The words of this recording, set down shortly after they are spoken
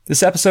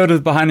This episode of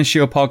the Behind the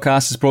Shield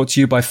podcast is brought to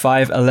you by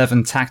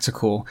 511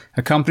 Tactical,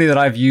 a company that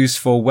I've used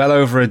for well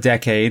over a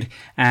decade,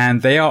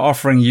 and they are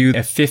offering you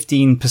a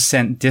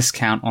 15%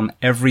 discount on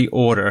every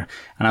order.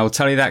 And I will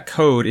tell you that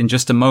code in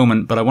just a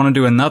moment, but I want to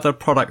do another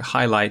product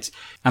highlight.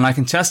 And I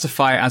can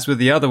testify, as with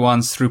the other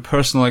ones, through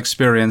personal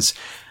experience.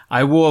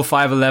 I wore a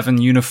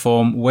 511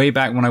 uniform way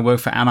back when I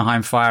worked for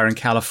Anaheim Fire in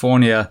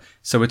California.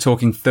 So we're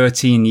talking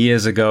 13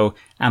 years ago.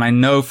 And I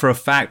know for a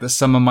fact that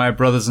some of my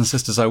brothers and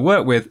sisters I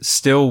work with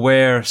still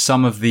wear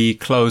some of the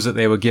clothes that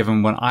they were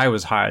given when I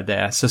was hired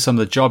there. So some of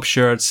the job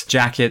shirts,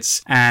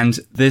 jackets. And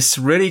this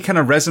really kind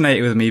of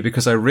resonated with me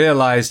because I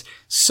realized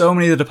so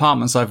many of the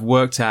departments I've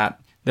worked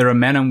at, there are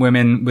men and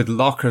women with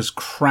lockers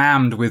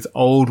crammed with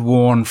old,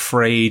 worn,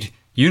 frayed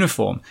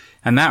uniform.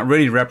 And that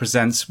really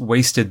represents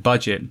wasted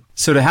budget.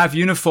 So to have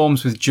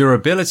uniforms with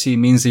durability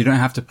means that you don't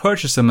have to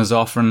purchase them as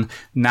often.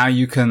 Now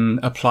you can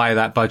apply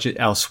that budget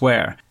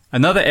elsewhere.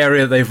 Another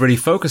area they've really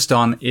focused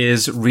on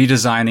is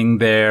redesigning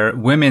their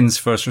women's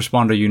first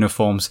responder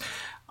uniforms.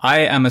 I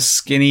am a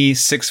skinny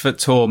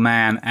 6-foot-tall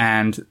man,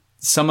 and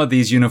some of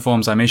these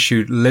uniforms I'm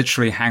issued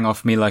literally hang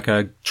off me like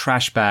a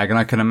trash bag. And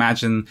I can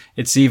imagine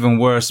it's even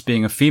worse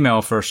being a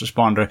female first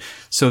responder.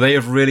 So they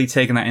have really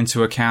taken that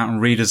into account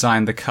and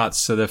redesigned the cuts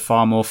so they're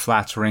far more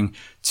flattering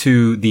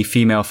to the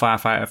female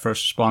firefighter,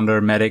 first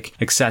responder, medic,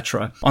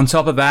 etc. On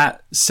top of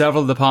that,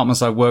 several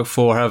departments I work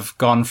for have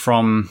gone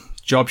from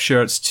job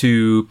shirts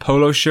to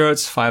polo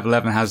shirts.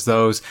 511 has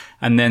those.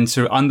 And then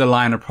to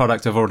underline a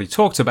product I've already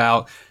talked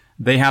about,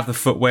 they have the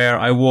footwear.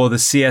 I wore the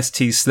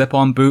CST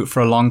slip-on boot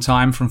for a long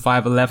time from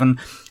 511.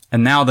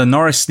 And now the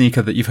Norris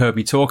sneaker that you've heard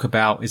me talk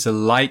about is a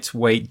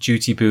lightweight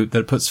duty boot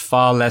that puts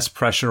far less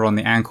pressure on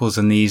the ankles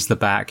and knees, the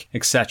back,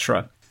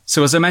 etc.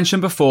 So as I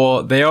mentioned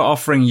before, they are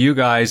offering you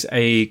guys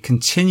a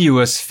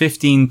continuous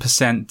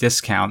 15%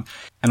 discount.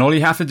 And all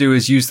you have to do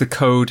is use the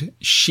code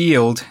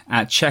SHIELD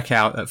at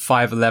checkout at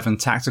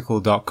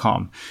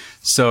 511tactical.com.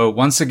 So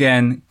once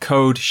again,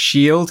 code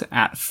SHIELD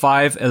at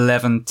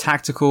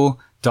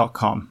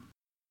 511tactical.com.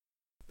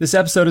 This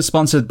episode is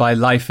sponsored by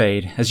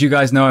LifeAid. As you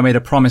guys know, I made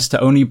a promise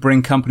to only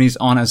bring companies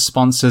on as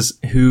sponsors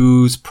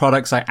whose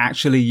products I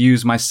actually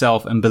use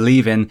myself and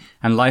believe in,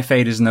 and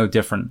LifeAid is no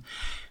different.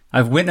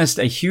 I've witnessed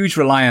a huge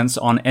reliance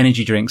on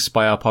energy drinks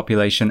by our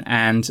population,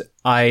 and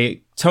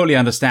I totally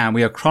understand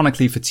we are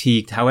chronically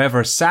fatigued.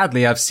 However,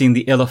 sadly, I've seen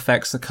the ill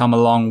effects that come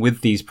along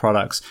with these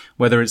products,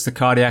 whether it's the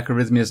cardiac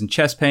arrhythmias and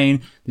chest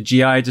pain, the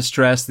GI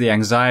distress, the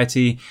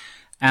anxiety.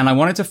 And I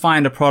wanted to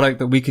find a product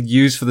that we could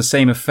use for the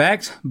same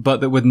effect, but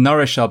that would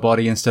nourish our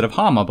body instead of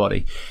harm our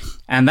body.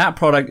 And that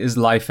product is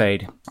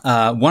LifeAid.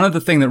 One of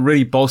the things that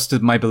really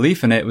bolstered my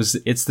belief in it was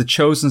it's the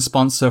chosen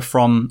sponsor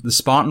from the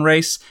Spartan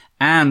Race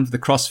and the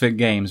CrossFit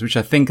Games, which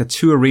I think are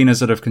two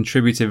arenas that have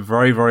contributed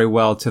very, very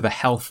well to the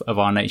health of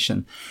our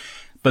nation.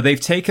 But they've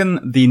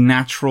taken the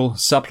natural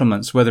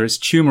supplements, whether it's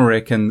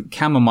turmeric and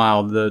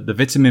chamomile, the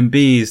vitamin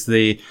Bs,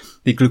 the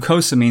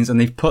glucosamines, and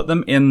they've put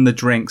them in the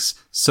drinks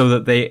so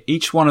that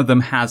each one of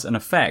them has an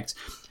effect.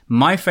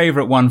 My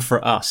favorite one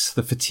for us,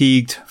 the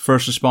fatigued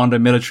first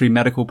responder, military,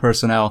 medical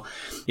personnel,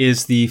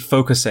 is the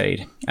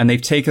Focus-Aid. And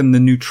they've taken the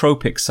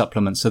nootropic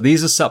supplements. So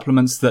these are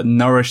supplements that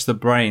nourish the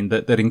brain,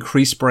 that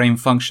increase brain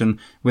function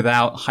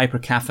without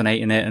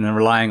hypercaffeinating it and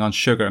relying on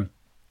sugar.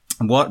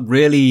 And what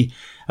really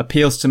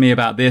appeals to me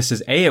about this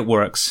is, A, it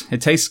works.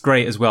 It tastes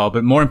great as well,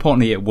 but more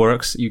importantly, it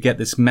works. You get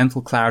this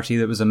mental clarity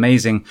that was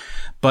amazing,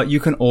 but you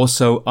can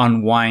also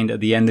unwind at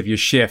the end of your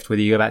shift,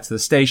 whether you go back to the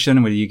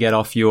station, whether you get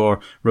off your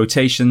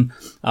rotation.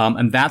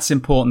 And that's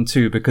important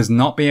too, because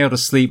not being able to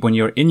sleep when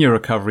you're in your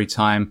recovery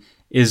time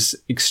is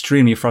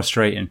extremely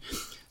frustrating.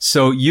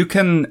 So you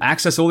can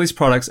access all these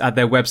products at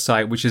their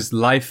website, which is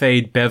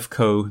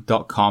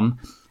lifeaidbevco.com.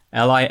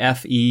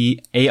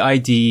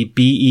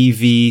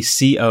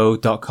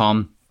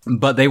 LifeAidBevco.com.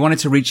 But they wanted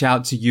to reach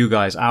out to you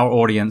guys, our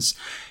audience.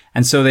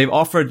 And so they've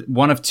offered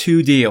one of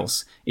two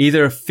deals,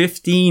 either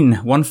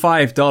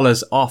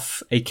 $15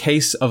 off a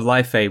case of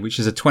LifeAid, which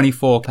is a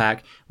 24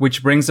 pack,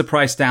 which brings the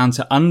price down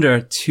to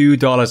under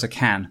 $2 a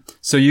can.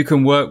 So you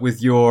can work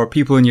with your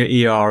people in your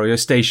ER or your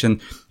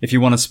station if you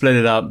want to split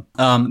it up.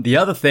 The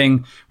other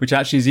thing, which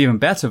actually is even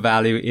better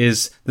value,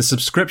 is the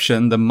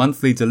subscription, the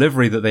monthly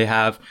delivery that they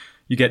have.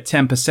 You get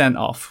 10%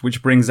 off,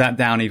 which brings that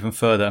down even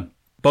further.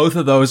 Both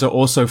of those are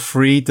also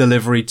free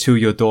delivery to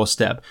your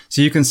doorstep.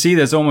 So you can see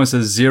there's almost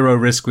a zero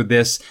risk with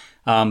this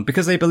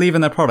because they believe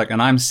in their product.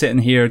 And I'm sitting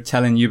here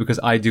telling you because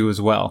I do as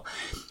well.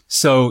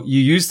 So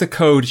you use the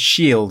code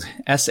SHIELD,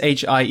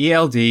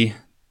 SHIELD,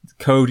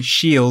 code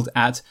SHIELD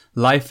at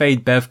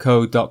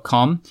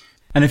lifeaidbevco.com.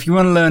 And if you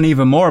want to learn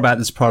even more about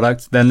this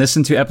product, then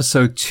listen to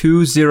episode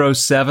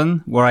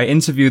 207, where I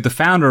interviewed the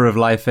founder of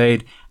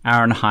LifeAid,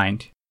 Aaron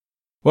Hind.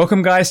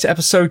 Welcome, guys, to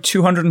episode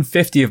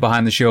 250 of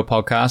Behind the Shield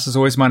podcast. As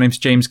always, my name's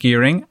James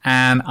Geering,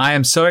 and I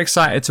am so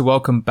excited to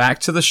welcome back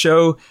to the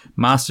show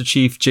Master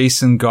Chief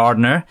Jason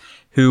Gardner,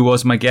 who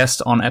was my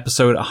guest on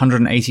episode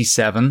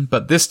 187.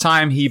 But this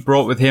time he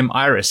brought with him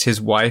Iris,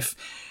 his wife.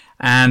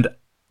 And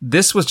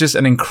this was just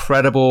an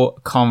incredible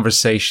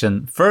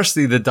conversation.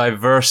 Firstly, the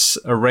diverse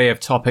array of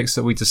topics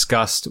that we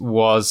discussed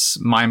was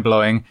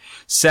mind-blowing.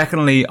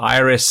 Secondly,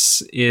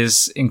 Iris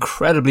is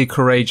incredibly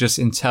courageous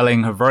in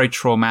telling a very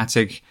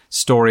traumatic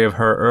story of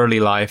her early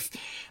life.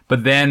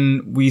 But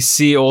then we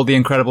see all the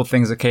incredible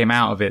things that came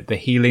out of it, the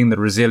healing, the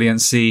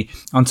resiliency,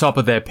 on top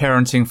of their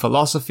parenting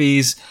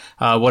philosophies,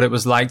 what it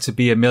was like to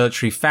be a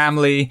military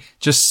family,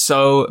 just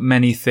so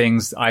many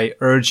things. I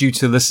urge you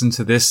to listen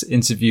to this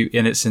interview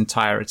in its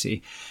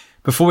entirety.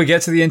 Before we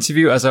get to the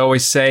interview, as I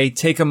always say,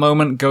 take a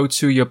moment, go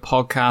to your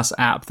podcast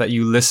app that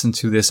you listen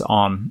to this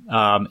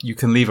on. You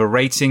can leave a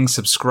rating,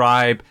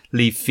 subscribe,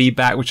 leave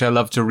feedback, which I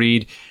love to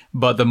read.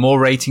 But the more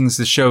ratings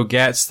the show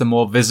gets, the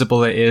more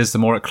visible it is, the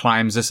more it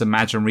climbs this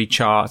imaginary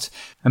chart.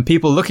 And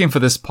people looking for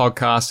this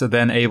podcast are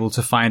then able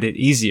to find it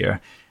easier.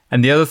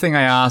 And the other thing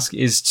I ask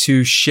is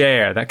to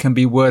share. That can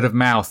be word of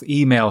mouth,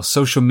 email,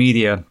 social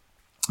media.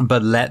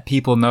 But let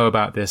people know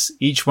about this.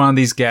 Each one of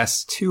these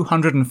guests,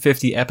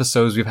 250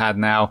 episodes we've had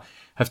now,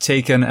 have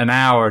taken an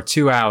hour,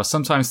 2 hours,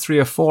 sometimes 3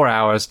 or 4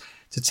 hours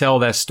to tell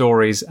their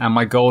stories. And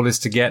my goal is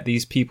to get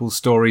these people's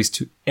stories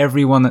to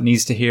everyone that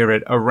needs to hear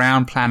it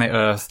around planet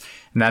Earth.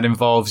 And that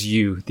involves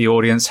you, the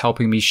audience,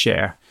 helping me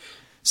share.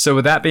 So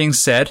with that being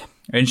said,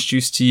 I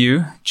introduce to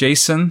you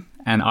Jason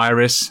and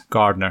Iris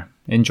Gardner.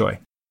 Enjoy.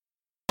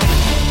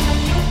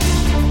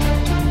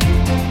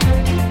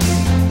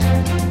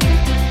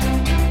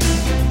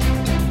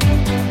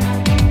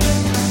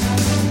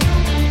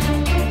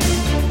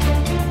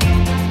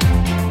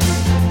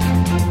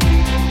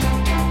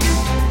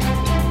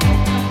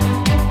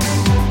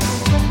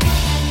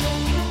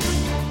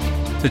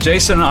 So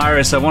Jason and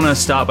Iris, I want to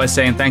start by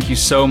saying thank you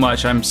so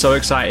much. I'm so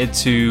excited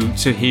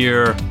to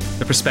hear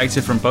the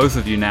perspective from both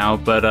of you now.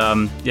 But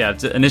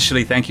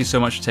initially, thank you so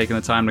much for taking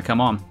the time to come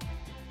on.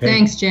 Hey.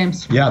 Thanks,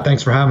 James. Yeah,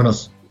 thanks for having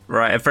us.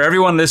 Right. For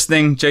everyone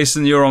listening,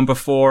 Jason, you were on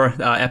before,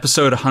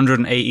 episode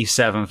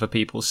 187 for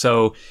people.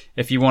 So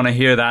if you want to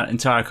hear that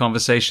entire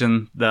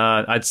conversation,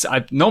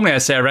 normally I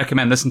say I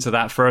recommend listen to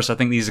that first. I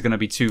think these are going to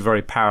be two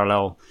very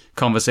parallel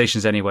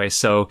conversations anyway.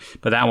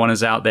 But that one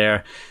is out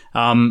there.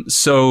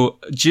 So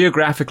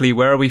geographically,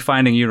 where are we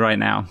finding you right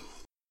now?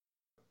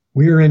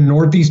 We're in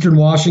northeastern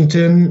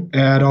Washington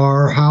at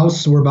our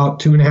house. We're about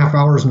 2.5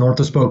 hours north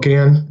of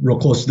Spokane, real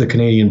close to the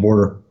Canadian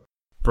border.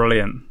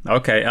 Brilliant.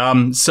 Okay.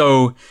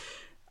 So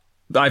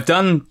I've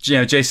done,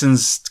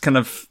 Jason's kind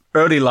of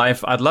early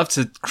life. I'd love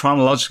to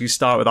chronologically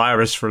start with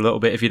Iris for a little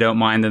bit, if you don't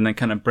mind, and then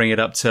kind of bring it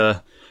up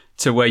to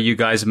where you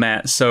guys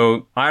met.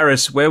 So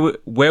Iris, where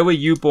were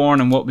you born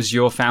and what was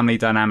your family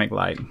dynamic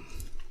like?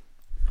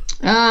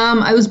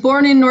 I was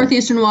born in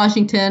northeastern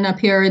Washington, up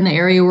here in the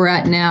area we're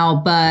at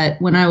now.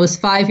 But when I was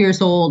 5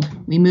 years old,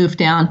 we moved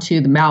down to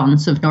the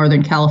mountains of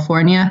Northern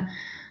California,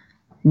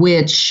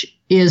 which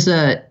is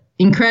a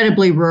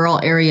incredibly rural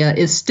area.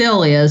 It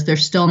still is.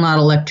 There's still not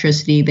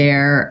electricity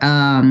there.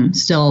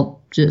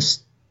 Still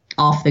just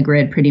off the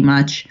grid pretty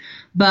much.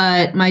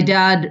 But my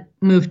dad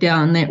moved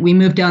down there. We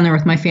moved down there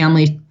with my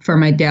family for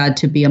my dad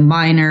to be a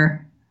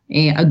miner,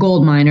 a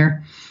gold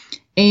miner,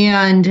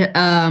 and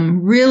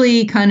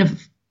really kind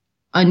of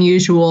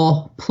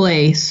unusual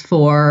place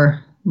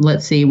for,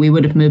 let's see, we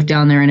would have moved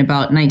down there in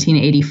about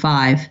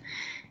 1985.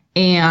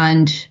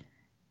 And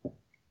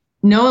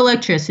no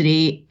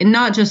electricity, and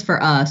not just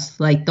for us,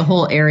 like the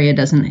whole area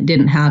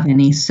didn't have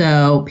any.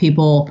 So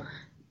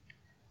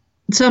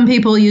some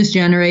people use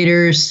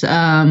generators.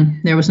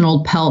 There was an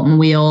old Pelton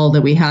wheel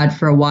that we had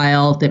for a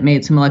while that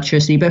made some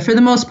electricity, but for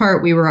the most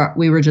part, we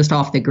were just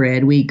off the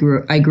grid.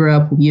 I grew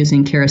up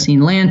using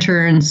kerosene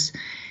lanterns,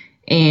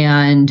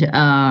 and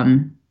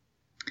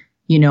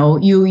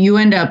you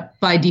end up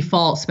by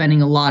default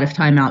spending a lot of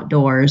time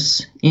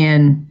outdoors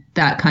in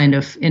that kind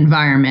of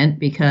environment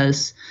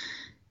because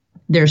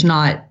there's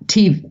no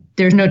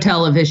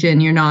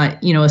television. You're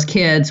not, as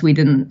kids, we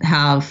didn't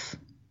have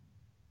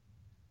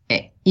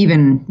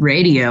even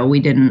radio.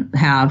 We didn't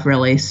have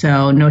really,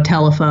 so no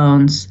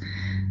telephones.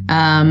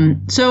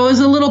 So it was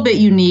a little bit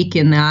unique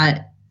in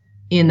that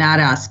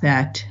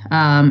aspect.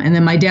 And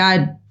then my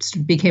dad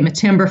became a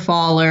timber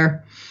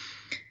faller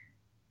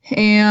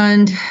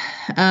and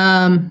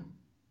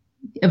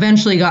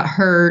eventually got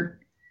hurt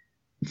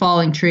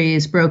falling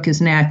trees, broke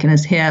his neck and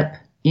his hip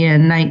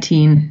in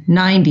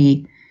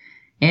 1990.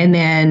 And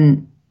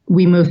then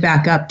we moved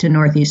back up to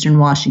northeastern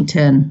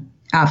Washington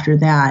after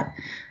that.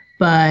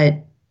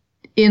 But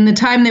in the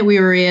time that we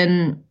were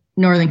in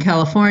Northern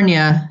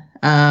California,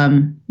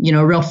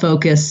 real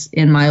focus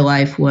in my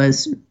life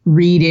was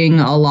reading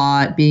a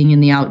lot, being in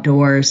the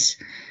outdoors,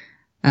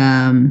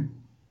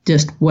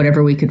 just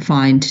whatever we could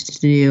find to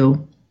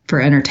do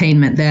for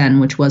entertainment then,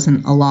 which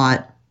wasn't a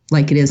lot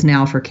like it is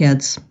now for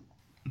kids.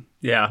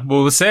 Yeah,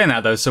 well, we're saying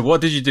that though. So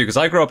what did you do? Because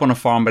I grew up on a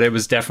farm, but it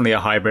was definitely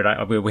a hybrid.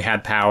 We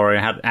had power and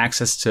had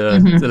access to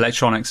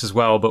electronics as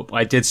well. But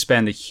I did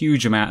spend a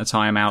huge amount of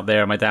time out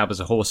there. My dad was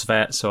a horse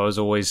vet, so I was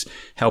always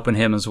helping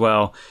him as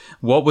well.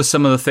 What were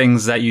some of the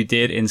things that you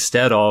did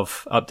instead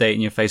of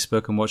updating your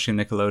Facebook and watching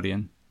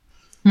Nickelodeon?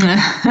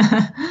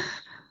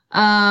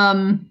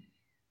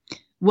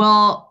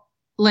 Well,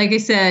 like I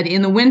said,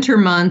 in the winter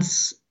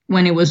months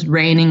when it was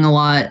raining a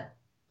lot,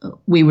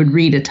 we would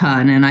read a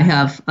ton. And I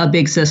have a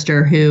big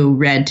sister who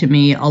read to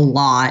me a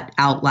lot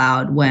out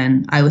loud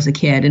when I was a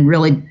kid and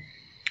really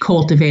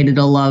cultivated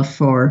a love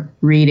for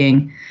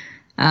reading.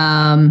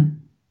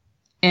 And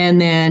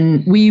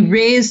then we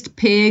raised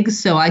pigs.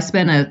 So I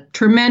spent a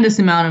tremendous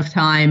amount of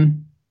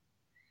time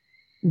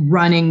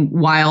running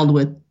wild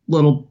with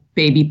little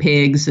baby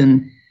pigs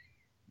and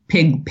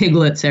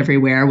piglets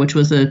everywhere, which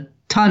was a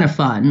ton of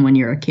fun when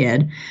you're a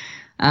kid.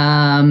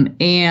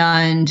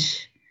 And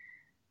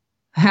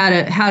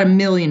had a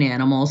million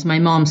animals. My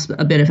mom's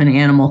a bit of an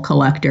animal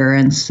collector.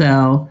 And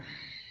so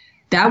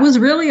that was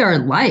really our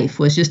life,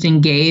 was just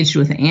engaged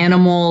with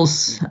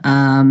animals,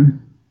 and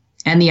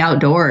the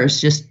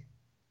outdoors. Just,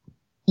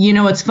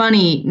 it's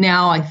funny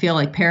now. I feel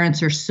like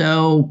parents are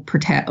so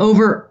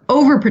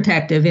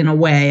overprotective in a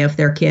way of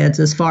their kids,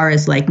 as far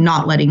as like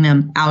not letting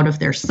them out of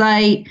their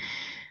sight.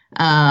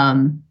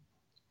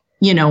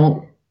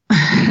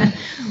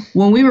 When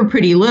we were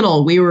pretty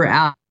little, we were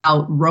out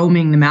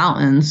roaming the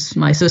mountains,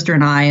 my sister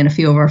and I and a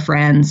few of our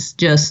friends,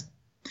 just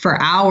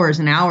for hours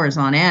and hours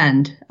on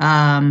end,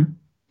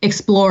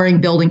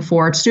 exploring, building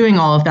forts, doing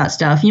all of that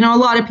stuff. A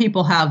lot of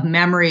people have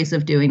memories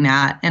of doing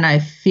that. And I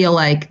feel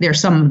like they're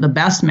some of the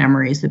best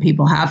memories that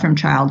people have from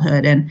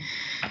childhood. And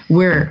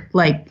we're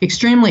like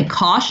extremely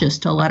cautious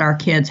to let our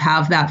kids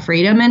have that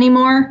freedom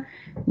anymore,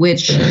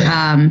 which,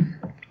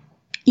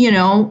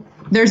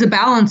 there's a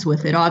balance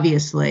with it.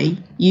 Obviously,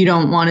 you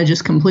don't want to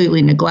just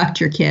completely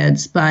neglect your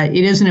kids, but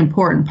it is an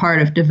important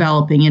part of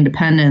developing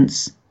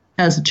independence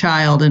as a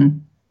child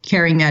and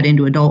carrying that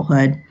into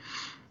adulthood.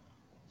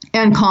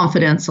 And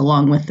confidence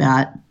along with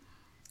that.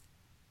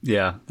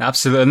 Yeah,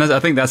 absolutely. And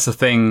I think that's the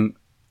thing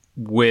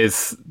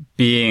with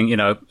being,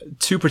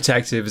 too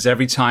protective, is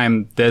every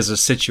time there's a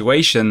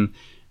situation,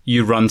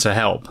 you run to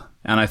help.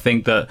 And I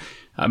think that,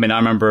 I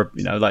remember,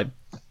 like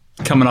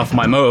coming off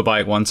my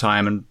motorbike one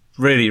time and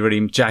really,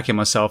 really jacking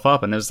myself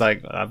up. And it was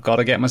like, I've got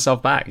to get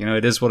myself back.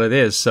 It is what it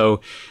is. So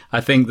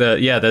I think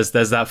that,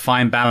 there's that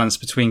fine balance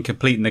between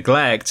complete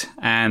neglect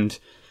and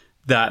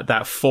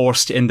that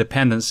forced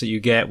independence that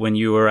you get when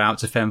you are out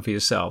to fend for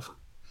yourself.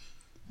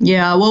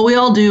 Yeah, well, we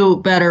all do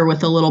better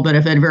with a little bit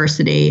of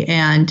adversity,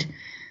 and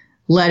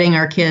letting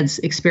our kids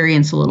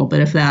experience a little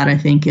bit of that, I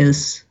think,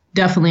 is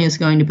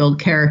going to build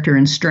character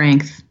and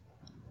strength.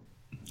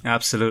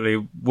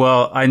 Absolutely.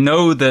 Well, I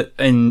know that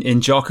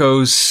in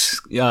Jocko's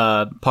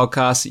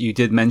podcast that you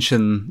did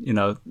mention,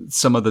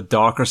 some of the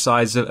darker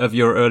sides of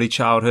your early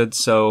childhood.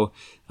 So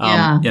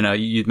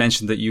you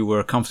mentioned that you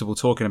were comfortable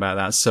talking about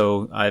that.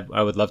 So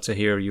I would love to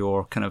hear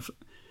your kind of,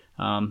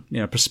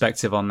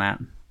 perspective on that.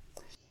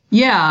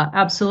 Yeah,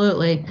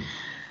 absolutely.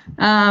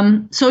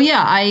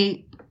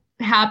 I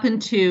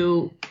happened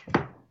to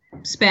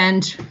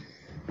spend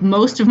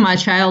most of my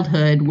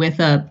childhood with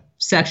a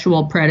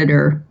sexual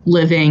predator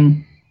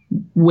living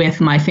with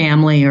my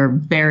family, or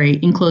very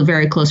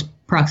close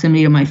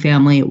proximity to my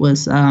family. It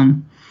was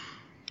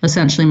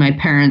essentially my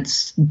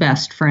parents'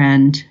 best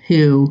friend,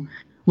 who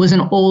was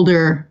an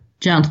older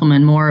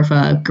gentleman, more of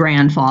a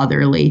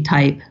grandfatherly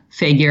type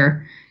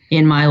figure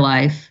in my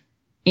life.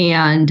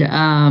 And,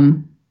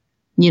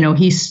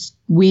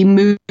 we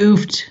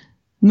moved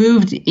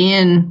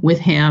in with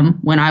him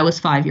when I was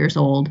 5 years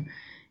old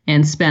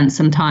and spent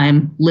some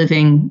time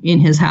living in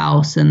his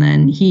house. And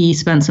then he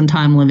spent some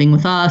time living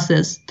with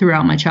us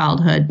throughout my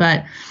childhood.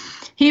 But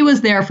he was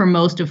there for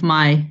most of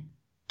my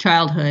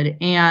childhood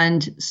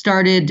and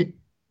started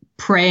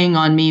preying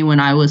on me when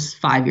I was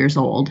 5 years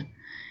old.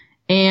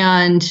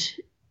 And,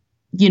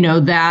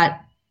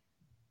 that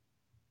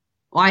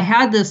I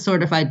had this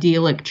sort of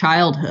idyllic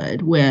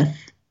childhood with,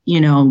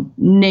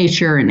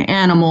 nature and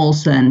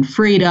animals and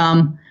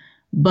freedom.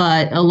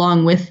 But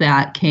along with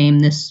that came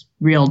this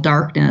real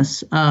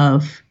darkness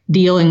of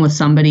dealing with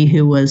somebody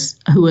who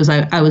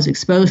I was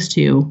exposed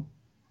to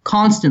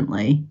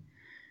constantly,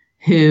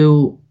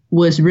 who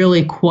was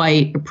really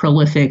quite a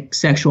prolific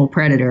sexual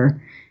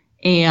predator.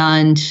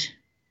 And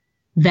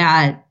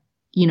that,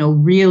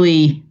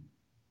 really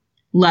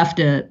left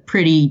a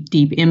pretty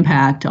deep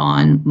impact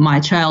on my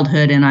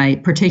childhood. And I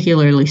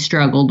particularly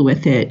struggled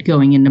with it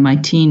going into my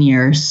teen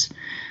years.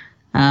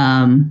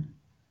 I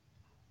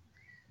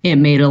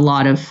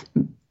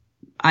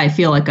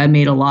feel like I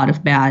made a lot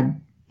of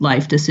bad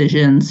life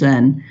decisions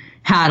and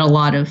had a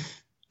lot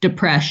of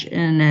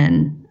depression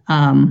and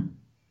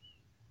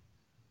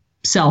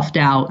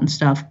self-doubt and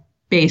stuff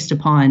based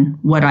upon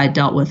what I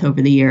dealt with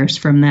over the years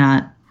from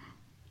that.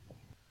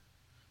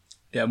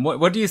 Yeah.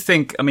 What do you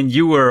think?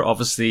 You were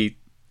obviously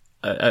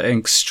an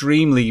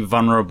extremely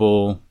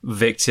vulnerable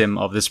victim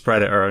of this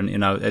predator.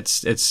 And,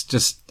 it's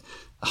just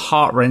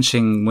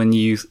heart-wrenching when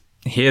you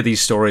hear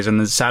these stories.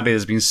 And sadly,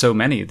 there's been so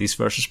many of these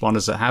first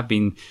responders that have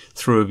been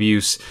through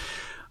abuse.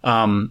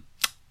 How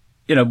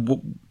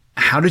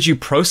did you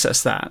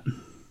process that?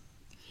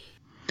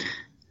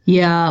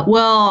 Yeah,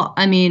 well,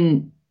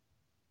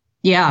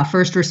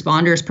 first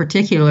responders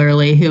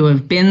particularly, who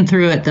have been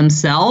through it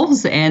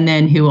themselves and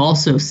then who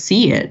also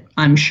see it,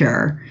 I'm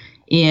sure,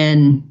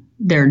 in,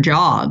 their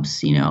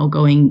jobs, you know,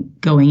 going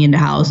into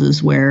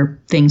houses where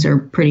things are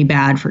pretty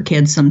bad for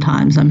kids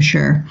sometimes, I'm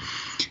sure.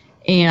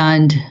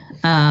 And,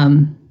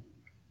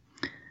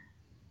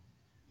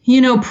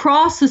 you know,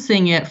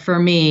 processing it for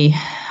me,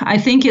 I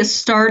think it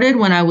started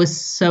when I was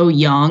so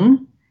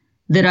young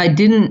that I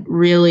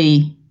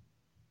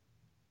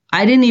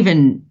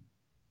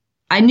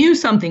knew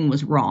something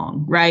was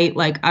wrong, right?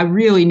 Like I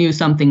really knew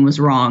something was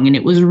wrong, and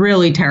it was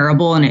really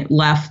terrible, and it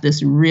left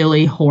this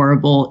really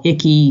horrible,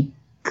 icky,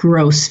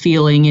 gross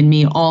feeling in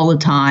me all the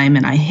time,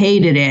 and I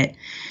hated it.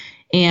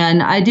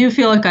 And I do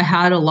feel like I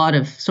had a lot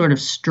of sort of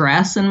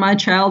stress in my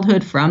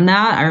childhood from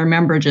that. I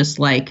remember just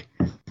like,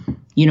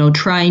 you know,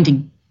 trying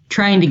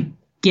to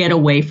get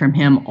away from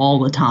him all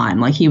the time.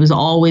 Like he was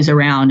always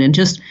around, and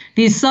just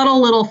these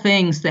subtle little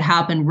things that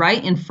happen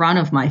right in front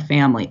of my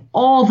family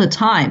all the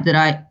time that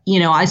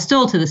I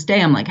still to this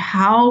day, I'm like,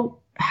 how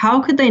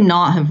could they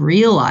not have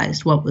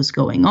realized what was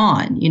going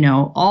on? You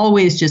know,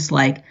 always just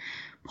like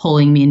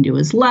pulling me into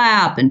his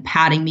lap and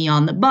patting me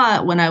on the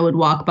butt when I would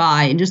walk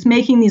by, and just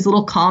making these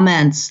little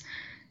comments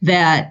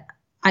that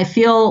I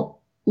feel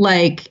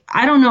like,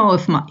 I don't know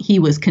if he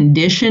was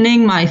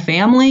conditioning my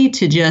family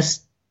to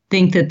just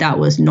think that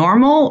was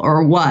normal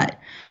or what,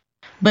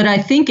 but I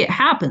think it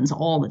happens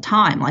all the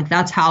time. Like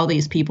that's how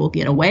these people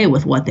get away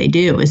with what they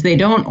do, is they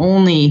don't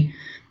only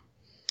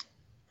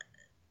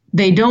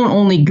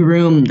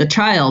groom the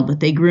child, but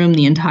they groom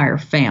the entire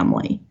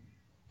family.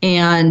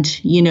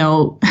 And, you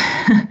know,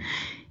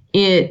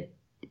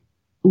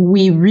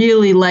 we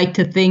really like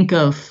to think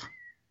of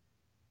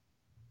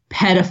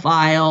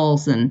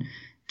pedophiles and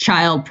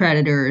child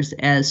predators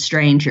as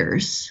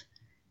strangers.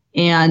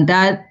 And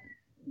that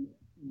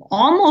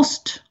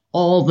almost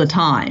all the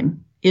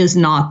time is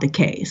not the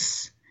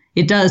case.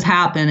 It does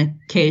happen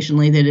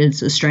occasionally that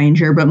it's a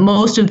stranger, but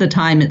most of the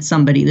time it's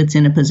somebody that's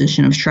in a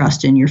position of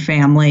trust in your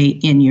family,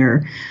 in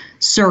your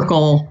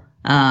circle,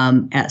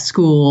 at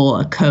school,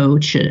 a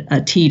coach,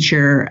 a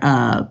teacher,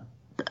 a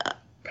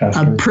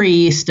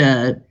priest,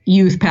 a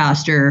youth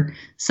pastor,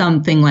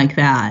 something like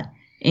that.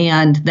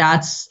 And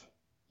that's,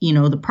 you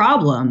know, the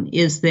problem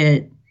is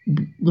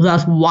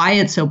that's why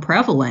it's so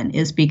prevalent,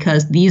 is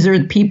because these are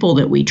the people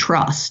that we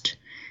trust.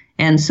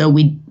 And so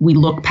we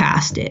look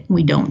past it.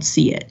 We don't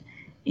see it.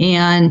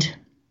 And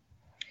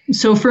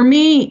so for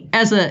me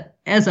as a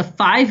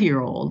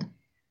 5-year-old,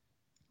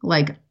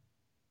 like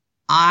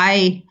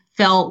I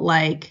felt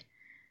like,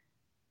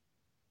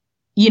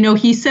 you know,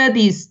 he said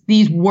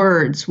these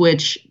words,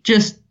 which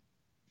just,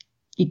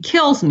 it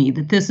kills me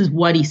that this is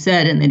what he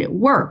said and that it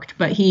worked.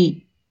 But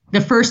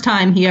the first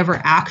time he ever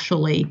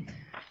actually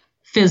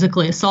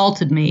physically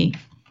assaulted me,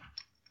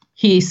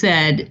 he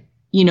said,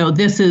 you know,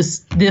 this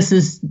is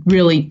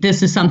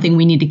something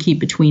we need to keep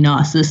between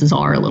us. This is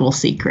our little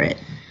secret.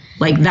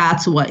 Like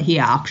that's what he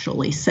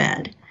actually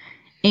said.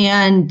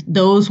 And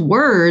those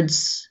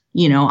words,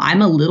 you know,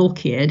 I'm a little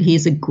kid,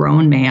 he's a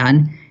grown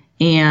man,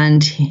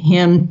 and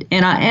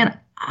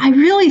I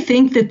really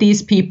think that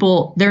these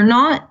people, they're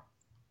not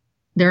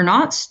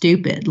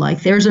stupid.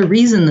 Like there's a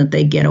reason that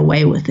they get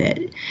away with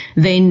it.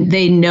 They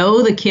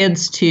know the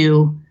kids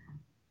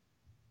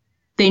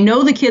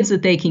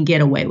that they can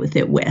get away with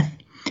it with.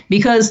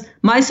 Because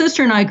my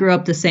sister and I grew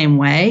up the same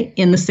way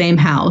in the same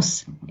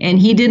house, and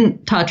he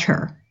didn't touch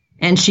her,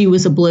 and she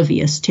was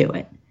oblivious to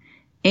it.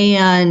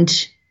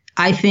 And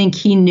I think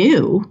he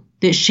knew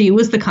that she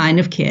was the kind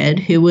of kid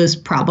who was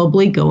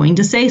probably going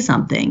to say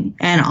something,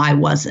 and I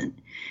wasn't.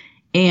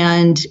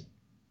 And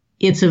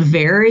it's a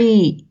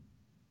very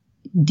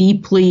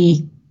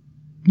deeply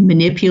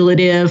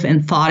manipulative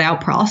and thought out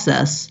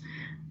process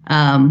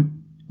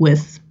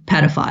with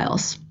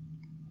pedophiles.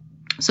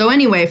 So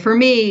anyway, for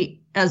me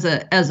as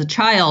a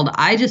child,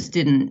 I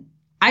didn't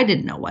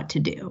know what to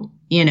do.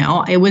 You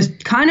know, it was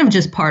kind of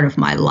just part of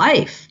my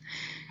life.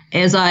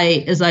 As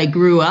I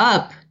grew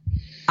up,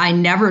 I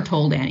never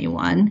told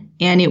anyone,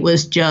 and it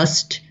was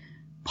just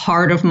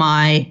part of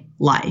my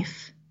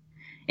life.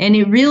 And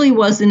it really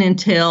wasn't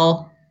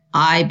until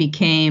I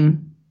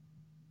became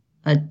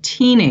a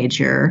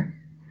teenager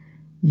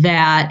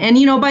and,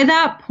 you know, by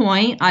that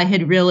point, I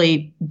had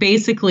really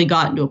basically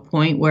gotten to a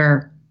point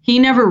where he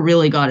never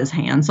really got his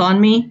hands on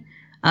me.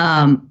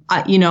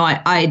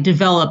 I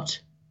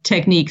developed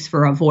techniques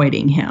for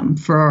avoiding him,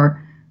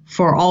 for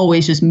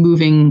always just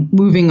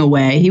moving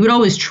away. He would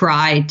always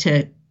try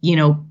to, you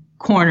know,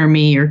 corner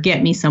me or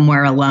get me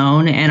somewhere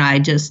alone. And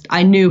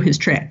I knew his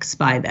tricks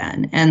by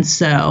then. And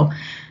so,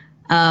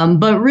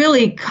 but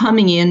really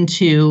coming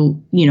into,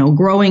 you know,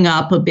 growing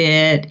up a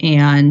bit,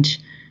 and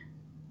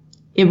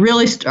it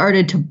really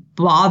started to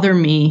bother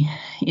me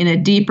in a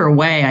deeper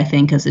way, I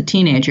think, as a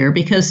teenager,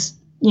 because,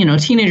 you know,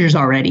 teenagers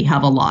already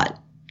have a lot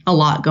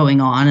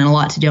going on and a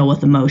lot to deal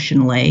with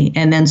emotionally.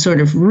 And then sort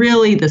of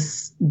really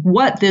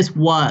what this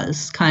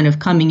was kind of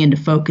coming into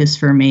focus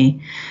for me.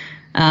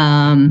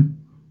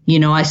 You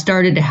know, I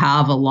started to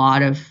have a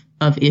lot of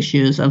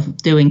issues of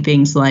doing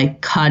things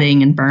like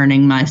cutting and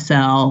burning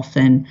myself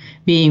and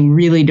being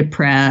really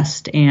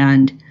depressed.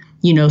 And,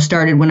 you know,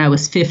 started when I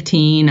was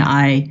 15,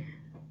 I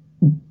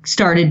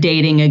started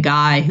dating a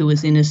guy who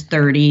was in his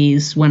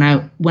 30s. When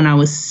I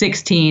was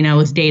 16, I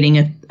was dating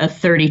a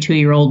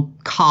 32-year-old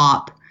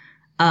cop.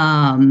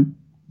 A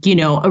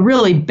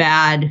really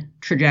bad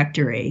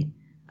trajectory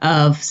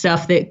of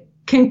stuff that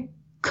can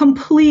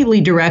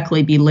completely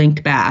directly be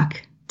linked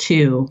back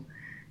to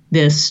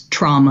this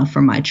trauma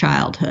from my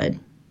childhood.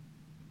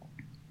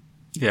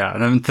 Yeah,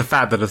 and I mean, the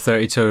fact that a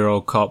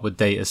 32-year-old cop would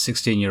date a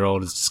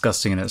 16-year-old is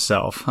disgusting in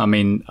itself. I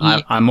mean,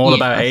 I'm all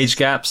about age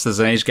gaps. There's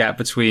an age gap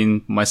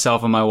between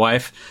myself and my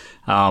wife,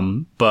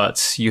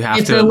 but you have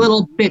to... It's a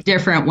little bit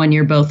different when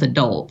you're both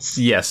adults.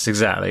 Yes,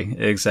 exactly.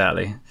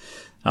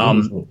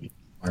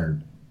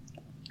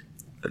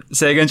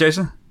 Say again,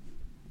 Jason?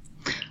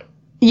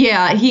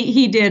 Yeah,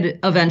 he did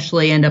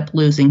eventually end up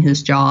losing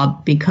his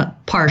job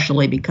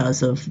partially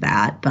because of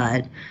that.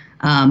 But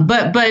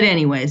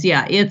anyways,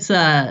 yeah, it's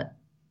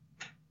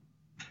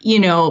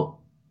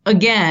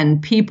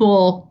again,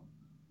 people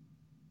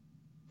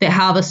that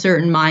have a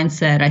certain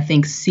mindset, I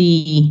think,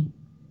 see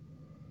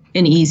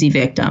an easy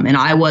victim. And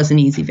I was an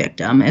easy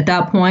victim at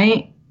that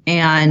point.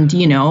 And,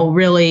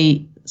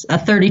 really a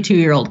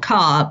 32-year-old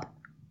cop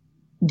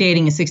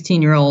dating a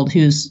 16-year-old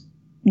who's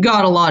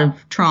got a lot of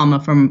trauma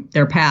from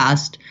their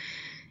past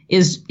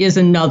is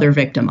another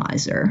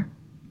victimizer.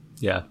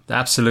 Yeah,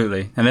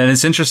 absolutely. And then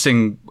it's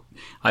interesting.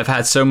 I've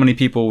had so many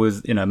people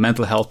with,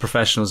 mental health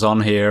professionals on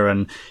here,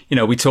 and,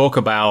 we talk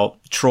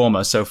about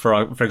trauma. So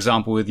for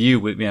example, with you,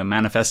 with,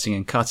 manifesting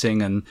and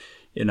cutting and,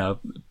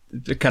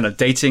 kind of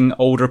dating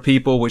older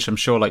people, which I'm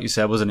sure, like you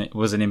said,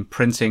 was an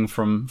imprinting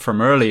from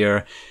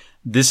earlier.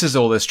 This is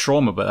all this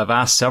trauma, but I've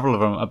asked several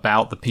of them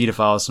about the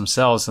pedophiles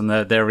themselves, and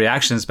their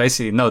reaction is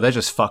basically, no, they're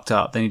just fucked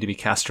up. They need to be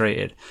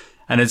castrated.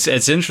 And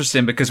it's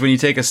interesting because when you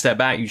take a step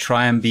back, you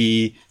try and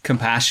be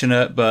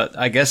compassionate, but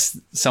I guess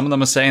some of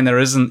them are saying there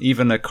isn't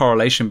even a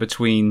correlation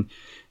between,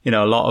 a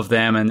lot of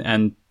them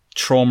and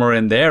trauma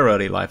in their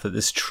early life, that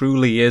this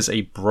truly is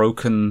a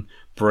broken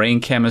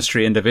brain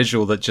chemistry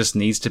individual that just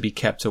needs to be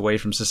kept away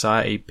from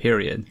society,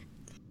 period.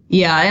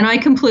 Yeah, and I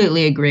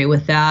completely agree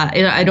with that.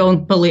 I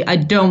don't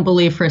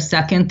believe for a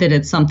second that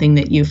it's something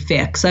that you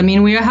fix. I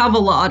mean, we have a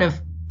lot of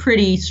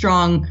pretty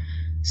strong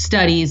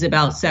studies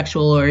about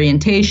sexual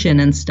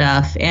orientation and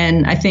stuff,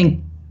 and I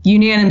think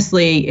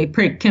unanimously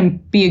it can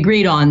be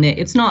agreed on that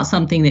it's not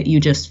something that you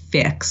just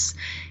fix.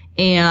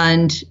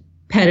 And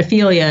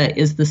pedophilia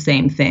is the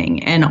same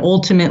thing. And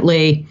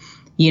ultimately,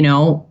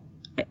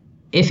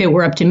 if it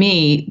were up to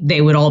me,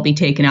 they would all be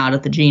taken out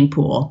of the gene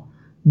pool.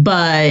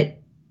 But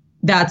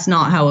that's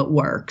not how it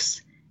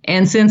works.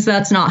 And since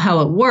that's not how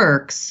it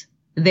works,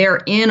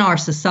 they're in our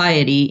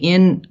society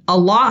in a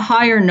lot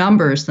higher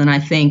numbers than I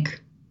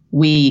think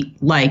we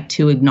like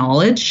to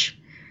acknowledge.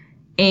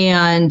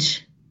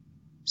 And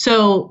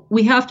so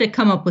we have to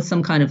come up with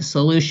some kind of a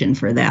solution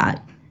for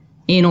that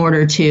in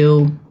order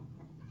to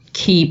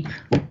keep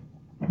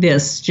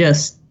this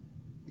just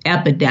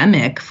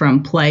epidemic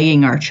from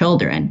plaguing our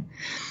children.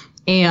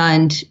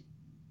 And,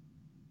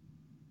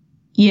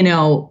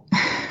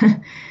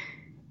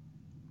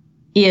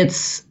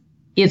 it's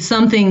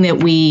something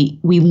that we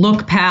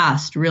look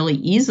past really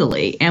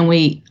easily. And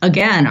we,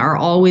 again, are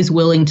always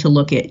willing to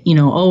look at,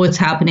 it's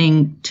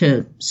happening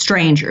to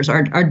strangers,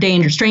 our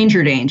danger,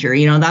 stranger danger.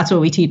 That's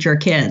what we teach our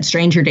kids,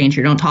 stranger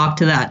danger. Don't talk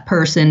to that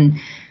person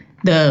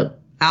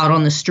out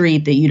on the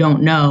street that you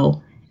don't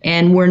know.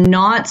 And we're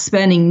not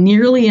spending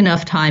nearly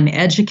enough time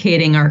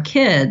educating our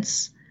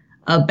kids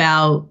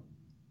about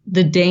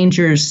the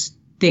dangers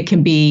that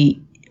can be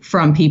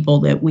from people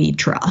that we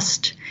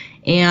trust.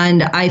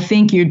 And I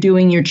think you're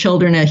doing your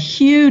children a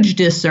huge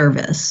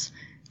disservice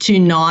to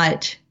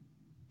not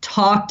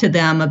talk to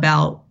them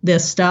about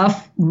this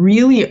stuff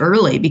really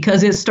early,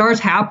 because it starts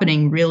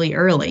happening really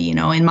early.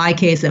 In my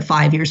case, at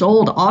 5 years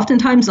old,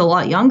 oftentimes a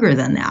lot younger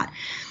than that.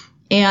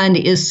 And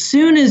as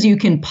soon as you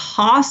can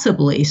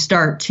possibly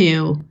start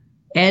to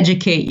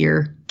educate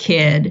your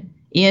kid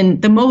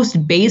in the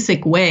most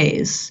basic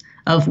ways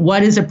of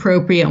what is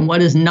appropriate and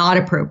what is not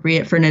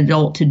appropriate for an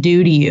adult to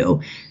do to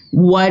you.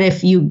 What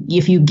if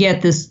you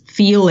get this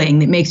feeling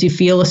that makes you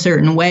feel a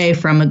certain way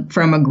from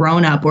a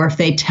grown-up, or if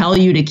they tell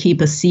you to keep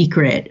a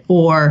secret,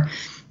 or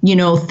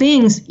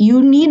things,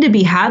 you need to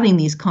be having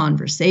these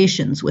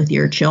conversations with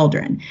your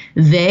children.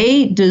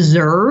 They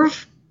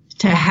deserve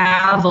to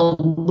have a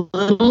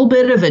little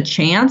bit of a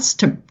chance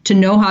to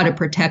know how to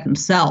protect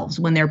themselves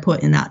when they're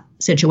put in that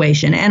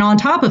situation. And on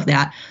top of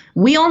that,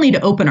 we all need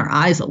to open our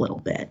eyes a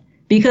little bit,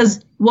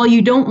 because while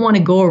you don't want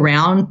to go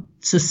around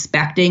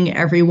suspecting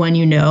everyone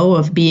you know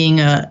of being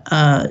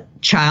a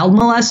child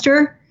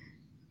molester,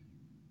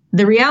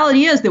 the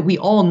reality is that we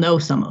all know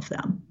some of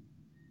them,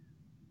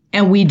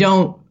 and we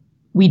don't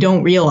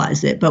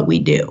realize it, but we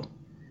do.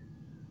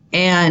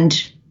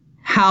 And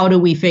how do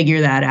we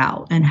figure that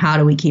out, and how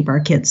do we keep our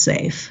kids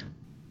safe?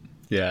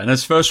 Yeah, and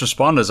as first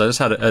responders, I just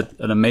had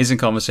an amazing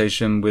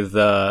conversation with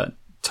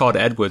Todd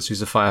Edwards,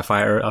 who's a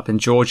firefighter up in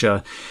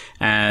Georgia,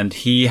 and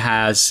he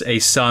has a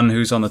son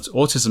who's on the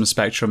autism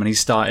spectrum, and he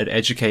started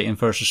educating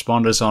first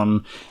responders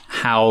on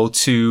how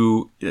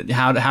to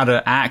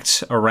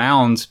act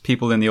around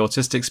people in the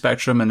autistic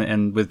spectrum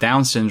and with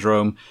Down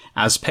syndrome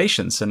as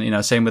patients, and, you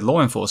know, same with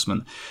law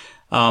enforcement.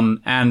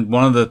 And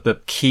one of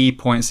the key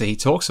points that he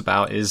talks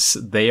about is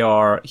they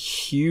are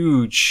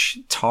huge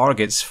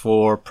targets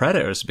for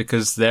predators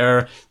because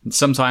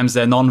sometimes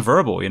they're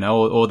nonverbal, you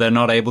know, or they're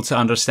not able to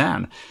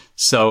understand.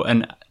 So,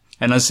 and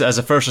as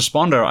a first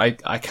responder,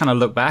 I kind of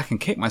look back and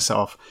kick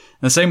myself.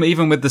 And the same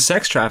even with the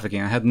sex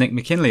trafficking. I had Nick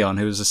McKinley on,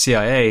 who was a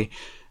CIA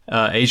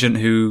agent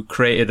who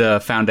created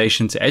a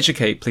foundation to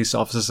educate police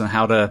officers on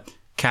how to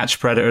catch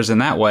predators in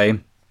that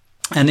way.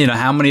 And, you know,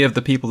 how many of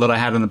the people that I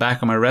had in the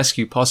back of my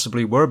rescue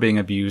possibly were being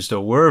abused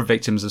or were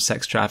victims of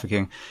sex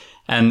trafficking?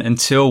 And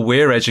until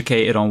we're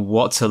educated on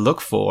what to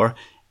look for,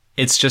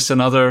 it's just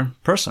another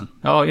person.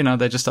 Oh, you know,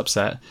 they're just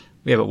upset.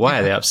 Yeah, but why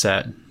are they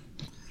upset?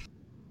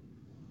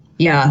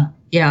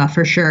 Yeah,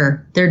 for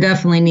sure. There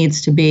definitely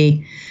needs to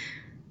be.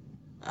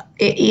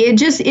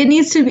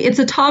 It's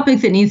a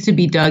topic that needs to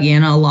be dug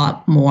in a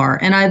lot more.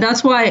 And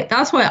that's why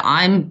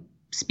I'm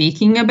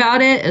speaking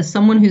about it as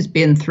someone who's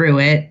been through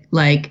it.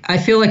 Like, I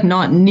feel like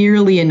not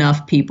nearly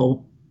enough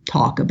people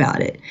talk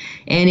about it.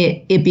 And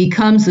it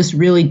becomes this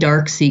really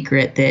dark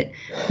secret that,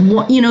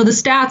 you know, the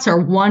stats are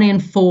 1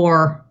 in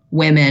 4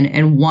 women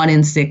and 1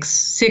 in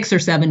 6 or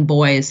 7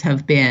 boys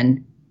have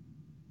been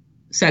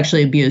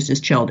sexually abused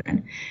as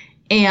children.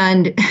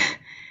 And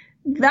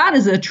that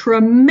is a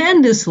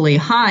tremendously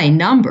high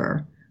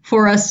number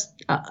for us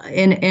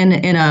in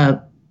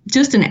a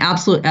just an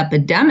absolute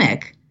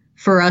epidemic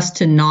for us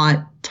to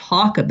not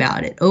talk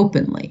about it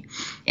openly.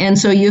 And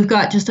so you've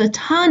got just a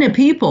ton of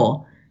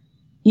people,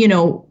 you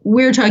know,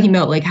 we're talking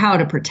about like how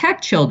to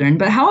protect children,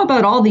 but how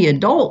about all the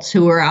adults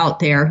who are out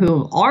there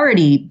who have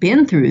already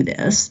been through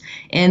this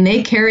and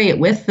they carry it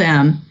with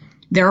them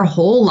their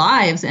whole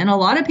lives. And a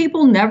lot of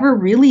people never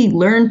really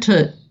learn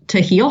to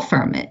heal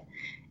from it.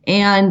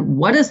 And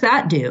what does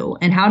that do?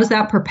 And how does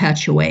that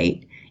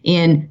perpetuate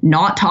in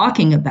not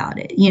talking about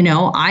it? You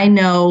know, I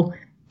know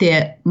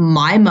that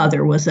my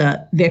mother was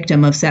a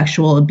victim of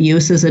sexual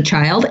abuse as a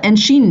child, and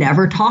she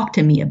never talked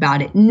to me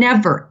about it.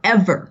 Never,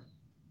 ever.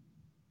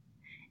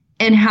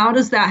 And how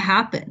does that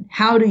happen?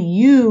 How do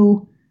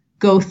you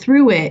go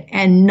through it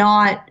and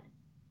not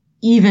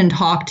even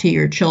talk to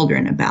your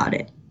children about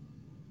it?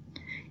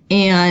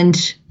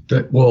 And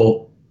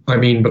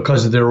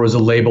because there was a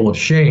label of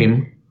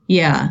shame.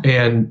 Yeah.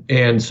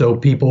 And so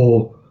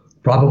people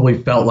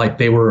probably felt like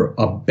they were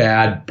a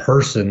bad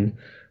person.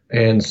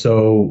 And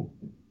so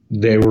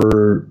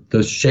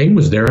the shame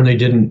was there and they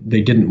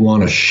didn't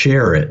want to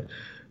share it.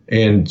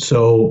 And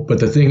so, but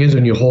the thing is,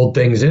 when you hold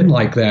things in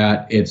like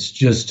that, it's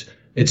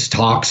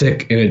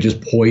toxic and it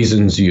just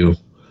poisons you.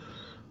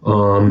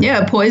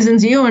 It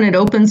poisons you and it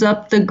opens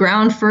up the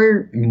ground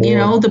for, you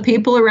know, the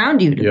people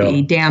around you to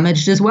be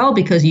damaged as well,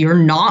 because you're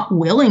not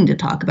willing to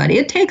talk about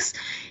it.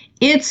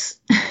 It's,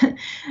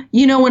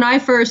 you know, when I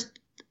first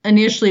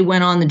initially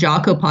went on the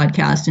Jocko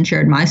podcast and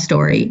shared my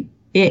story,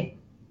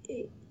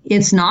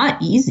 it's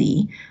not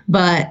easy,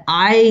 but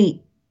I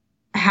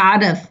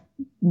had a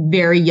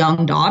very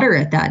young daughter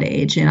at that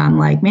age. And I'm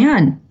like,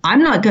 man,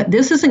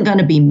 this isn't going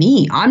to be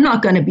me. I'm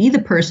not going to be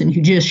the person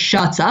who just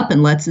shuts up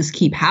and lets this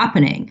keep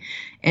happening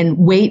and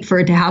wait for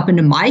it to happen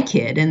to my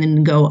kid and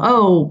then go,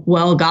 oh,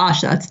 well, gosh,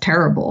 that's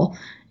terrible.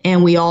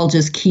 And we all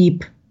just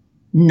keep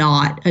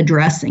not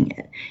addressing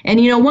it.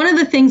 And, you know, one of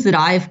the things that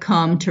I've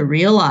come to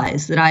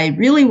realize that I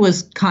really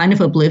was kind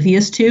of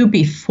oblivious to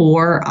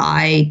before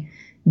I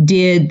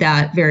did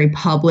that very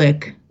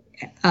public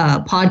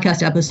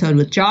podcast episode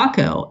with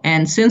Jocko.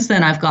 And since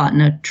then, I've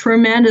gotten a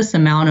tremendous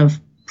amount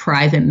of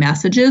private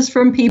messages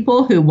from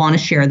people who want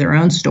to share their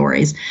own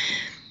stories,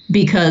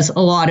 because a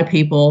lot of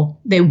people,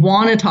 they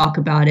want to talk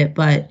about it,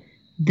 but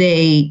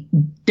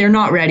they're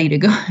not ready to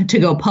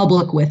go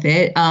public with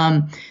it.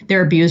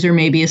 Their abuser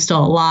maybe is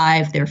still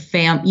alive. Their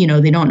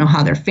they don't know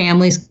how their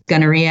family's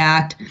going to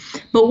react.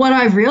 But what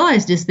I've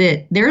realized is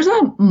that there's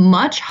a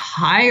much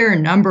higher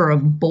number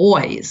of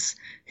boys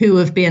who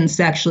have been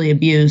sexually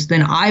abused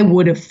than I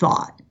would have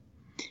thought,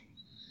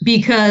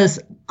 because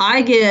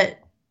I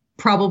get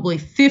probably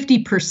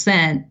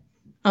 50%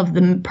 of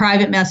the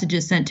private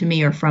messages sent to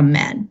me are from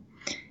men.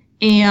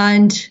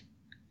 And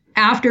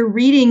after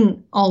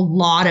reading a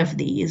lot of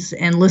these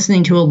and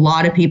listening to a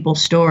lot of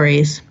people's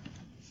stories,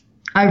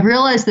 I've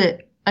realized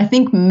that I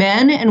think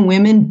men and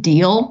women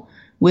deal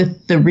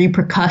with the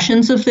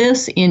repercussions of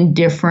this in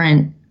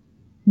different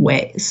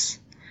ways.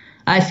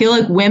 I feel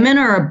like women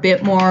are a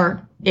bit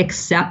more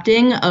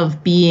accepting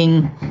of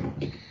being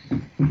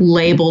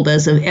labeled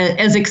as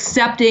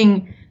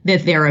accepting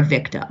that they're a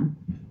victim,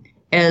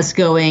 as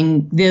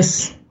going,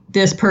 this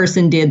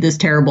person did this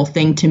terrible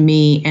thing to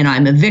me and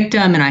I'm a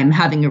victim and I'm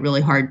having a really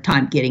hard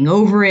time getting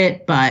over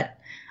it, but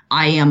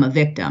I am a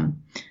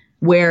victim.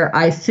 Where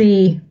I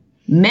see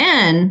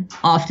men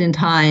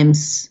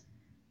oftentimes,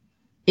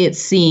 it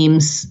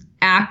seems,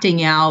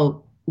 acting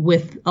out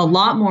with a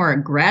lot more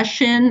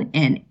aggression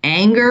and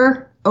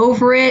anger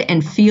over it,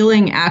 and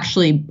feeling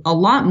actually a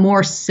lot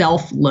more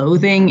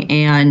self-loathing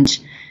and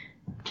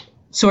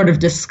sort of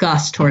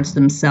disgust towards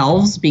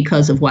themselves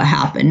because of what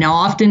happened. Now,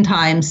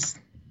 oftentimes,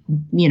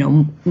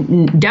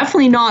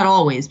 definitely not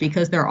always,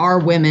 because there are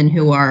women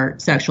who are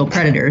sexual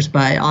predators,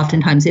 but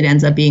oftentimes it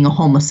ends up being a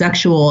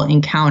homosexual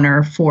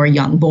encounter for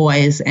young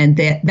boys. And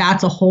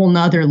that's a whole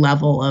nother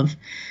level of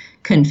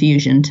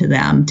confusion to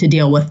them to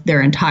deal with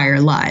their entire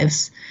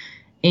lives.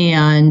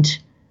 And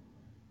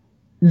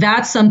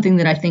that's something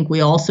that I think we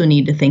also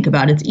need to think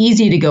about. It's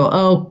easy to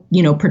go,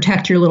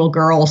 protect your little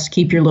girls,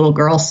 keep your little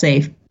girls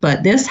safe.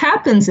 But this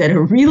happens at a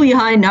really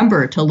high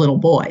number to little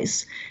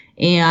boys.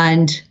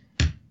 And,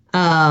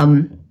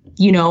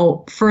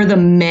 for the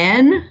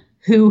men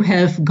who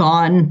have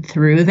gone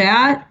through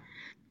that,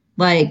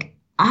 like,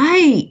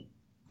 I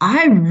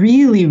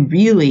really,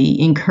 really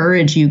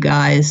encourage you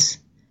guys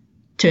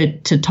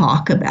to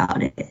talk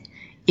about it.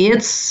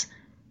 It's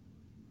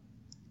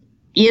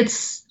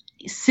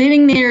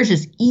sitting there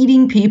just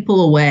eating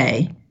people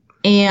away.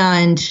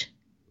 And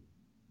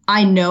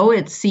I know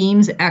it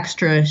seems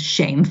extra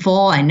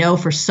shameful. I know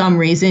for some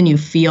reason you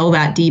feel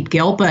that deep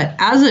guilt, but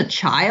as a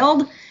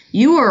child,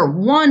 you are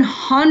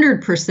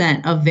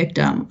 100% a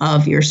victim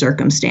of your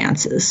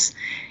circumstances.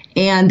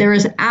 And there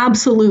is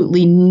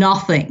absolutely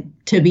nothing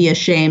to be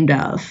ashamed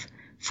of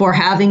for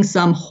having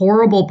some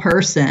horrible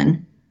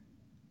person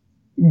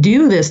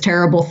do this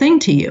terrible thing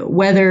to you,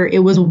 whether it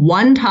was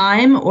one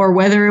time or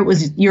whether it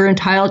was your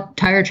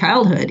entire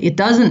childhood. It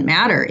doesn't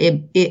matter.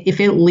 If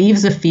it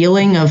leaves a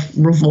feeling of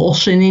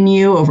revulsion in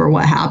you over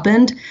what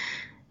happened,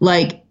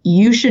 like,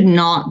 you should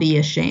not be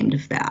ashamed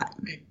of that.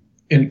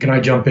 And can I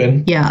jump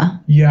in? Yeah.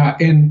 Yeah,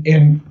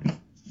 and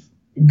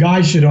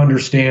guys should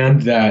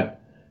understand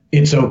that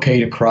it's okay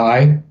to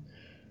cry.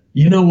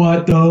 You know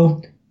what,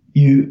 though?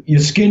 You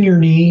skin your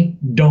knee,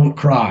 don't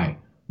cry.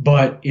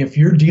 But if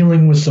you're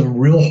dealing with some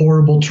real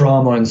horrible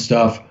trauma and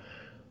stuff,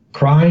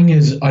 crying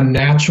is a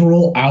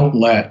natural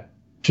outlet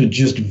to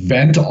just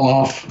vent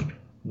off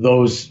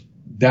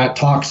that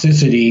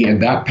toxicity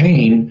and that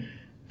pain,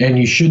 and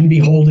you shouldn't be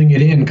holding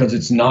it in because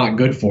it's not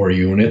good for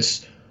you, and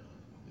it's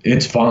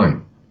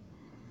fine.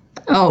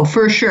 Oh,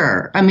 for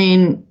sure. I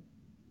mean,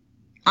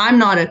 I'm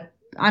not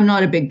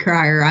a big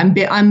crier. I'm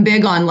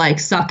big on, like,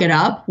 suck it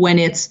up when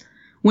it's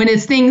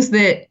things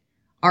that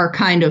are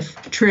kind of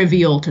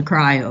trivial to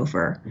cry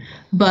over.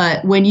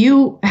 But when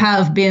you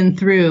have been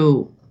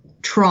through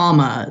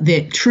trauma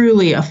that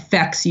truly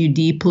affects you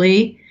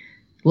deeply,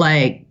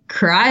 like,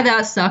 cry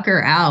that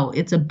sucker out.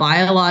 It's a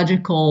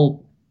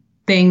biological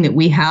thing that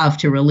we have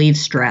to relieve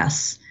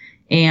stress.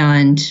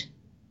 And,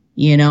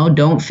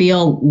 don't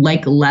feel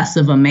like less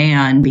of a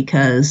man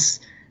because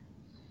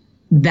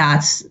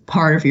that's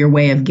part of your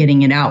way of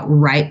getting it out.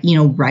 Write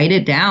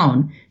it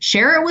down,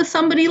 share it with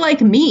somebody like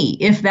me.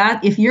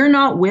 If you're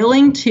not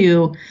willing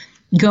to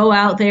go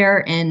out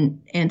there and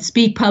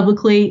speak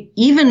publicly,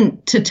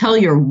 even to tell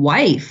your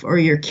wife or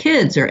your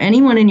kids or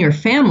anyone in your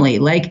family,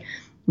 like,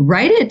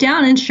 write it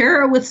down and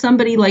share it with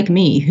somebody like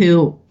me,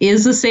 who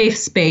is a safe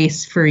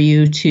space for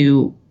you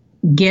to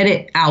get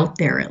it out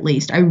there. At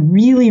least I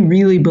really,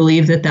 really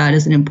believe that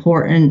is an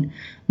important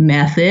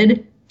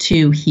method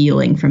to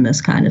healing from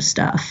this kind of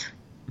stuff.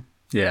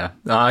 Yeah,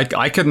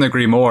 I couldn't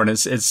agree more. And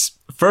it's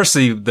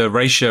firstly, the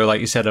ratio, like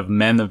you said, of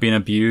men that have been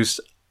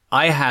abused.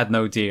 I had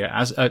no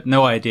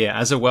idea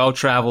as a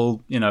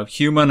well-traveled,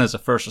 human, as a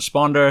first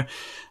responder,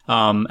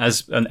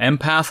 as an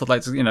empath, I'd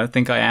like to,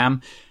 think I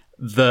am,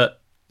 that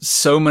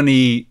so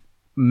many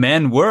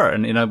men were.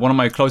 And, one of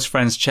my close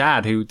friends,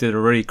 Chad, who did a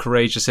really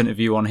courageous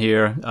interview on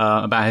here,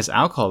 about his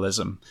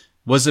alcoholism,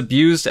 was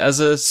abused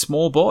as a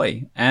small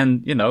boy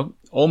and,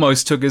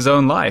 almost took his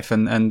own life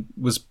and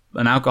was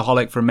an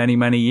alcoholic for many,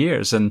 many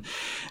years. And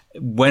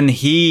when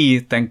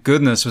he, thank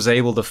goodness, was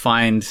able to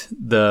find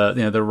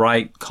the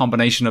right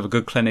combination of a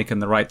good clinic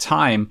and the right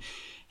time,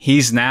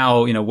 he's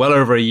now, well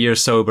over a year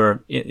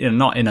sober,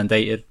 not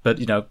inundated, but,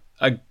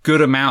 a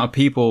good amount of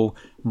people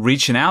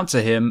reaching out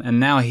to him. And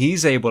now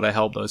he's able to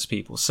help those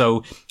people.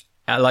 So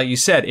like you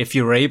said, if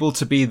you're able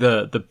to be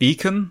the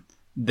beacon,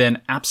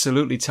 then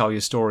absolutely tell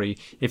your story.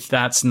 If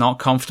that's not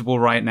comfortable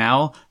right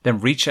now, then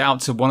reach out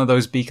to one of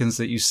those beacons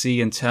that you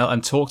see and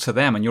talk to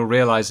them, and you'll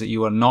realize that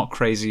you are not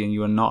crazy and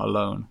you are not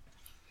alone.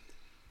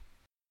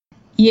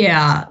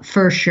 Yeah,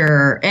 for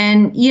sure.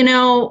 And,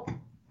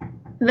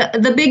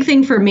 the big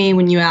thing for me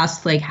when you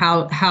ask, like,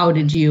 how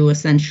did you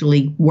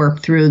essentially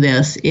work through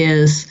this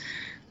is,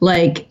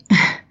 like,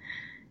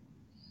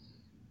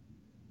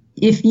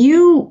 if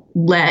you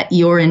let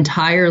your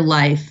entire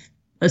life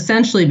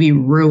essentially be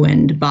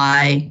ruined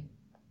by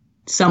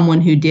someone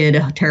who did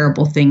a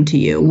terrible thing to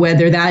you,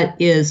 whether that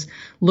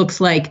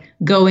looks like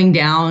going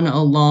down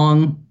a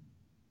long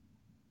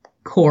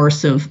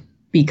course of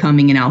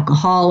becoming an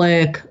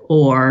alcoholic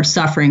or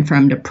suffering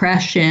from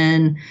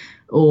depression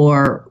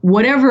or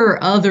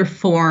whatever other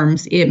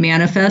forms it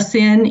manifests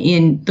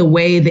in the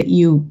way that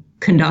you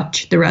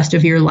conduct the rest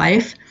of your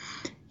life,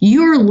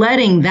 you're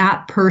letting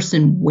that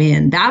person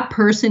win. That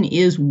person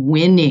is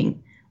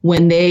winning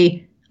when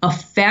they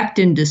affect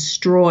and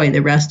destroy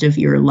the rest of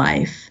your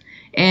life.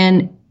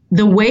 And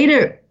the way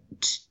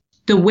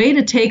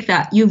to take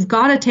that, you've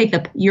got to take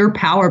your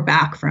power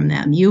back from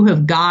them. You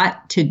have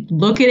got to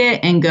look at it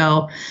and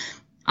go,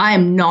 I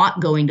am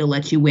not going to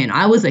let you win.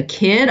 I was a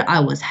kid. I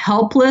was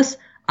helpless.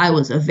 I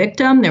was a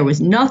victim. There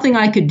was nothing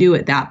I could do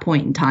at that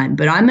point in time,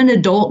 but I'm an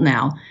adult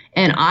now,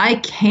 and I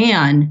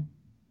can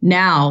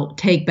now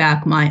take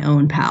back my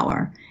own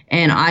power,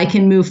 and I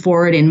can move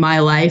forward in my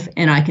life,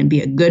 and I can be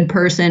a good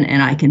person,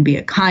 and I can be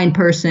a kind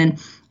person,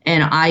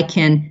 and I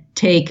can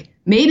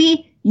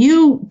maybe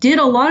you did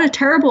a lot of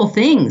terrible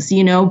things,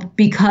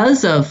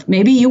 because of,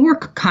 maybe you were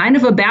kind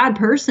of a bad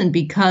person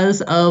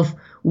because of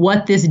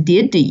what this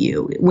did to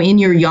you in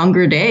your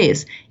younger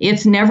days.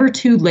 It's never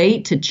too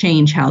late to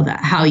change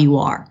how you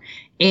are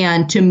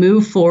and to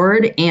move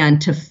forward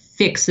and to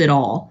fix it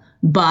all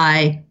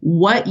by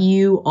what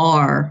you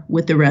are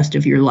with the rest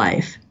of your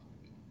life.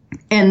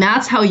 And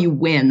that's how you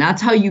win.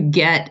 That's how you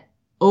get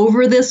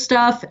over this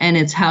stuff. And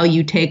it's how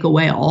you take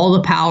away all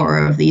the power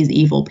of these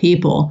evil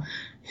people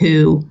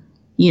who,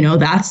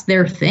 that's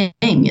their thing,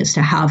 is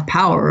to have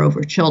power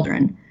over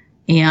children.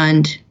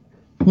 And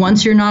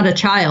once you're not a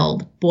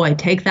child, boy,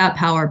 take that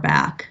power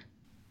back.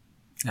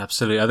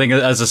 Absolutely. I think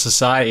as a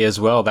society as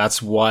well,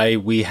 that's why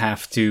we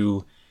have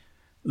to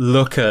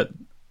look at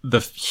the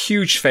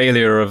huge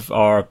failure of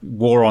our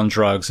war on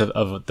drugs,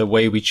 of the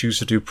way we choose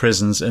to do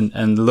prisons,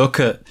 and look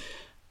at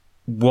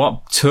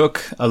what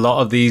took a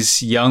lot of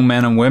these young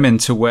men and women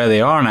to where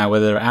they are now,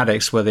 where they're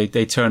addicts, where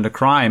they turn to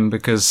crime,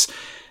 because,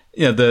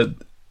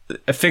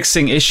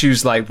 fixing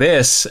issues like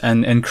this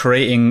and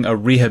creating a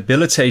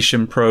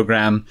rehabilitation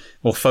program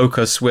or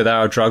focus with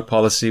our drug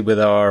policy, with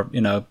our,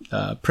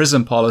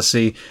 prison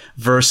policy,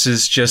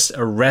 versus just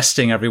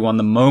arresting everyone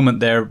the moment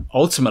they're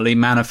ultimately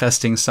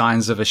manifesting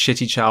signs of a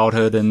shitty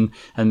childhood and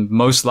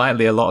most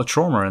likely a lot of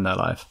trauma in their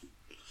life.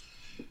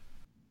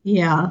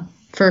 Yeah,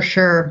 for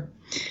sure.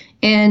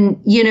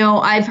 And,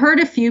 I've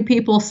heard a few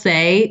people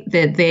say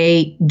that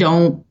they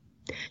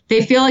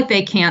feel like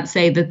they can't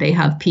say that they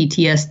have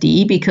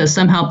PTSD because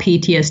somehow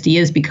PTSD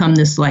has become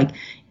this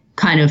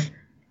kind of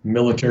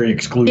military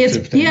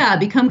exclusive thing. Yeah,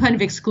 become kind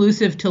of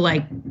exclusive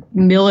to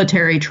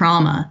military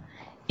trauma.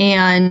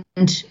 And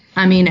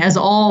I mean, as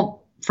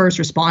all first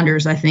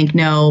responders, I think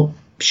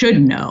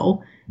should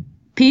know,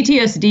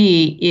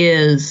 PTSD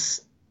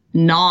is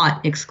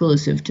not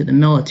exclusive to the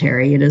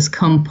military. It is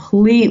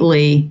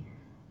completely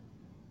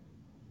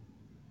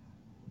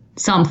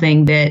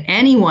something that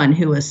anyone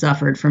who has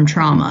suffered from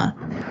trauma,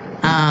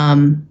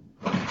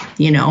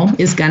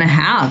 is going to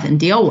have and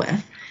deal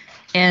with.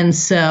 And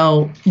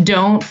so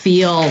don't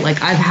feel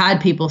like, I've had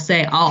people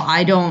say, oh,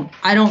 I don't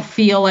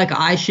feel like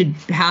I should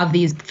have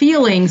these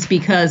feelings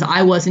because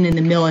I wasn't in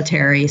the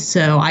military,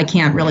 so I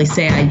can't really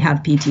say I have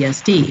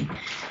PTSD.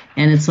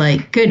 And it's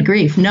like, good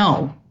grief,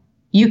 no.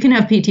 You can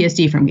have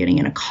PTSD from getting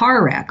in a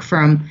car wreck,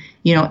 from,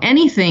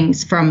 anything,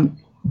 from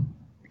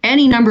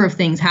any number of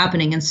things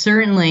happening. And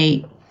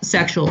certainly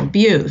sexual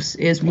abuse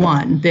is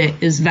one that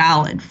is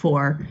valid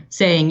for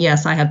saying,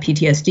 yes, I have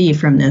PTSD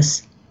from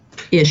this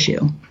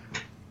issue.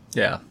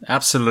 Yeah,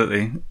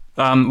 absolutely.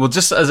 Well,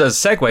 just as a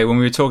segue, when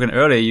we were talking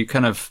earlier, you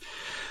kind of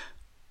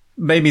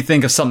made me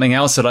think of something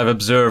else that I've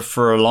observed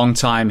for a long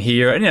time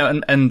here.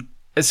 And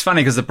it's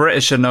funny because the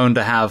British are known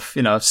to have,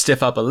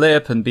 stiff upper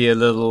lip and be a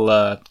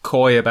little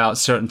coy about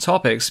certain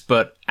topics.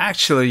 But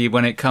actually,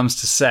 when it comes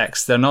to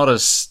sex, they're not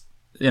as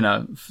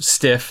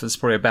stiff. That's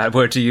probably a bad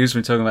word to use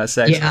when talking about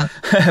sex, yeah.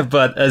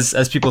 But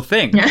as people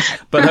think.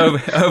 But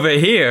over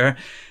here,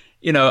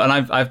 and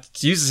I've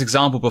used this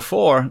example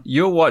before.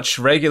 You'll watch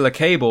regular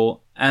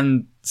cable,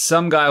 and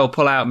some guy will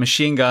pull out a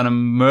machine gun and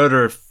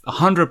murder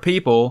 100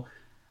 people,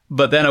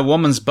 but then a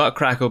woman's butt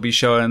crack will be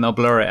shown, and they'll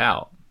blur it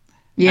out.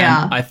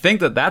 Yeah, and I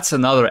think that that's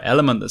another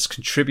element that's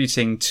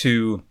contributing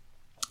to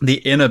the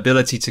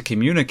inability to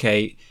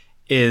communicate.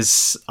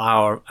 Is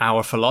our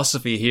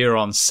philosophy here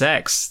on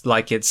sex,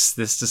 like it's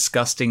this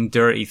disgusting,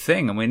 dirty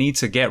thing, and we need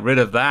to get rid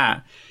of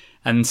that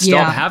and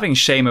stop having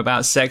shame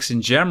about sex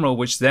in general,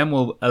 which then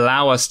will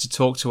allow us to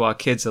talk to our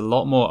kids a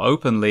lot more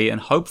openly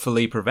and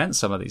hopefully prevent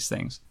some of these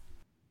things.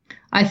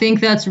 I think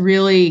that's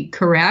really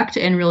correct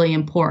and really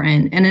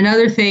important. And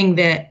another thing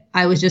that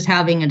I was just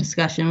having a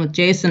discussion with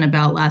Jason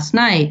about last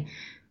night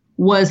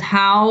was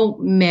how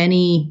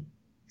many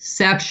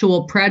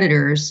sexual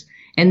predators.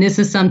 And this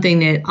is something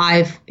that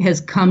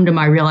has come to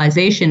my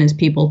realization as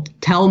people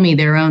tell me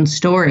their own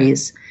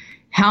stories.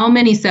 How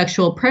many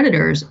sexual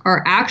predators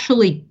are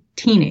actually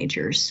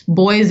teenagers,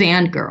 boys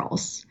and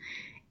girls,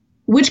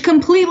 which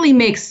completely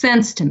makes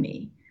sense to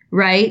me,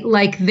 right?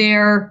 Like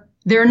they're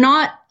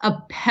not a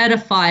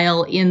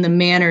pedophile in the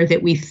manner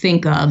that we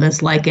think of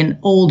as like an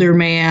older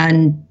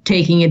man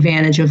taking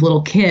advantage of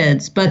little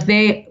kids, but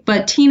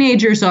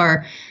teenagers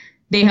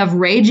they have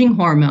raging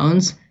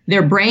hormones.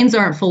 Their brains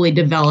aren't fully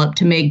developed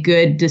to make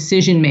good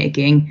decision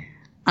making.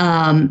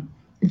 And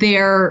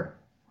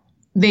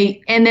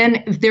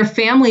then their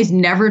families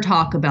never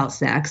talk about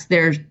sex.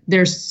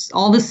 There's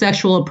all the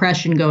sexual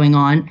oppression going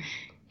on.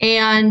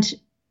 And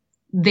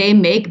they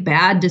make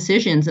bad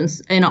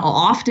decisions. And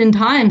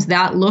oftentimes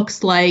that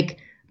looks like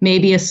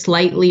maybe a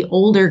slightly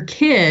older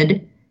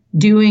kid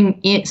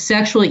doing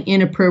sexually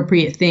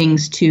inappropriate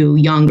things to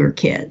younger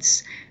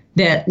kids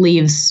that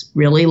leaves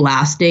really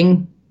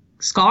lasting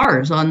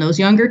scars on those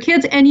younger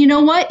kids. And you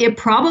know what? It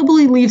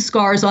probably leaves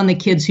scars on the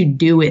kids who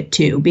do it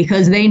too,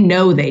 because they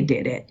know they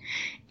did it.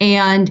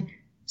 And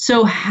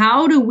so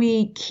how do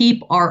we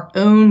keep our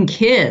own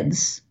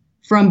kids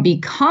from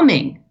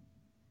becoming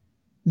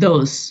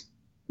those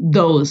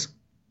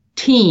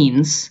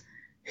teens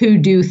who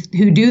do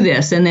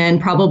this, and then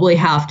probably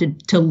have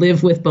to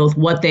live with both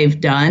what they've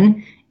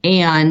done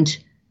and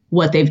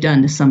what they've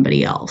done to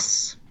somebody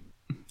else?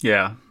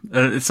 Yeah.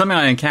 It's something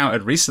I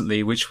encountered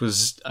recently, which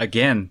was,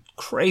 again,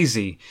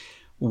 crazy,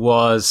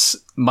 was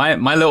my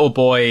little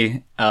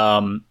boy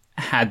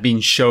had been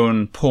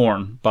shown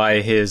porn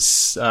by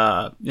his,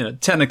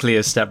 technically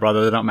his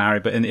stepbrother. They're not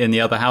married, but in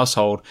the other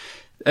household.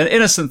 An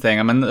innocent thing.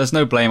 I mean, there's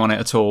no blame on it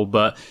at all,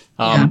 but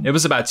it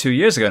was about 2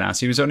 years ago now,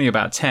 so he was only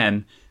about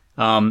 10.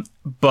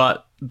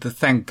 But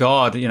thank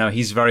God,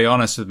 he's very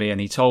honest with me, and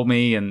he told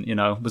me, and,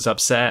 was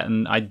upset,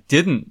 and I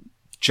didn't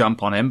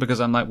jump on him because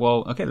I'm like,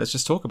 well, okay, let's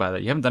just talk about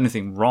it. You haven't done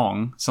anything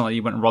wrong. It's not like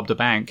you went and robbed a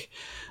bank.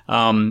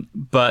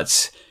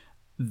 But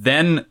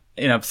then,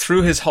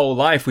 through his whole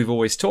life, we've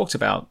always talked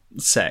about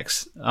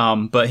sex.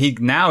 But he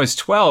now is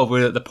 12.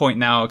 We're at the point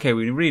now, okay,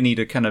 we really need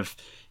to kind of,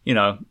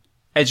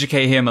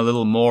 educate him a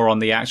little more on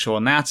the actual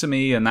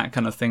anatomy and that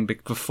kind of thing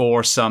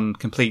before some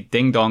complete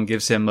ding-dong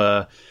gives him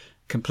a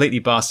completely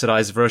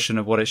bastardized version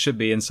of what it should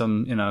be in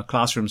some,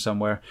 classroom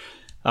somewhere.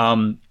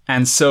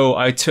 And so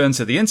I turned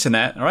to the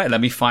internet. All right,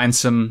 let me find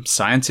some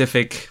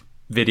scientific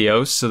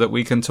videos so that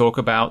we can talk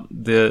about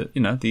the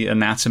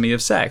anatomy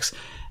of sex.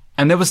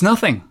 And there was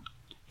nothing.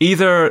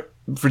 Either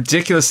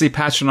ridiculously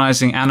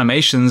patronizing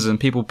animations and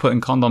people putting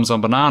condoms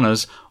on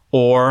bananas,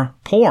 or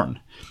porn.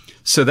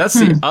 So that's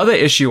the other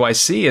issue I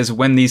see, is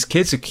when these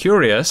kids are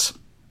curious,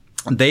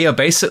 they are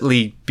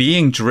basically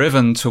being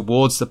driven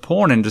towards the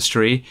porn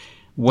industry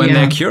when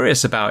they're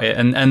curious about it.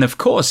 And of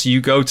course, you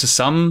go to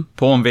some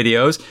porn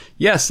videos.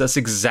 Yes, that's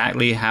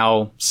exactly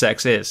how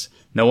sex is.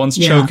 No one's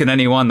choking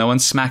anyone. No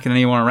one's smacking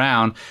anyone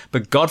around.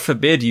 But God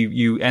forbid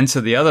you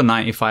enter the other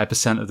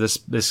 95% of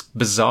this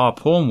bizarre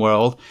porn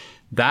world.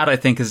 That, I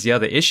think, is the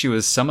other issue,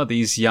 is some of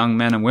these young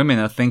men and women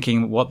are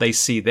thinking what they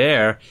see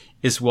there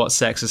is what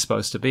sex is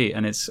supposed to be.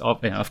 And it's,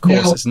 of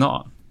course, it's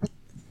not.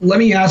 Let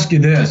me ask you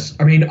this.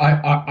 I mean,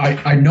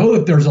 I know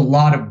that there's a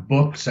lot of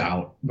books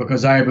out,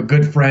 because I have a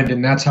good friend,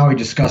 and that's how he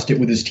discussed it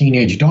with his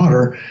teenage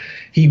daughter.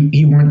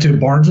 He went to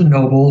Barnes &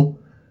 Noble,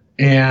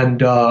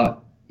 and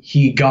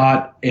he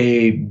got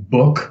a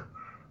book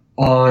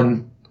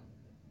on,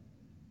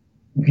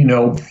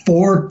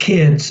 for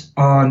kids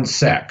on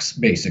sex,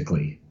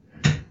 basically,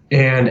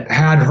 and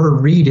had her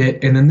read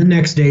it. And then the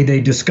next day they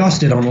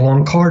discussed it on a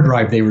long car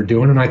drive they were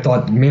doing. And I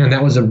thought, man,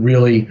 that was a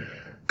really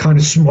kind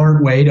of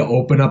smart way to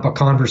open up a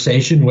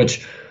conversation,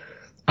 which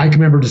I can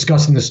remember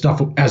discussing this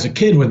stuff as a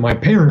kid with my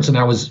parents, and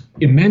I was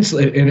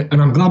immensely,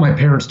 and I'm glad my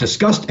parents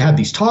had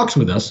these talks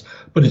with us,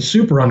 but it's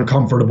super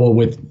uncomfortable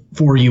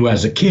for you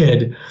as a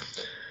kid.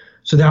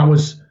 So that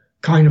was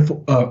kind of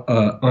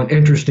an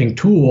interesting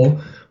tool,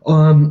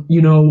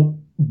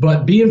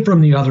 but being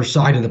from the other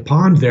side of the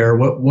pond there,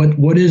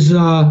 what is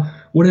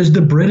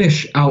the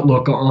British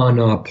outlook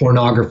on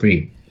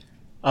pornography?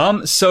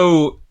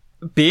 So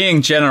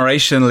being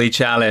generationally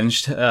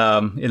challenged,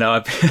 I'm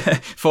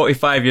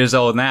 45 years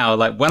old now.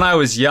 Like, when I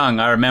was young,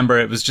 I remember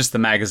it was just the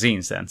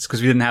magazines then,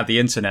 because we didn't have the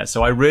internet.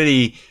 So I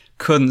really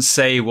couldn't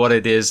say what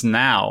it is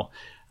now.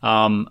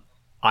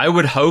 I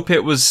would hope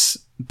it was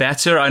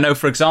better. I know,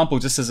 for example,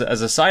 just as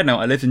a side note,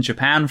 I lived in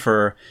Japan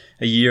for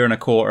a year and a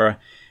quarter,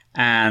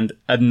 and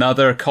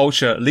another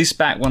culture, at least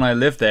back when I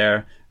lived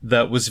there,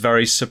 that was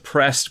very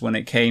suppressed when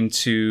it came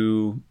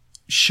to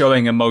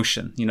showing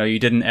emotion. You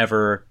didn't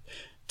ever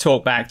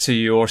talk back to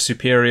your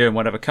superior in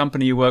whatever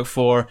company you work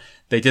for.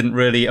 They didn't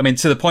really,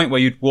 to the point where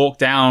you'd walk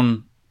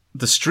down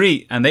the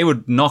street and they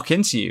would knock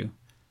into you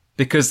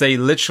because they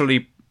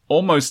literally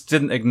almost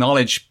didn't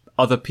acknowledge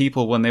other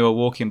people when they were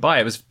walking by.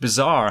 It was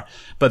bizarre.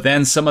 But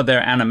then some of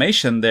their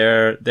animation,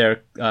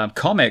 their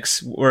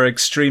comics were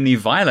extremely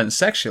violent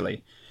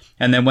sexually.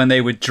 And then when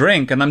they would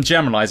drink, and I'm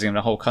generalizing in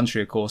the whole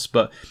country, of course,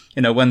 but,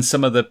 when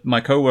some of my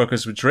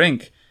coworkers would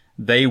drink,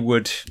 they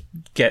would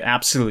get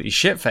absolutely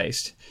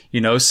shit-faced,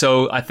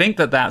 So I think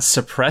that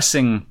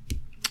suppressing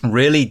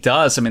really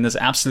does. There's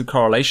absolute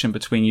correlation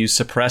between you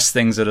suppress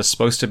things that are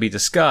supposed to be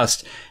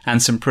discussed and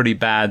some pretty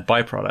bad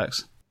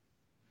byproducts.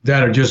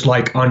 That are just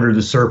like under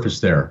the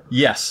surface there.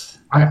 Yes.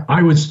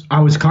 I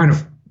was kind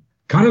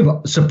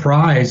of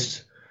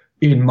surprised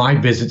in my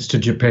visits to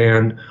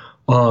Japan,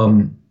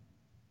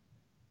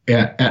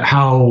 at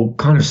how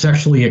kind of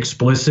sexually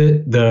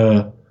explicit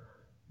a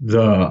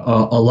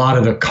lot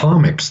of the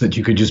comics that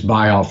you could just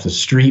buy off the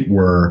street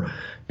were.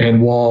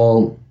 And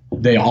while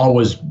they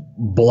always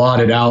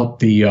blotted out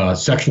the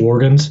sexual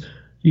organs,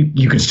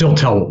 you could still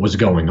tell what was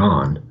going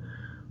on.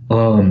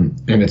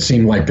 And it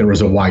seemed like there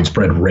was a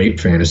widespread rape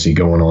fantasy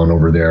going on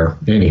over there.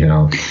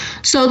 Anyhow.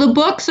 So the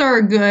books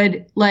are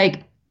good,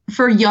 like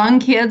for young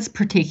kids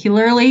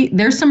particularly.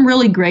 There's some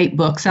really great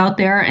books out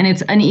there, and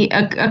it's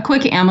a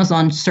quick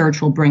Amazon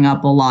search will bring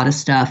up a lot of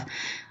stuff.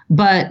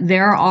 But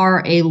there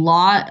are a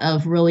lot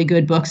of really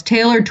good books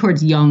tailored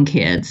towards young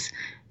kids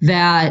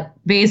that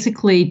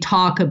basically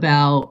talk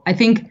about, I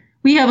think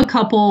we have a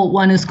couple.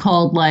 One is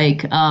called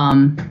like,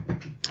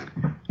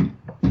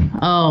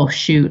 oh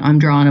shoot, I'm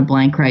drawing a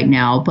blank right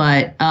now,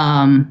 but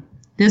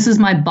This Is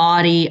My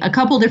Body, a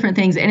couple different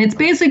things. And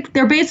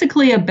they're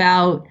basically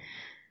about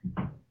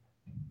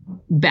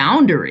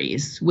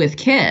boundaries with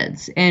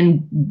kids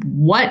and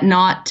what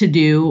not to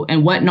do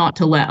and what not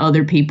to let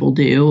other people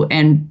do,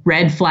 and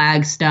red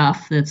flag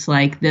stuff that's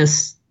like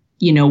this,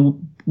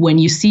 when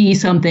you see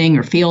something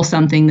or feel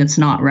something that's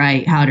not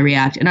right, how to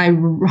react. And I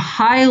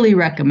highly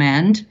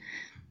recommend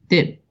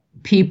that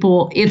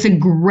it's a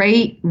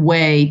great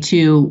way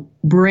to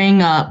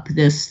bring up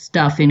this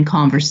stuff in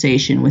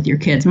conversation with your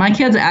kids. My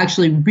kids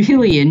actually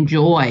really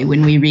enjoy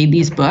when we read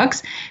these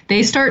books.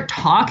 They start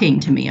talking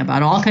to me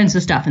about all kinds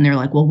of stuff, and they're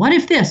like, well, what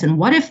if this and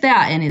what if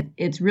that? And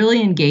it's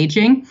really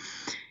engaging.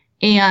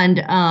 And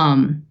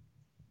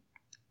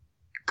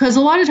because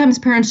a lot of times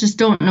parents just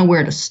don't know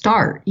where to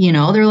start.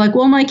 They're like,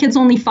 well, my kid's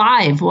only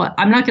 5. Well,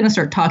 I'm not going to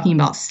start talking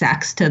about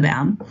sex to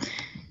them.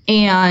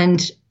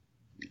 And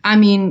I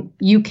mean,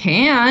 you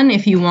can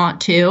if you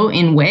want to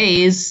in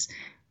ways,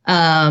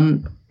 but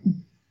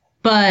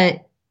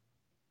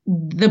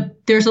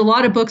there's a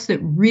lot of books that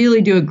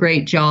really do a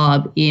great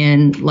job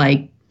in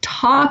like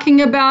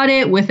talking about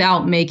it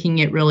without making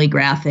it really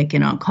graphic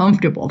and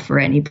uncomfortable for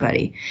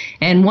anybody.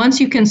 And once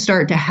you can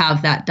start to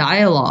have that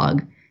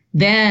dialogue,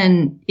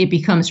 then it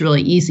becomes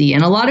really easy.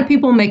 And a lot of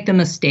people make the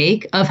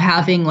mistake of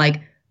having like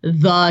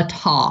the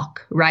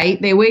talk,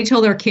 right? They wait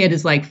till their kid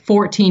is like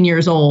 14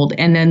 years old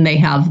and then they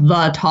have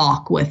the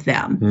talk with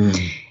them.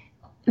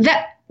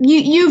 That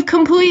you've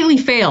completely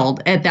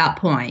failed at that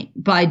point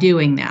by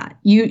doing that.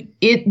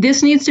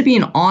 This needs to be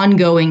an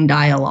ongoing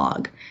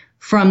dialogue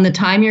from the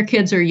time your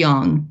kids are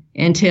young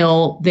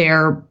until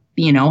they're,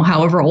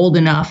 however old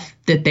enough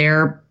that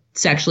they're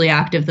sexually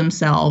active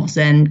themselves,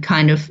 and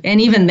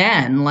even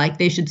then, like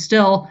they should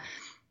still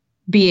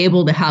be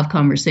able to have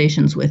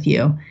conversations with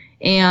you.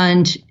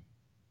 And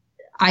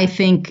I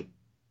think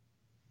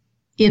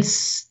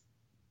it's,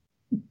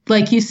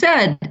 like you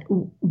said,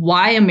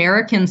 why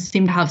Americans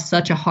seem to have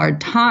such a hard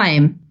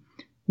time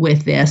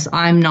with this,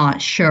 I'm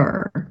not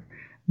sure.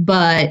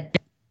 But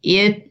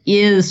it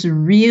is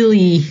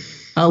really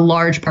a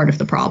large part of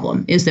the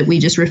problem, is that we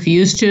just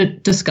refuse to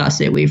discuss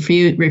it. We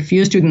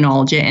refuse to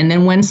acknowledge it. And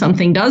then when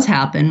something does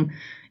happen,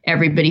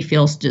 everybody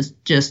feels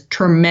just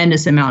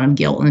tremendous amount of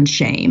guilt and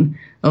shame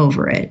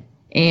over it.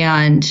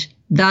 And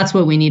that's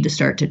what we need to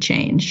start to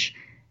change.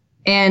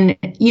 And,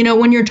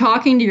 when you're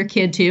talking to your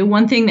kid too,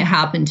 one thing that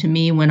happened to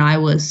me when I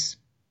was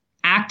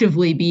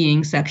actively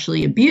being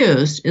sexually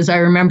abused is I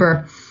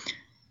remember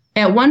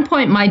at one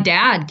point my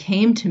dad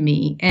came to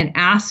me and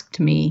asked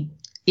me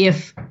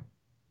if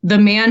the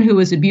man who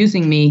was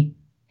abusing me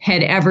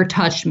had ever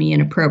touched me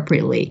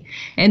inappropriately.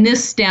 And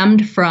this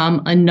stemmed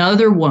from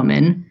another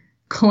woman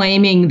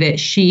claiming that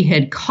she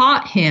had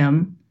caught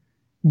him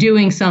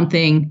doing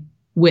something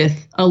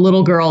with a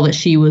little girl that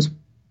she was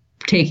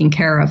taking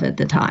care of at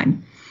the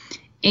time.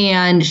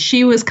 And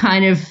she was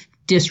kind of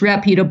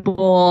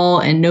disreputable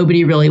and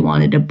nobody really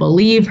wanted to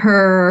believe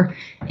her.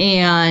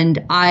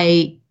 And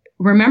I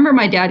remember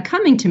my dad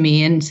coming to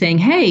me and saying,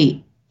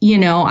 hey,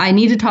 I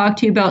need to talk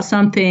to you about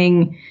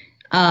something.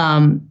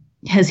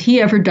 Has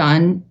he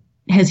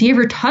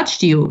ever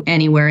touched you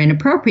anywhere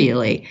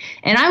inappropriately?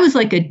 And I was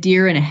like a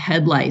deer in the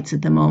headlights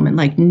at the moment.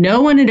 Like no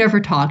one had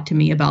ever talked to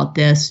me about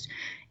this.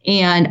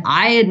 And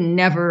I had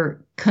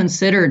never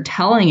considered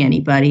telling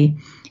anybody.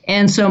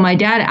 And so my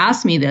dad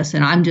asked me this,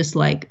 and I'm just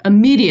like,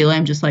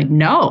 immediately,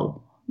 no,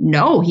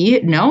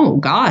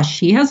 gosh,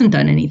 he hasn't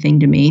done anything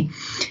to me.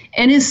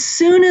 And as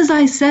soon as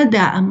I said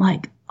that, I'm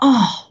like,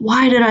 oh,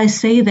 why did I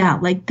say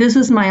that? Like, this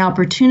is my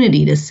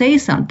opportunity to say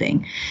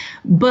something.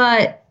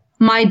 But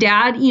my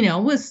dad,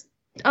 was,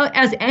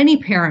 as any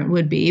parent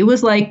would be, it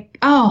was like,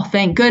 oh,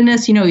 thank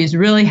goodness, he's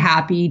really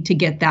happy to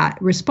get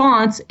that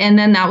response. And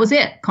then that was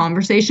it.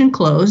 Conversation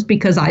closed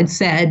because I'd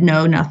said,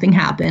 no, nothing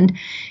happened.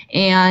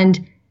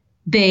 And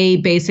they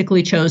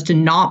basically chose to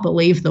not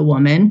believe the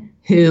woman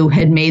who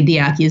had made the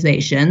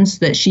accusations,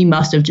 that she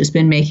must have just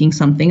been making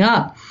something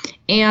up.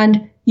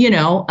 And,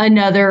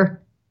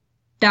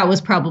 that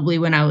was probably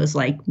when I was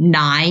like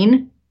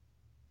 9.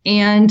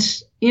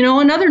 And,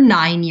 another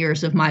 9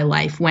 years of my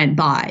life went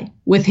by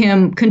with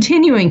him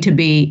continuing to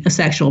be a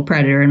sexual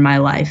predator in my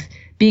life,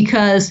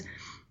 because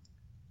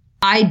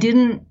I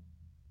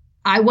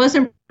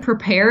wasn't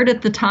prepared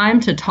at the time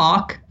to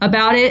talk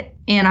about it.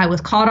 And I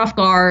was caught off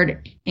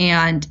guard,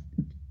 and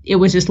it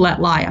was just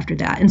let lie after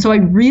that. And so I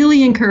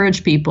really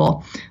encourage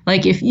people,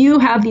 like, if you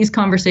have these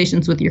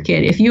conversations with your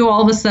kid, if you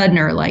all of a sudden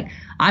are like,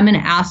 I'm going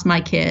to ask my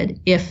kid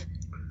if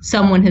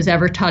someone has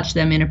ever touched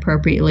them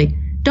inappropriately,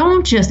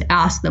 don't just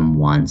ask them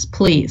once,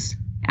 please.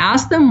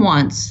 Ask them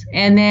once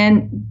and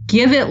then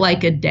give it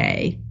like a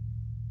day.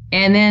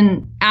 And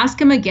then ask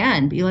them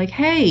again. Be like,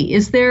 hey,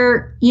 is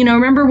there,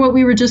 remember what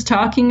we were just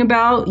talking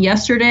about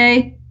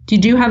yesterday?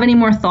 Did you have any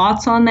more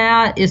thoughts on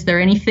that? Is there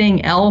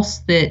anything else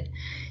that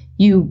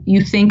you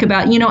think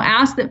about?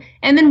 Ask them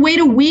and then wait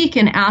a week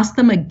and ask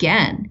them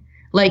again.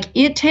 Like,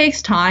 it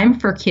takes time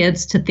for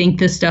kids to think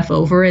this stuff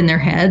over in their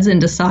heads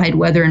and decide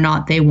whether or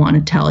not they want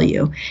to tell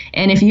you.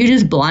 And if you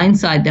just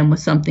blindside them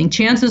with something,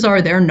 chances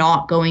are they're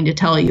not going to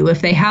tell you.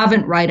 If they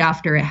haven't right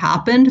after it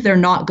happened, they're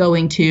not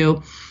going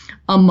to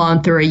a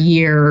month or a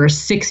year or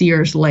 6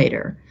 years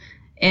later.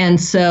 And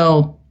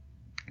so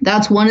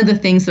that's one of the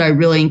things that I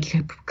really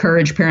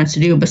encourage parents to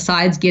do,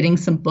 besides getting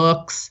some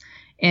books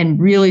and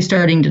really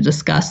starting to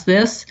discuss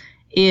this,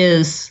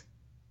 is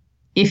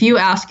if you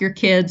ask your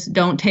kids,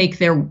 don't take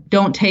their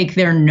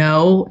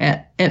no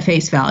at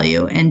face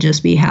value and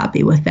just be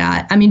happy with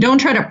that. I mean, don't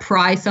try to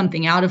pry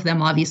something out of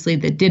them, obviously,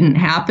 that didn't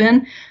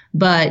happen,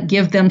 but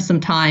give them some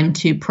time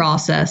to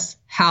process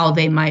how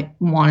they might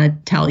want to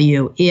tell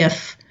you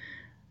if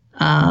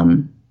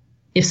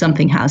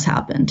something has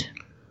happened.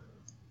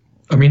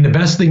 I mean, the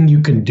best thing you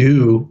can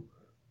do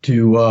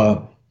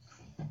to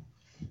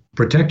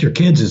protect your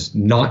kids is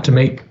not to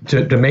make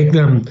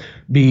them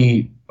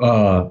be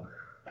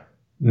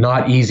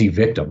not easy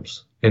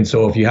victims. And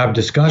so if you have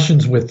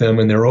discussions with them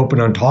and they're open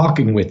on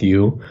talking with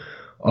you,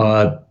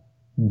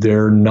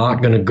 they're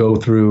not going to go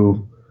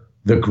through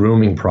the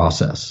grooming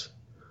process,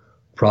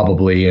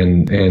 probably.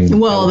 And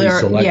well, they're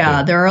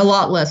a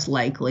lot less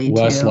likely.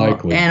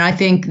 And I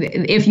think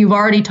if you've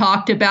already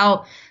talked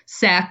about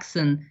sex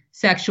and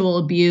sexual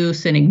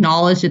abuse and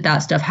acknowledge that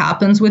stuff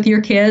happens with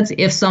your kids,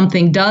 if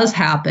something does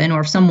happen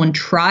or if someone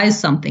tries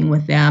something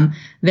with them,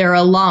 they're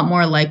a lot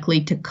more likely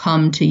to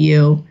come to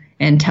you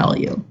and tell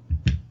you.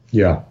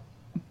 Yeah.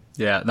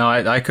 Yeah, no,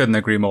 I couldn't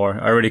agree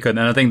more. I really couldn't.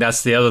 And I think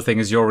that's the other thing,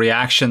 is your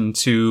reaction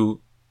to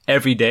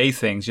everyday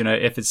things.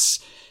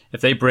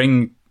 If they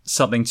bring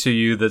something to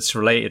you that's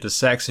related to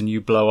sex and you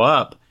blow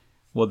up,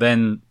 well,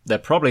 then they're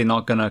probably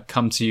not going to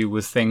come to you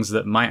with things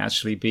that might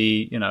actually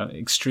be,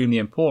 extremely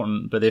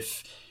important. But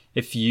if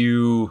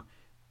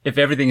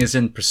everything is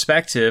in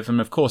perspective, and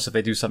of course, if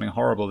they do something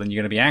horrible, then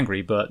you're going to be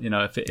angry. But,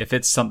 if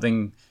it's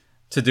something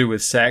to do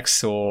with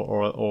sex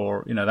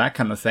or that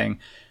kind of thing,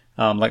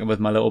 like with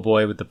my little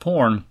boy with the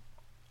porn,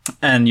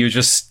 and you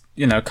just,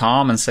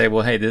 calm and say,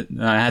 well, hey,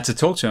 I had to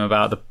talk to him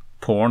about the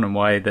porn and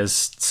why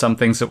there's some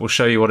things that will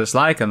show you what it's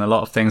like and a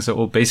lot of things that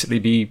will basically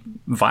be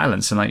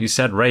violence and, like you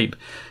said, rape.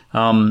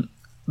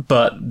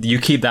 But you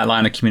keep that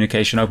line of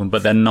communication open,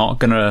 but they're not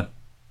going to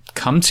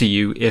come to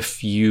you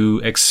if you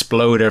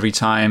explode every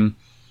time,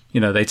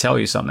 they tell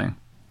you something.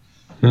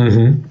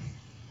 Mm-hmm.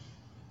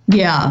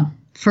 Yeah,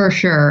 for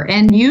sure.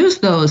 And use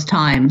those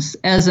times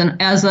as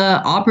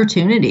a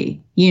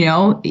opportunity.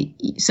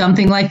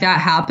 Something like that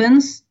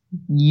happens,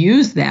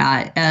 use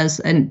that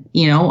as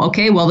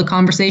okay, well, the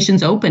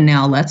conversation's open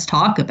now. Let's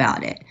talk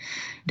about it.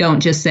 Don't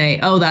just say,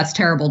 oh, that's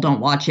terrible,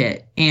 don't watch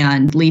it,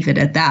 and leave it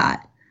at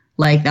that.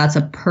 Like, that's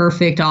a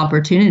perfect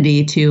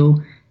opportunity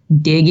to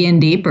dig in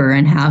deeper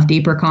and have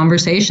deeper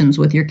conversations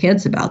with your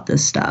kids about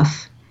this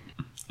stuff.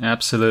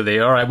 Absolutely.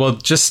 All right. Well,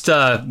 just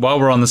while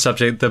we're on the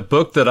subject, the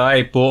book that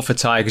I bought for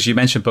Ty, because you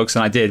mentioned books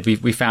and I did,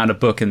 we found a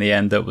book in the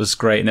end that was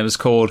great, and it was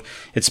called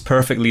It's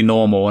Perfectly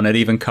Normal, and it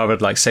even covered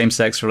like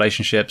same-sex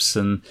relationships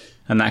and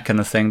that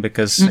kind of thing,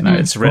 because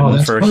it's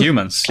written for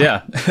humans.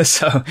 Yeah.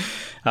 So,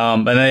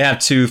 and they have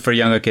two for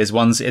younger kids.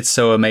 One's It's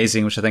So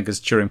Amazing, which I think is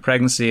during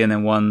pregnancy, and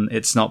then one,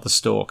 It's Not the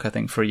Stalk, I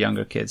think, for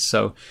younger kids.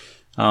 So,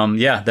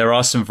 there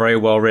are some very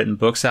well-written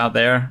books out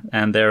there,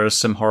 and there are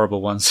some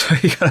horrible ones. So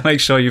you got to make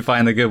sure you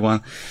find a good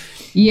one.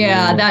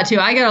 Yeah, that too.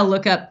 I got to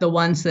look up the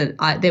ones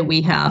that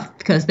we have,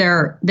 because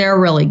they're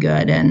really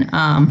good, and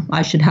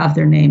I should have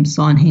their names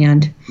on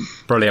hand.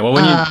 Brilliant.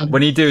 Well,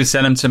 when you do,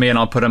 send them to me, and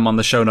I'll put them on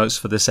the show notes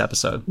for this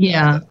episode.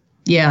 Yeah,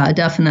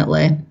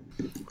 definitely.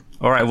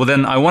 All right. Well,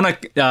 then I want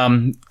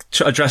to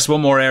address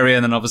one more area,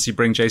 and then obviously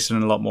bring Jason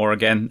in a lot more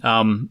again.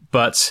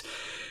 But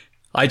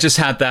I just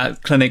had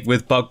that clinic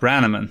with Buck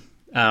Brannaman.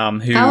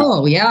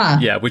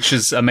 Which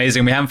is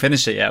amazing. We haven't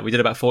finished it yet. We did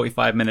about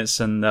 45 minutes,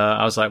 and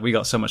I was like, we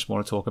got so much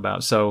more to talk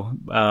about. So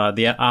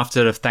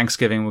after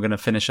Thanksgiving, we're going to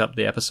finish up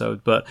the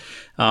episode. But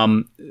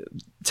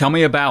tell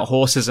me about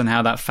horses and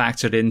how that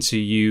factored into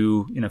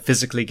you,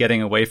 physically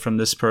getting away from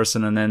this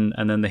person, and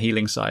then the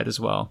healing side as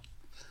well.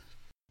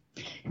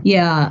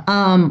 Yeah.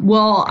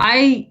 Well,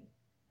 I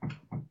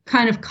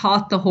kind of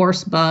caught the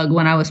horse bug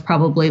when I was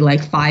probably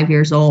like 5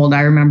 years old.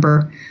 I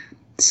remember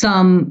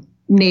some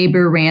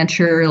neighbor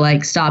rancher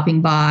like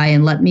stopping by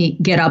and let me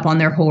get up on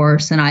their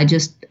horse, and I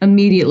just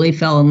immediately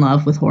fell in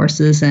love with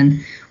horses and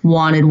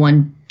wanted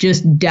one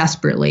just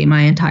desperately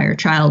my entire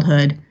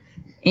childhood.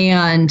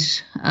 And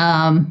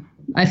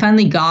I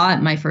finally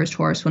got my first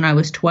horse when I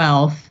was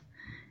 12,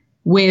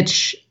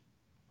 which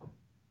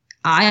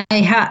I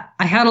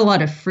had a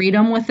lot of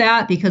freedom with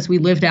that, because we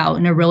lived out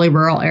in a really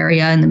rural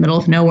area in the middle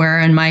of nowhere,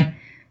 and my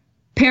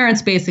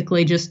parents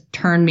basically just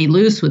turned me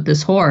loose with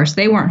this horse.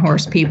 They weren't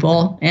horse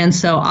people. And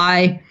so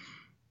I,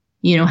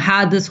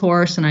 had this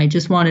horse and I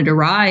just wanted to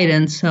ride.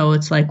 And so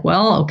it's like,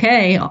 well,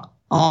 okay,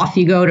 off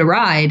you go to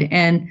ride.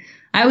 And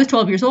I was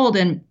 12 years old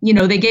and,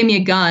 they gave me a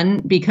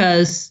gun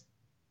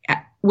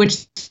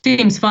which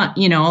seems fun.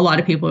 A lot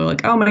of people are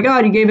like, oh my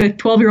God, you gave a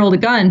 12-year-old a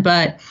gun.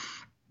 But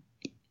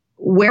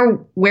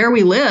where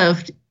we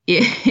lived,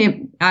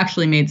 it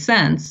actually made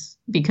sense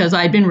because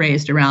I'd been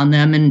raised around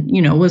them and,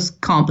 was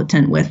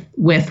competent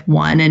with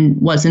one and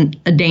wasn't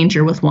a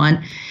danger with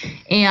one.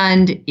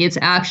 And it's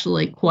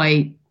actually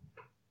quite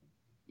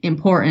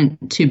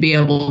important to be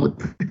able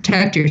to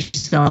protect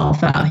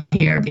yourself out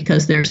here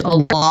because there's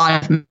a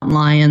lot of mountain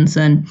lions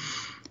and,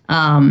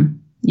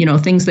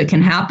 things that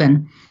can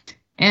happen.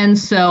 And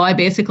so I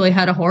basically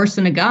had a horse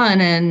and a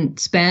gun and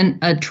spent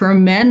a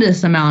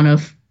tremendous amount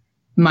of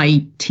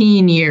my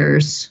teen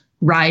years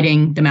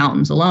riding the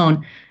mountains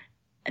alone.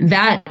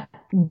 That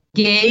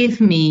gave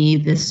me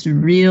this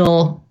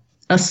real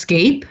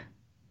escape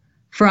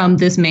from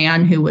this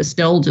man who was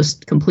still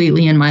just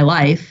completely in my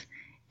life.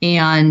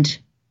 And,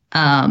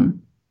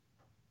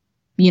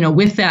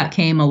 with that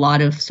came a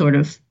lot of sort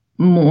of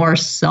more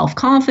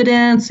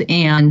self-confidence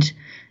and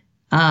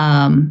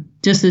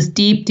just this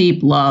deep,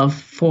 deep love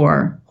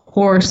for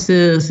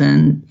horses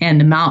and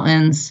the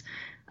mountains,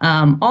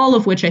 all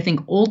of which I think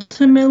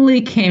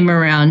ultimately came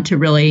around to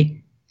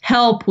really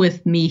help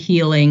with me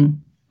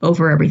healing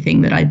over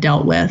everything that I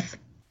dealt with.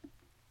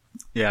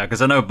 Yeah,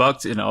 because I know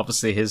Buck,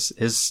 obviously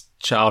his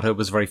childhood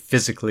was very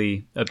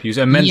physically abused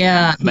and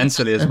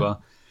mentally as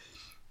well.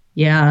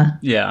 Yeah.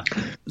 Yeah.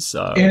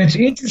 So. And it's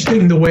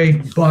interesting the way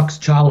Buck's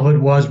childhood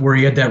was where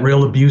he had that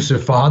real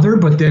abusive father,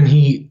 but then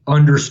he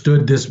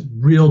understood this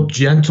real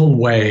gentle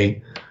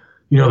way.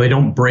 They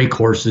don't break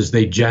horses,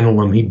 they gentle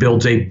them. He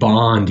builds a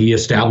bond. He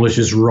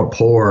establishes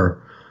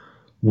rapport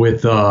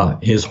with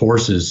his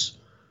horses,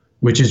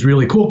 which is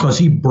really cool because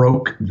he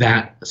broke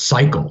that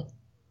cycle.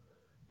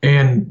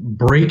 And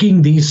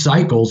breaking these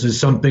cycles is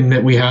something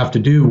that we have to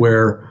do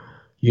where,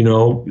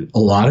 a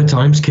lot of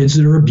times kids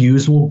that are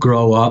abused will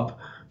grow up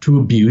to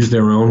abuse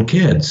their own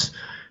kids.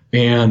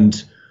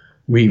 And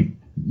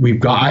we've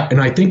got,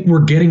 and I think we're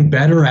getting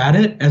better at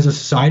it as a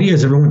society,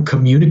 as everyone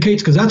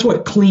communicates, because that's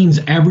what cleans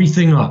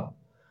everything up.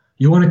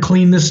 You want to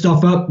clean this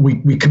stuff up,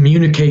 we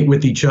communicate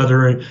with each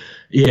other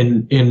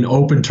in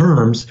open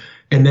terms,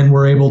 and then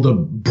we're able to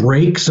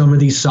break some of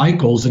these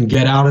cycles and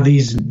get out of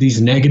these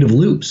negative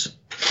loops.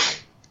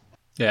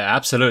 Yeah,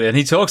 absolutely. And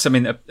he talks,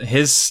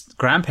 his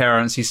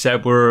grandparents, he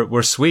said,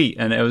 were sweet.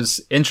 And it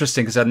was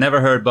interesting because I'd never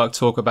heard Buck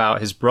talk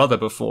about his brother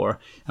before.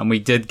 And we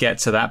did get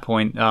to that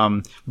point.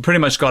 We pretty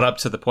much got up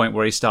to the point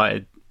where he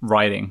started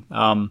writing.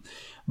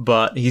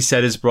 But he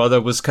said his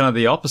brother was kind of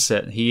the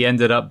opposite. He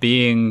ended up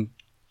being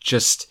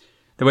just,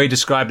 the way he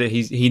described it,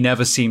 he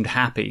never seemed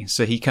happy.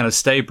 So he kind of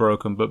stayed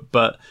broken.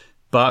 But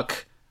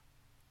Buck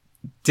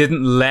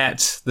didn't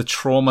let the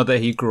trauma that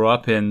he grew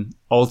up in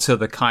alter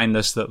the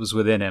kindness that was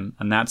within him.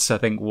 And that's, I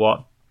think,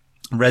 what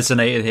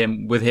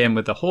resonated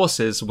with the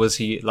horses was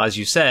he, as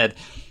you said,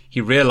 he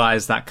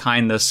realized that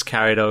kindness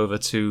carried over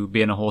to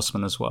being a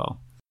horseman as well.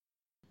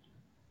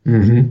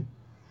 Mm-hmm.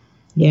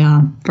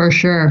 Yeah, for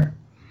sure.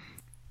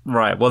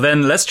 Right. Well,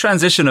 then let's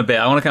transition a bit.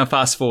 I want to kind of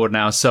fast forward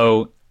now.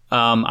 So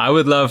I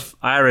would love,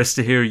 Iris,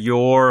 to hear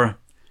your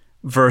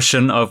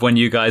version of when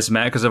you guys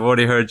met, because I've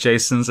already heard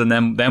Jason's, and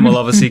then we'll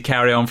obviously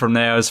carry on from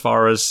there as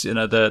far as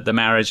the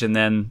marriage and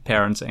then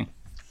parenting.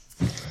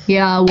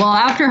 Yeah, well,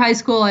 after high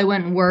school I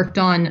went and worked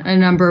on a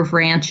number of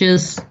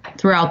ranches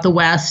throughout the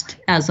West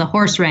as a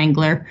horse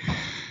wrangler,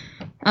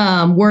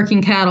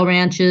 working cattle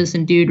ranches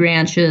and dude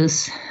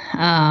ranches,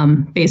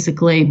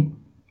 basically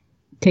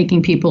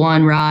taking people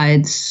on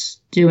rides,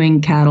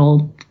 doing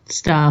cattle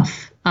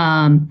stuff,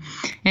 and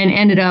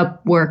ended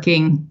up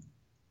working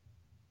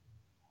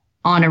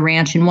on a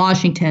ranch in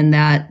Washington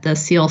that the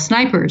SEAL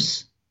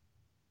snipers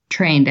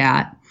trained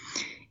at.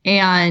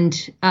 And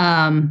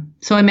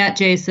so I met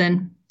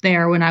Jason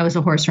there when I was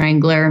a horse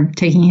wrangler,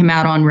 taking him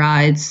out on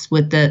rides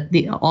with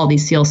all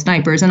these SEAL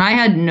snipers. And I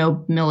had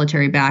no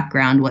military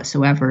background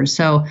whatsoever.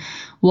 So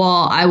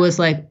while I was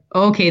like,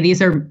 okay,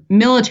 these are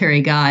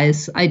military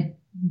guys,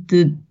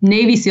 the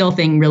Navy SEAL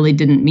thing really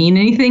didn't mean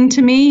anything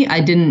to me. I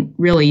didn't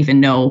really even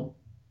know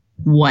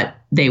what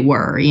they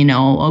were,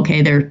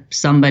 okay, they're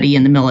somebody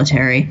in the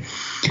military.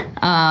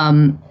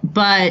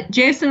 But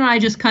Jason and I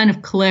just kind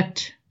of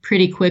clicked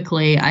pretty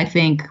quickly. I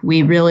think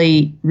we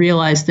really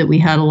realized that we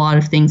had a lot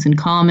of things in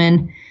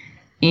common.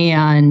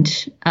 And,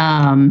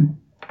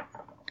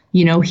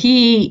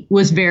 he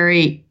was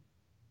very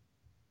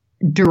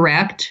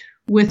direct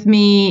with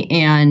me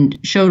and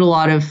showed a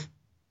lot of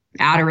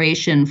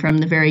adoration from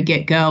the very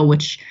get-go,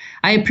 which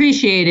I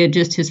appreciated,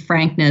 just his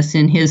frankness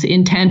and his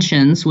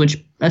intentions,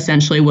 which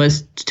essentially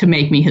was to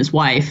make me his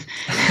wife.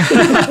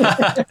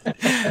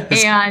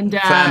 And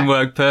plan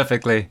worked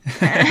perfectly.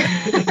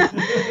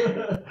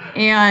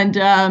 And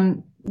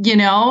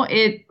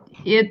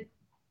it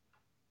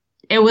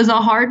it was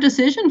a hard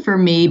decision for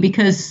me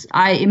because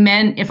it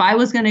meant if I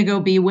was going to go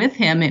be with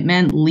him, it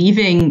meant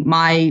leaving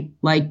my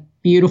like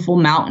beautiful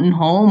mountain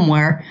home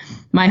where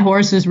my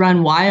horses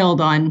run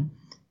wild on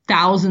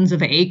thousands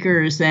of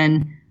acres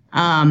and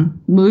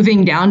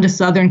moving down to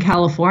Southern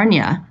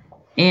California.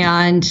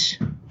 And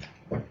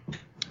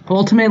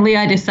ultimately,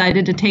 I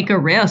decided to take a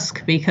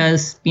risk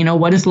because, you know,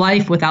 what is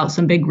life without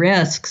some big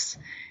risks?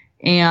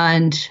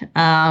 And,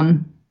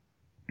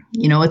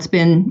 you know, it's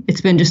been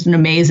just an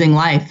amazing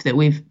life that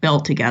we've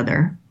built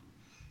together.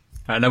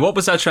 Now, what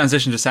was that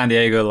transition to San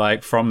Diego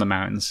like from the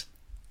mountains?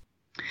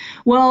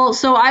 Well,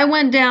 so I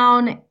went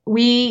down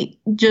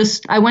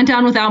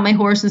without my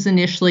horses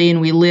initially,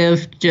 and we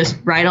lived just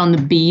right on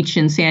the beach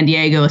in San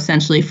Diego,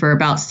 essentially for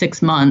about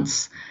 6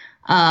 months.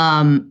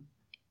 And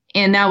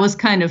that was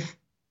kind of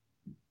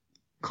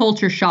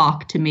culture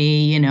shock to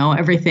me. You know,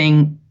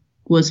 everything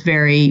was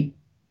very,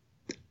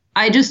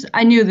 I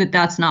knew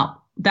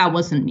that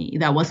wasn't me.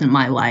 That wasn't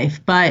my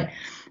life. But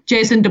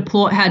Jason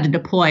had to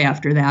deploy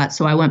after that.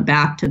 So I went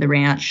back to the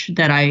ranch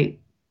that I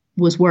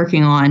was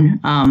working on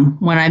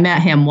when I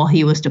met him while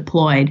he was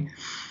deployed.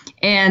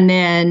 And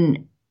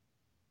then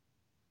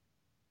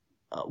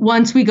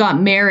once we got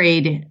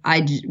married,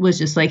 I was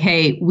just like,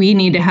 hey,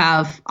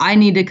 I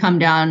need to come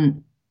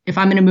down. If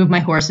I'm going to move my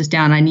horses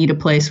down, I need a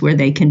place where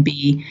they can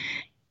be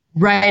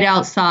right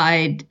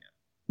outside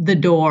the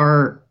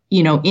door,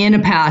 you know, in a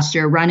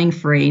pasture, running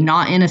free,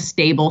 not in a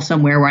stable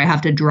somewhere where I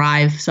have to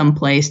drive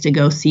someplace to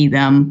go see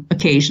them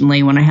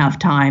occasionally when I have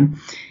time.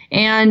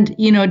 And,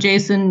 you know,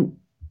 Jason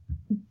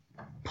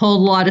pulled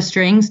a lot of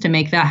strings to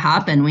make that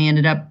happen. We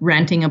ended up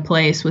renting a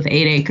place with 8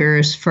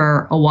 acres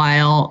for a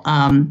while,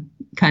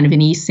 kind of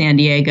in East San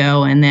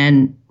Diego. And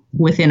then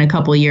within a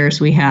couple of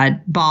years, we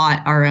had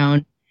bought our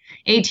own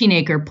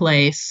 18-acre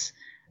place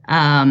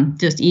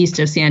just east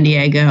of San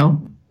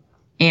Diego.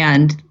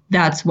 And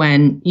that's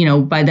when, you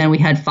know, by then we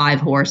had 5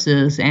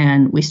 horses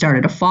and we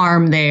started a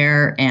farm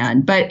there.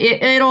 But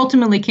it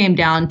ultimately came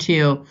down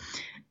to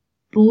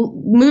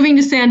moving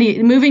to San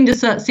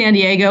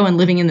Diego and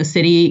living in the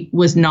city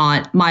was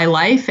not my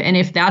life. And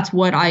if that's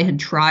what I had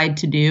tried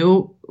to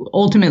do,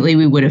 ultimately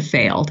we would have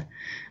failed.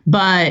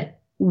 But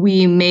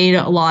we made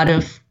a lot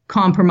of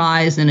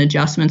compromise and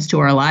adjustments to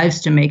our lives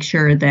to make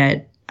sure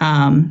that,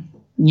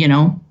 you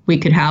know, we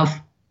could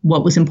have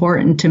what was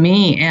important to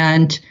me.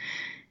 And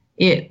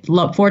it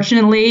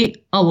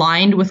fortunately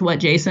aligned with what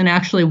Jason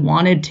actually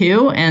wanted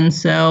to. And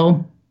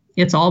so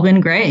it's all been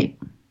great.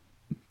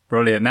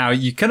 Brilliant. Now,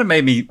 you kind of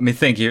made me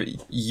think,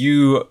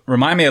 you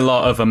remind me a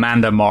lot of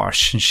Amanda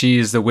Marsh. She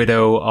is the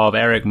widow of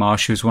Eric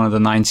Marsh, who's one of the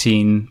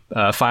 19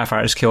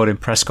 firefighters killed in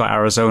Prescott,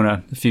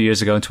 Arizona a few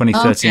years ago in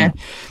 2013.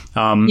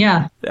 Okay.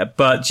 Yeah.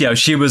 But, you know,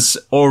 she was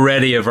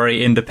already a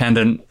very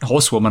independent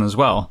horsewoman as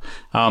well.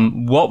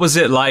 What was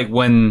it like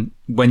when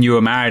you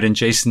were married and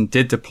Jason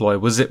did deploy?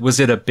 Was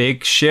it a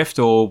big shift,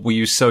 or were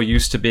you so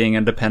used to being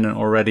independent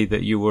already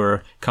that you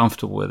were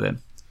comfortable with it?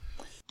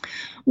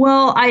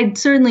 Well, I'd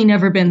certainly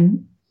never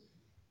been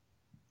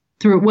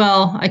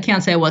I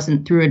can't say I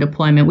wasn't through a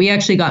deployment. We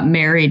actually got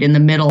married in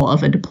the middle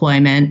of a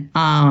deployment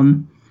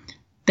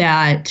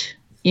that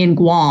in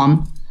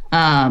Guam.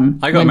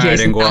 I got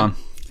married in Guam.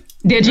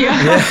 Did you?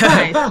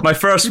 Yeah. Nice. My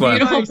first one.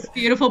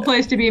 Beautiful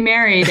place to be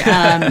married.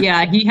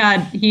 Yeah,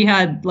 he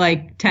had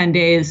like 10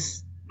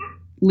 days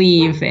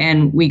leave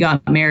and we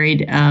got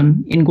married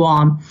in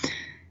Guam,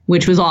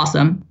 which was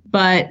awesome.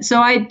 But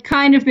so I'd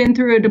kind of been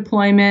through a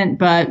deployment,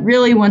 but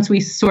really once we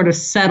sort of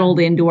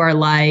settled into our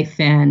life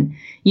and,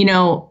 you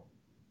know,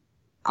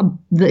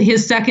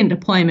 his second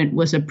deployment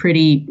was a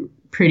pretty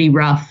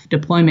rough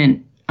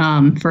deployment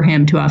for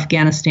him to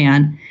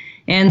Afghanistan.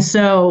 And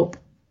so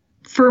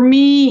for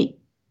me,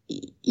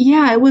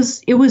 yeah, it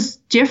was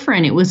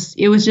different. It was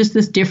just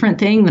this different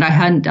thing that I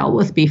hadn't dealt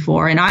with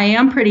before. And I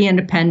am pretty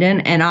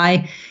independent, and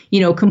I, you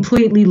know,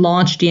 completely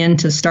launched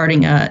into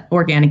starting a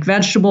organic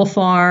vegetable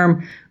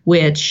farm,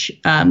 which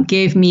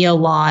gave me a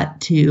lot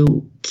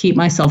to keep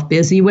myself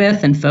busy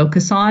with and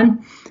focus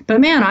on. But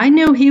man, I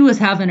knew he was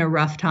having a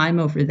rough time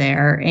over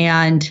there.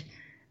 And,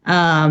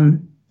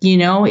 you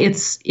know,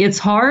 it's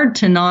hard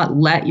to not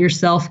let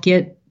yourself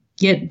get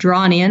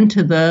drawn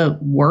into the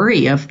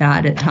worry of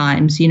that at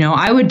times. You know,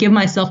 I would give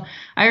myself,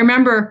 I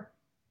remember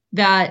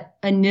that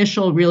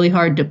initial really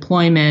hard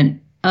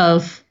deployment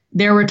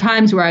there were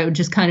times where I would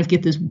just kind of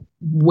get this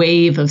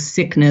wave of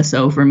sickness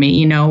over me,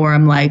 you know, where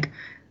I'm like,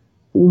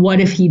 what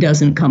if he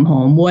doesn't come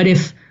home? What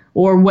if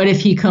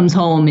he comes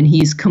home and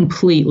he's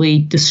completely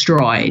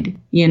destroyed?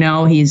 You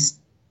know, he's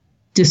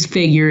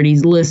disfigured.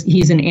 He's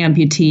an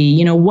amputee.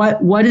 You know,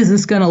 what is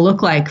this going to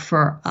look like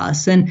for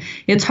us? And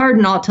it's hard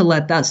not to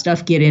let that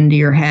stuff get into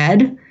your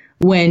head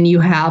when you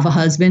have a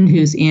husband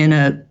who's in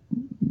a,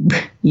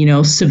 you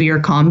know, severe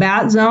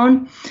combat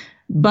zone.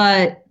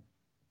 But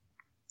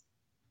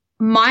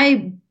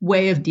my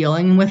way of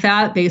dealing with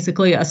that,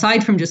 basically,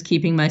 aside from just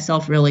keeping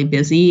myself really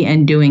busy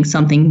and doing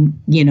something,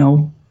 you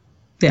know,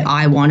 that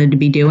I wanted to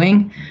be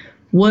doing,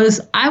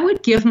 was I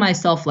would give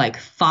myself like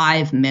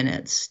 5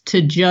 minutes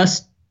to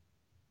just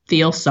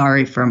feel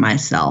sorry for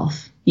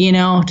myself.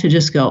 to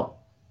just go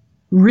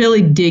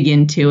really dig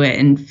into it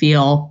and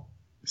feel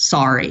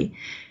sorry.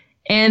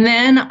 And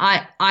then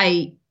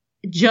I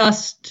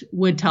just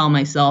would tell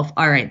myself,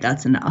 all right,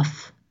 that's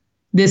enough.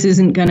 This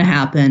isn't going to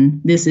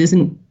happen.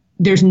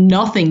 There's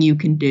nothing you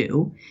can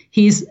do.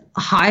 He's a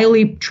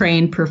highly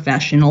trained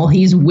professional.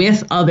 He's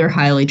with other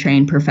highly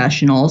trained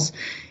professionals.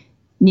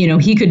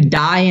 He could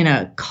die in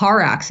a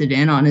car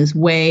accident on his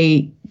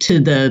way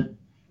to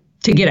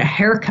get a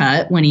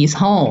haircut when he's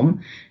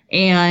home.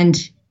 And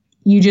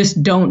you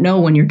just don't know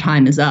when your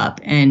time is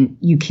up, and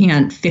you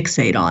can't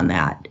fixate on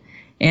that.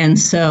 And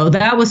so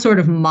that was sort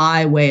of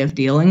my way of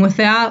dealing with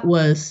that,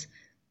 was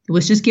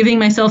just giving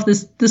myself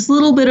this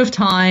little bit of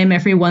time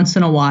every once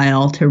in a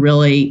while to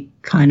really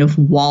kind of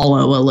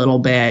wallow a little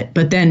bit,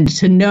 but then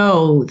to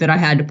know that I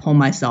had to pull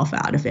myself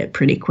out of it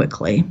pretty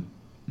quickly.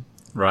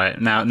 Right.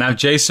 Now,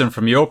 Jason,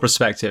 from your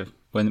perspective,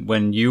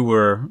 when you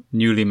were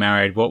newly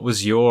married, what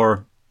was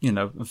your,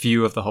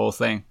 view of the whole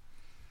thing?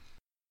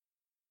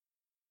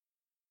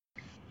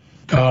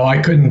 Oh,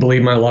 I couldn't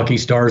believe my lucky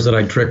stars that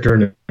I tricked her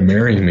into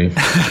marrying me.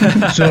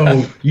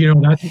 So,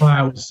 that's why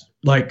I was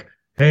like,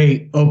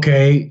 hey,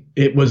 okay,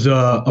 it was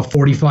a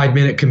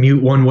 45-minute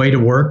commute one way to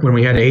work when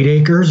we had 8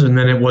 acres, and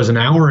then it was an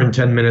hour and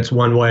 10 minutes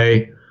one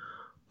way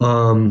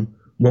when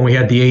we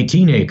had the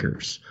 18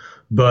 acres.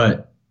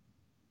 But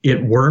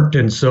it worked,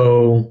 and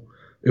so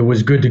it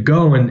was good to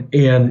go.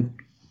 And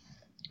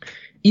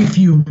if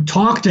you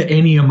talk to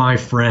any of my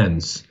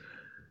friends,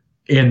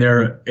 if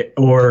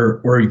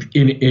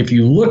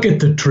you look at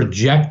the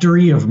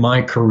trajectory of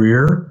my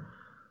career,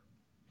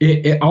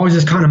 I was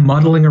just kind of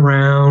muddling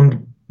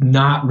around,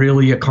 not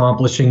really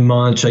accomplishing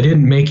much. I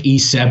didn't make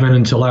E7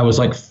 until I was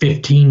like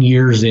 15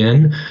 years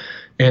in.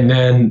 And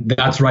then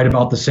that's right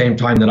about the same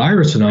time that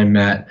Iris and I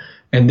met.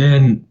 And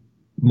then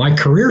my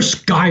career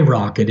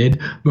skyrocketed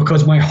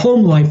because my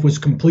home life was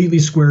completely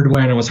squared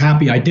away, and I was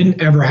happy. I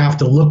didn't ever have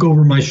to look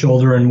over my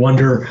shoulder and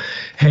wonder,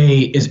 hey,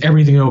 is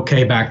everything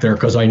okay back there?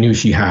 Because I knew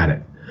she had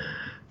it.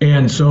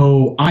 And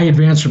so I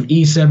advanced from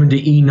E7 to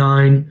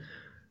E9,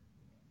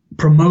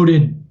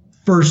 promoted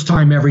first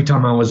time every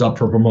time I was up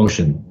for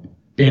promotion.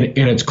 And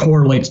it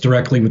correlates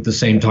directly with the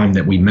same time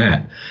that we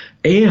met.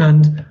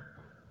 And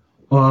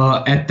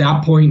at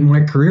that point in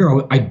my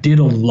career, I did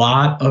a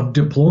lot of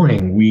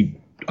deploying.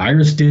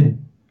 Iris did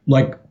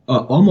like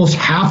almost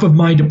half of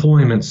my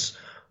deployments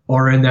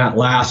are in that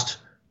last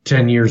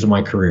 10 years of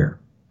my career.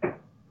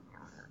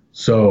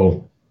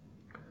 So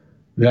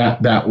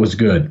that was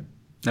good.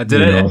 Now,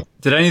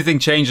 did anything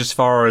change as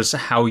far as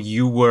how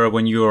you were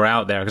when you were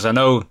out there? Because I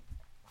know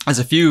there's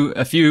a few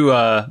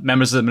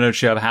members of the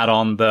military I've had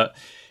on that,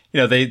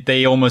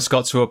 they almost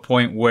got to a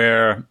point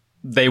where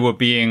they were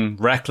being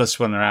reckless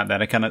when they're out there.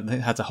 They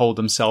had to hold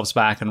themselves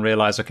back and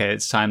realize, okay,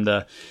 it's time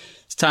to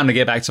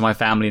get back to my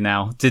family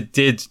now.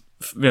 Did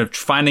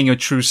finding your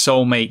true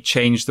soulmate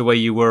change the way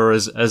you were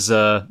as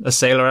a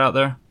sailor out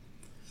there?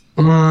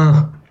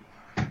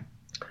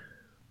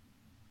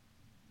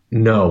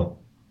 No.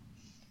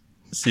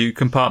 So you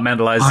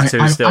compartmentalized the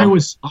two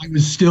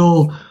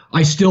still?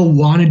 I still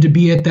wanted to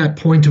be at that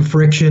point of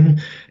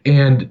friction,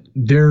 and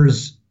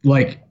there's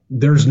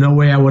no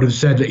way I would have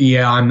said,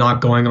 yeah, I'm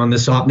not going on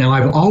this op. Now,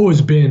 I've always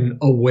been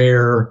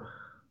aware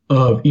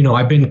of,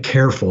 I've been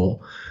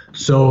careful.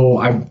 So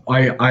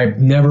I've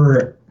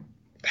never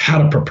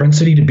had a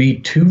propensity to be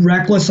too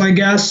reckless, I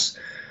guess.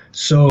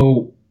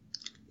 So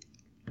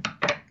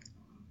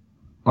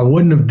I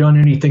wouldn't have done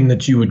anything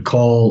that you would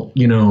call,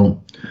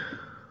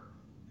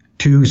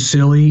 too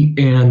silly.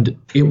 And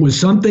it was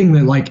something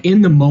that,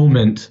 in the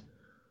moment,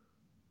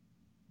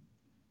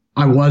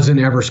 I wasn't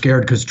ever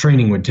scared because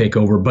training would take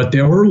over. But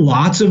there were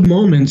lots of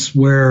moments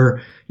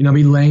where, I'd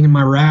be laying in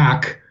my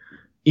rack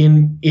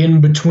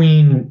in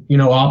between,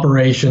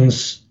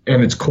 operations,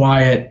 and it's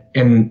quiet,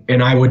 and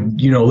I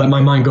would, let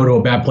my mind go to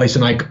a bad place.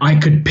 And I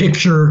could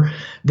picture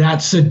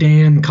that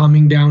sedan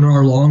coming down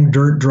our long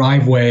dirt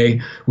driveway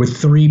with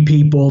 3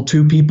 people,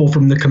 2 people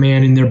from the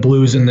command in their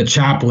blues and the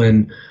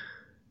chaplain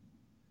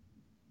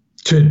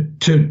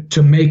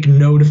to make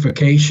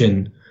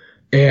notification,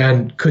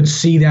 and could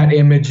see that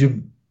image of,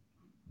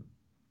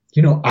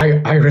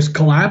 Iris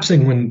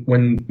collapsing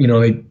when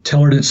they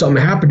tell her that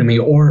something happened to me,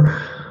 or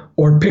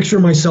picture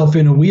myself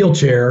in a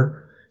wheelchair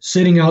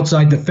sitting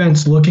outside the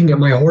fence looking at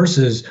my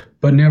horses,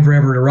 but never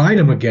ever to ride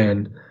them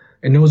again.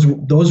 And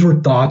those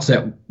were thoughts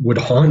that would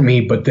haunt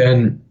me, but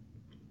then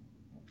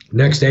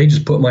next day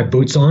just put my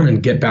boots on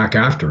and get back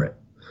after it,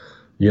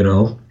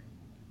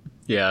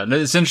 Yeah, and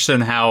it's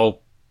interesting how,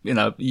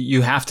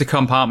 you have to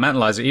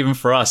compartmentalize it, even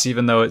for us,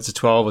 even though it's a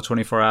 12 or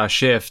 24-hour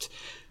shift.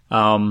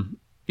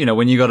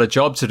 When you got a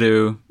job to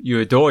do, you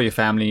adore your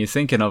family, you're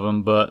thinking of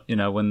them, but,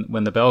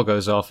 when the bell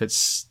goes off,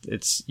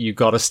 it's you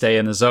got to stay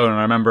in the zone. And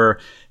I remember,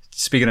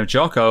 speaking of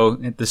Jocko,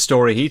 the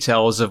story he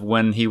tells of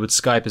when he would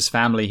Skype his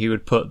family, he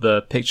would put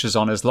the pictures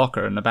on his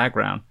locker in the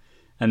background.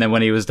 And then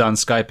when he was done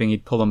Skyping,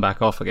 he'd pull them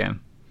back off again.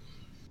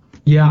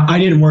 Yeah, I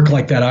didn't work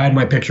like that. I had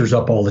my pictures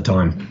up all the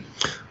time.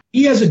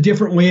 He has a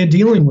different way of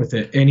dealing with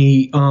it. And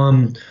he,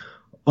 when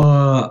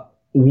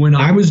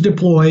I was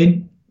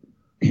deployed,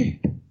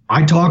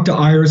 I talked to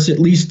Iris at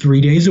least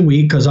 3 days a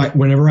week because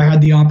whenever I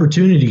had the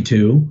opportunity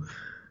to,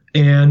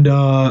 and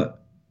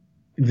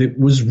it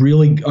was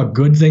really a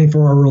good thing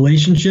for our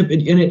relationship.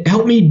 And it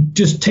helped me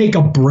just take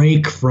a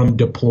break from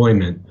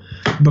deployment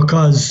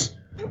because,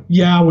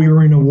 yeah, we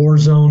were in a war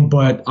zone,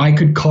 but I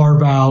could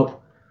carve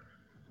out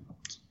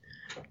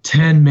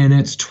 10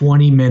 minutes,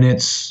 20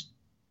 minutes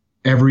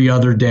every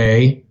other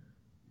day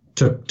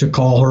to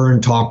call her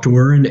and talk to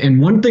her.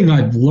 And one thing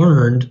I've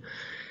learned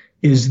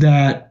is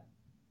that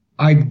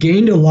I've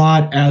gained a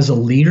lot as a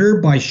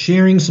leader by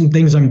sharing some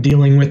things I'm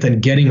dealing with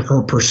and getting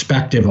her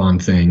perspective on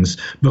things,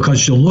 because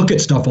she'll look at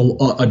stuff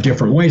a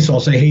different way. So I'll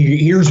say, hey,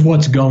 here's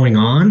what's going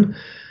on,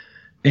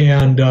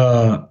 and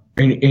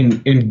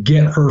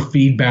get her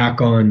feedback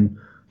on,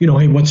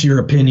 hey, what's your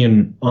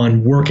opinion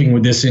on working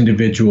with this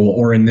individual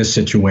or in this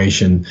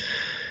situation?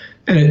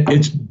 And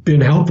it's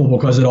been helpful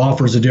because it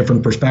offers a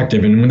different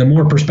perspective. And when the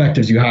more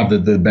perspectives you have,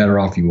 the better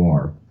off you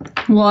are.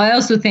 Well, I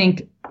also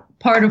think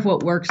part of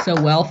what works so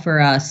well for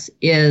us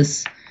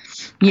is,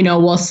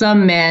 while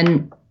some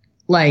men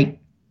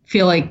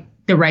feel like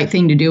the right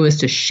thing to do is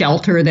to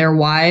shelter their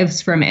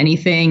wives from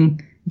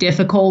anything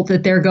difficult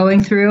that they're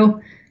going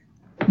through,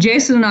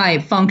 Jason and I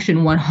function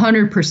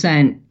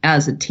 100%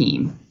 as a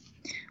team.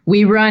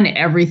 We run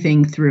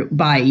everything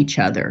by each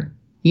other.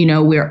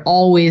 We're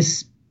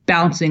always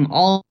bouncing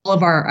all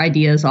of our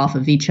ideas off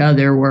of each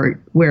other.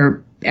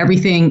 We're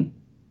everything,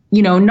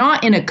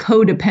 not in a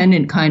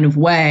codependent kind of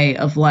way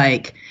of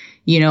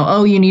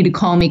oh, you need to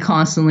call me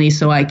constantly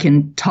so I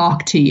can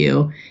talk to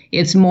you.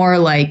 It's more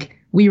like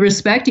we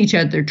respect each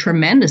other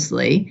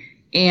tremendously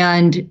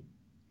and,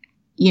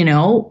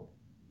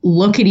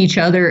 look at each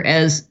other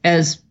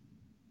as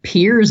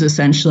peers,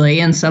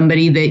 essentially, and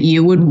somebody that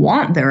you would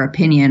want their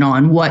opinion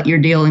on what you're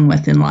dealing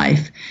with in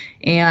life.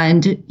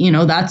 And,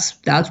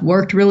 that's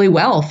worked really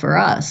well for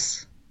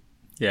us.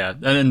 Yeah.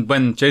 And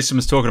when Jason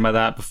was talking about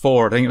that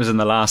before, I think it was in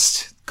the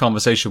last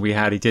conversation we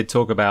had, he did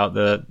talk about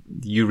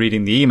you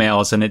reading the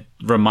emails, and it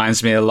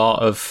reminds me a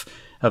lot of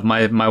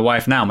my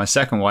wife now, my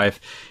second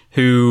wife,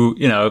 who,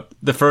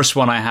 the first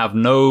one, I have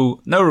no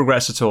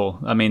regrets at all.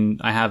 I mean,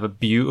 I have a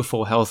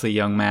beautiful, healthy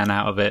young man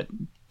out of it.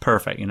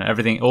 Perfect.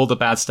 Everything, all the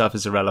bad stuff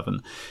is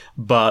irrelevant.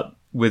 But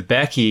with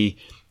Becky,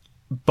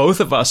 both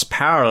of us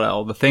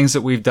parallel the things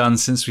that we've done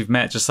since we've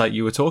met, just like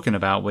you were talking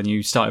about when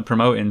you started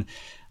promoting.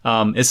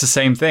 It's the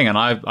same thing. And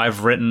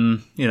I've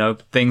written,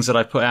 things that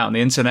I put out on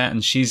the internet,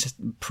 and she's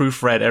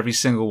proofread every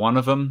single one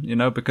of them,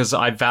 because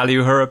I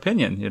value her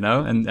opinion,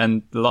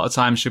 and a lot of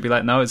times she'll be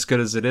like, no, it's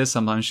good as it is.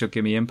 Sometimes she'll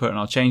give me input and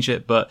I'll change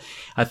it. But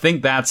I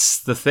think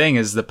that's the thing,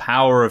 is the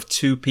power of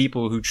two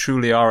people who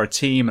truly are a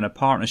team and a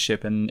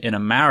partnership in a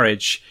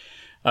marriage.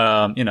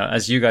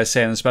 As you guys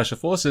say in the Special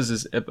Forces,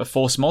 is a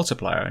force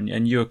multiplier,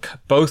 and you're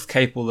both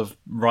capable of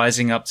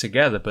rising up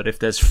together. But if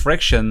there's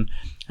friction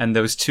and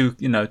those two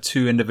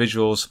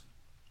individuals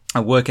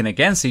are working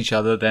against each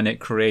other, then it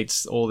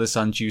creates all this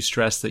undue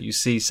stress that you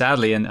see,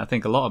 sadly, in I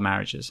think a lot of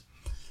marriages.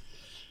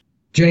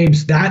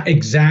 James, that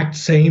exact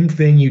same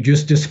thing you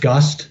just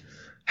discussed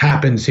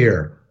happens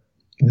here.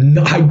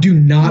 No, I do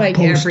not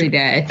post every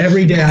day.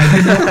 Every day. I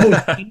do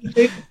not post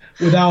anything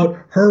without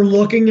her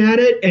looking at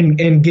it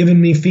and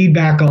giving me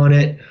feedback on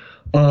it.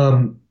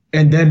 And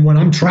then when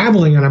I'm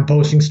traveling and I'm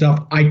posting stuff,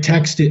 I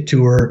text it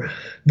to her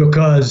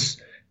because,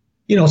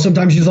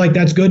 sometimes she's like,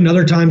 that's good. And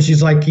other times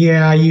she's like,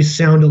 yeah, you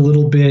sound a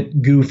little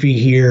bit goofy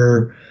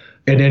here.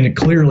 And then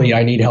clearly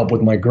I need help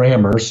with my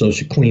grammar. So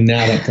she cleaned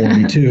that up for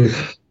me too.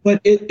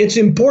 But it's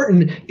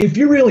important. If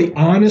you're really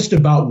honest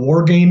about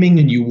wargaming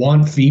and you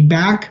want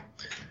feedback,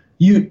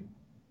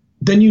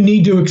 then you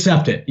need to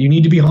accept it. You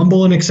need to be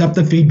humble and accept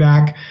the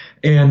feedback,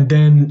 and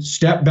then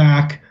step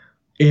back,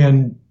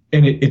 and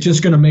it's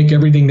just going to make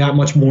everything that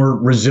much more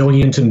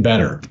resilient and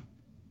better.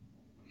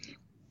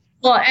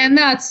 Well, and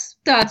that's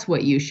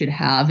what you should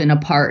have in a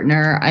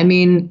partner. I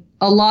mean,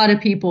 a lot of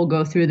people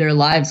go through their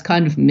lives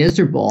kind of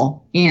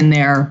miserable in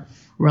their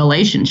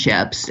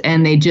relationships,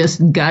 and they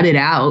just gut it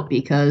out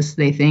because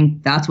they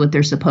think that's what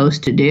they're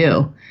supposed to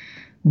do.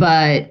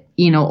 But,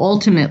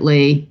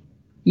 ultimately,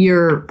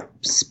 your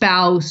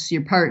spouse,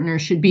 your partner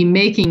should be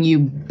making you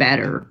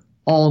better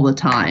all the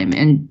time.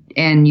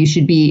 And you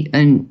should be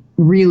a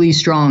really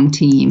strong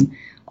team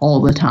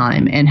all the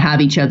time and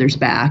have each other's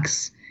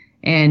backs.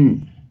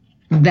 And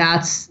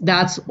that's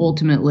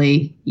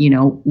ultimately,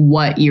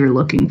 what you're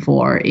looking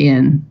for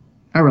in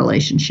a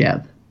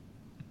relationship.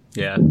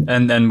 Yeah.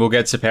 And then we'll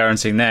get to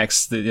parenting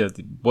next.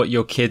 What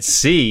your kids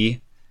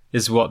see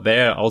is what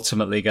they're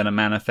ultimately going to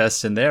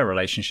manifest in their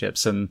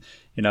relationships. And,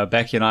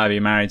 Becky and I have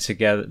been married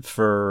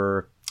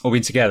for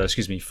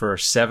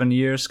 7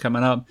 years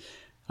coming up.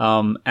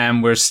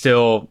 And we're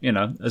still,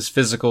 as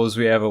physical as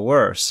we ever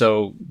were.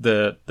 So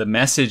the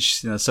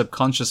message,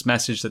 subconscious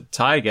message that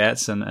Ty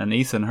gets and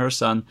Ethan, her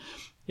son,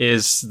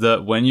 is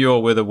that when you're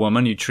with a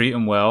woman, you treat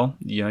them well,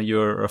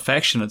 you're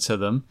affectionate to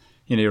them,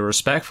 you're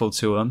respectful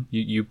to them,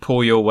 you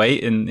pull your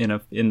weight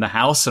in the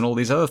house and all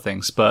these other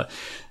things. But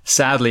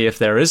sadly, if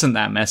there isn't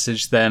that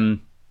message,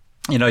 then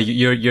you know,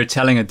 you're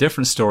telling a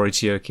different story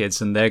to your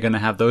kids, and they're going to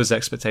have those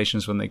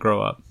expectations when they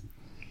grow up.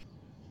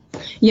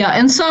 Yeah,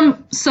 and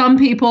some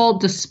people,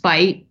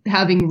 despite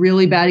having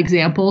really bad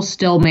examples,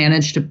 still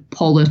manage to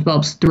pull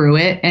themselves through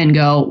it and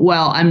go,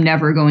 well, I'm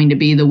never going to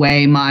be the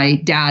way my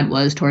dad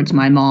was towards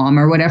my mom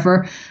or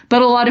whatever.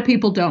 But a lot of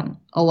people don't.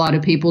 A lot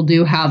of people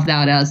do have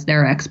that as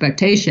their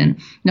expectation.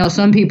 Now,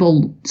 some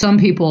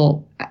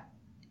people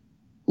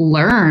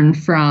learn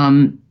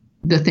from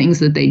the things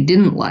that they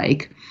didn't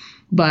like.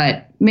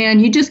 But man,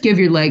 you just give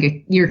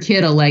your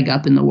kid a leg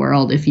up in the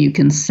world if you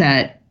can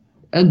set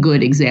a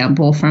good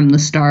example from the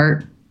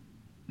start.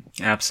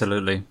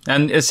 Absolutely.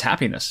 And it's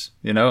happiness,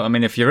 you know? I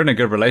mean, if you're in a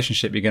good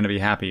relationship, you're going to be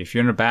happy. If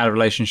you're in a bad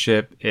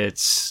relationship,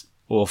 it's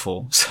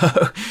awful. So,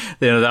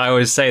 you know, I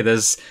always say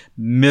there's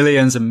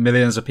millions and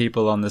millions of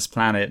people on this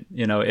planet.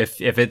 You know, if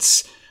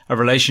it's a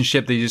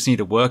relationship that you just need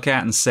to work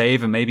at and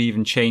save, and maybe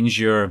even change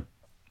your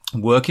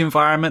work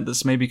environment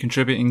that's maybe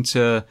contributing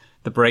to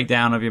the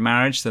breakdown of your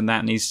marriage, then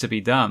that needs to be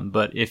done.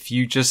 But if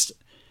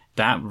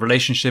that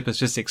relationship has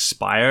just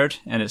expired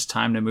and it's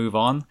time to move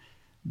on,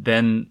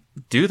 then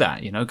do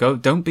that. You know,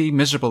 don't be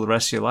miserable the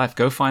rest of your life.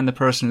 Go find the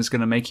person who's going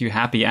to make you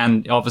happy,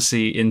 and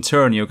obviously in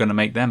turn you're going to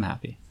make them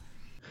happy.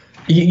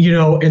 You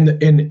know,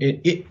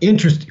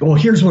 well,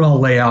 here's what I'll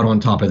lay out on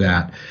top of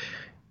that.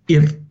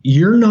 If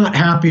you're not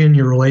happy in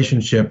your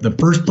relationship, the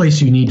first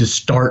place you need to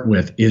start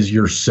with is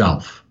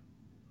yourself,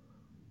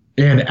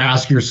 and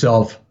ask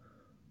yourself,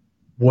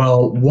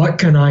 well, what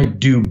can I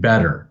do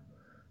better?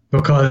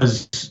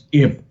 Because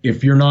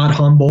if you're not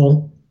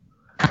humble,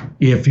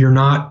 if you're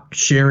not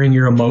sharing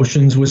your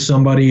emotions with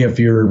somebody, if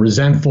you're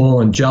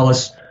resentful and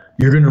jealous,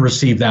 you're going to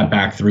receive that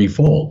back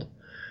threefold.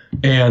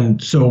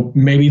 And so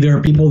maybe there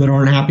are people that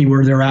aren't happy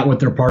where they're at with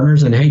their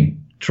partners, and hey,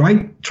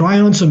 try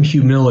on some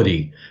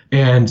humility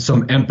and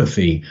some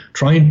empathy.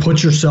 Try and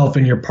put yourself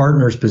in your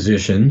partner's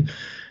position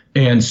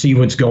and see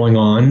what's going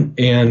on.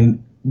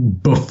 And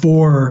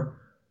before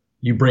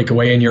you break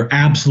away, and you're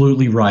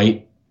absolutely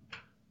right,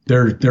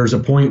 there's a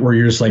point where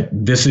you're just like,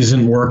 this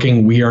isn't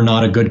working. We are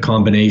not a good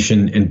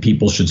combination, and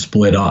people should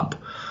split up.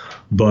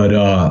 But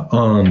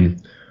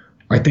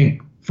I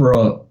think for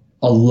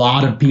a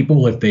lot of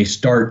people, if they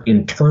start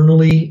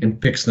internally and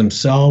fix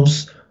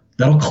themselves,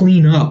 that'll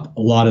clean up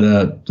a lot of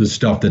the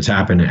stuff that's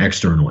happened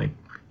externally.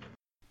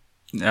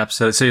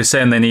 Absolutely. So you're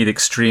saying they need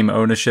extreme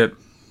ownership?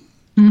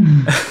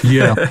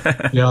 Yeah,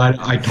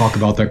 I talk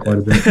about that quite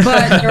a bit.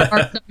 But there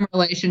are some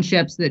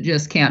relationships that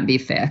just can't be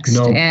fixed.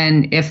 No.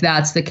 And if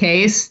that's the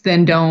case,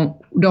 then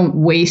don't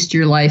waste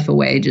your life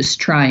away just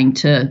trying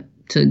to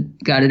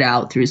gut it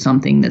out through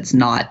something that's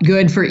not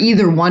good for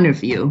either one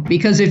of you.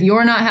 Because if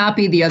you're not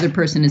happy, the other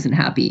person isn't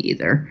happy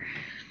either.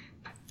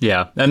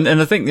 Yeah. And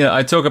I think, you know,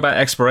 I talk about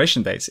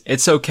expiration dates.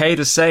 It's okay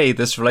to say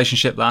this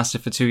relationship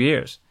lasted for 2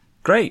 years.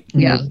 Great.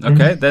 Yeah.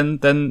 Okay. Then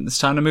it's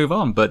time to move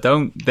on. But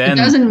it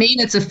doesn't mean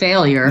it's a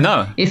failure.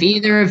 No. If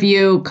either of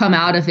you come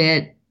out of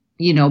it,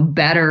 you know,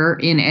 better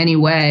in any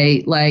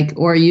way,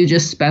 or you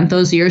just spent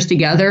those years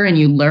together and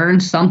you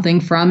learned something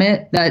from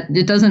it, that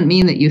it doesn't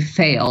mean that you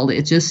failed.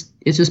 It's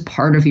just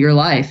part of your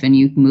life, and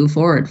you move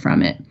forward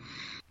from it.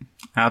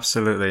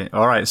 Absolutely.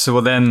 All right. So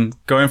then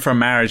going from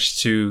marriage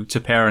to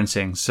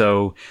parenting.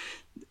 So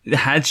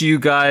had you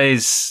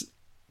guys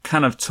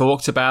kind of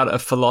talked about a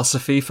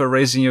philosophy for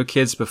raising your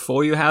kids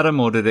before you had them,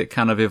 or did it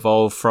kind of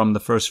evolve from the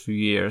first few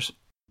years?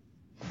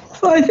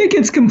 Well, I think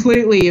it's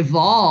completely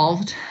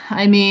evolved.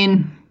 I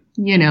mean,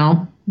 you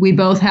know, we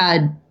both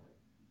had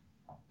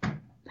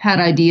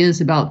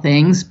ideas about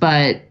things,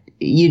 but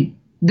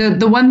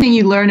the one thing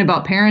you learn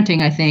about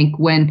parenting, I think,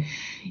 when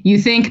you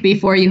think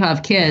before you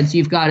have kids,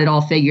 you've got it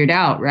all figured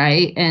out,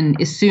 right? And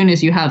as soon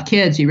as you have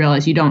kids, you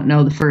realize you don't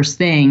know the first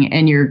thing,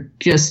 and you're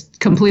just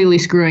completely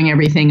screwing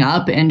everything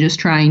up and just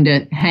trying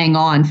to hang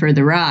on for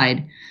the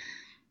ride.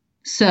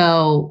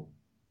 So,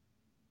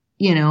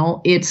 you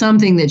know, it's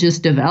something that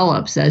just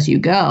develops as you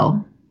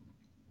go.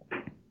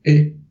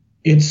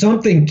 It's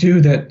something,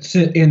 too, that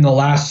in the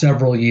last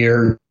several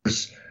years,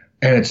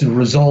 and it's a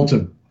result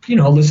of, you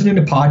know, listening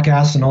to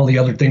podcasts and all the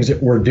other things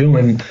that we're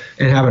doing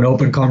and having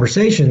open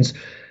conversations,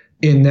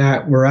 in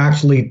that we're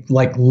actually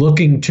like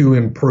looking to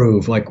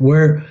improve, like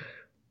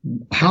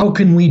how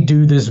can we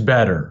do this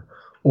better,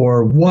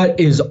 or what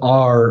is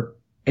our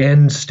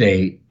end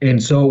state?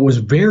 And so it was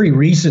very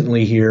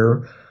recently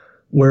here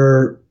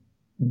where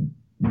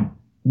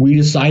we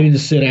decided to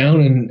sit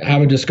down and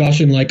have a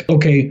discussion like,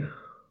 okay,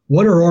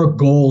 what are our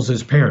goals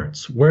as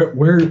parents? What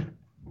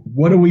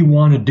do we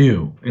want to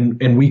do?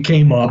 And we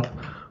came up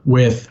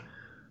with,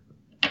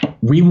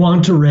 we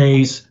want to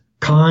raise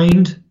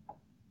kind,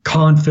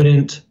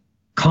 confident,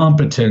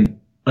 competent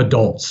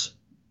adults.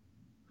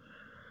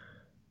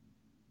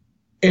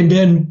 And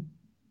then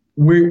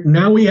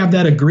we have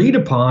that agreed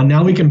upon.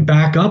 Now we can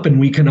back up and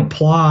we can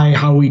apply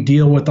how we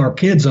deal with our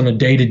kids on a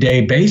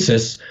day-to-day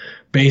basis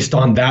based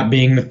on that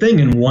being the thing.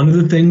 And one of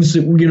the things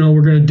that, you know,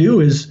 we're going to do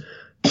is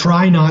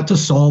try not to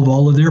solve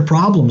all of their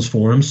problems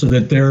for them, so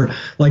that they're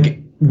like,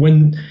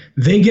 when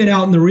they get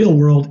out in the real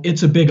world,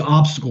 it's a big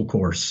obstacle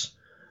course.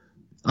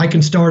 I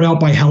can start out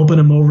by helping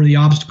them over the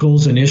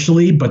obstacles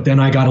initially, but then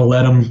I got to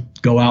let them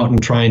go out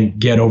and try and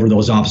get over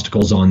those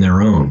obstacles on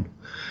their own.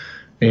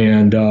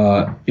 And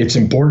it's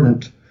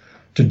important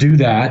to do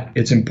that.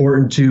 It's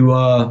important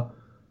to,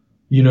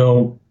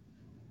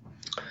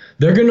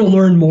 they're going to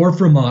learn more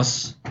from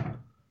us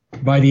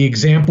by the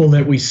example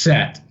that we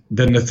set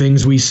than the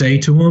things we say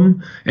to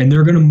them. And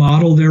they're going to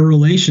model their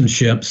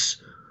relationships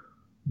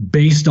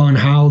based on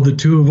how the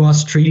two of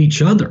us treat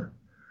each other.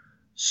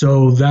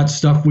 So that's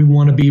stuff we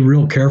want to be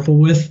real careful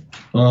with.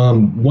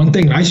 One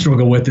thing I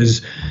struggle with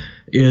is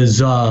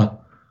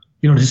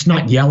just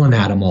not yelling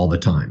at them all the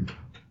time.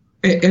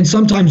 And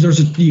sometimes there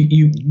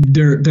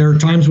are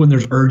times when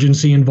there's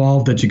urgency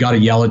involved that you got to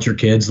yell at your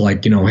kids,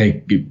 like,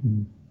 hey,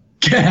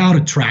 get out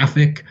of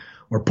traffic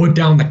or put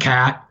down the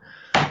cat.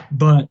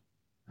 But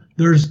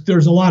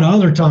there's a lot of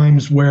other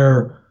times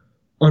where,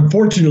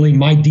 unfortunately,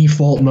 my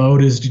default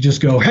mode is to just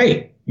go,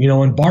 hey,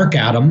 and bark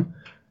at them.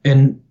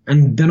 And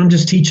then I'm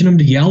just teaching them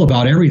to yell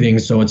about everything.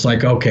 So it's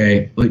like,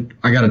 okay,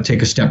 I got to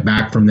take a step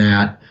back from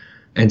that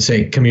and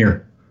say, come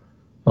here.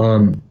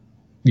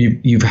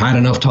 You've had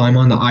enough time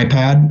on the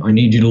iPad. I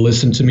need you to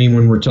listen to me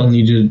when we're telling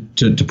you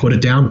to put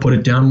it down. Put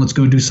it down. Let's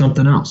go do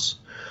something else.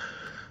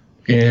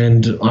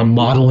 And I'm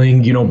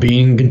modeling,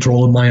 being in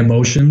control of my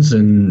emotions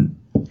and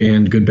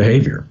good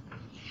behavior.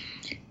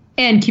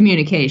 And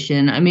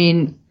communication. I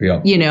mean,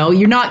 yeah.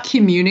 You're not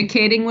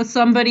communicating with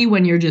somebody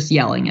when you're just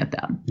yelling at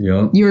them.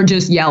 Yeah. You're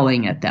just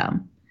yelling at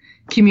them.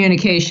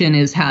 Communication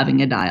is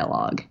having a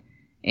dialogue.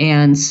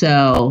 And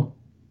so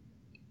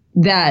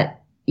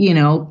that,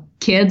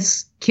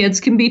 kids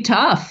can be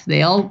tough.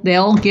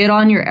 They'll get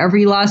on your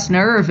every last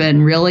nerve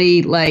and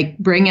really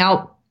bring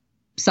out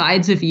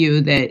sides of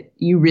you that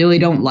you really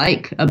don't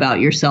like about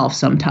yourself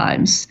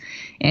sometimes.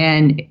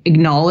 And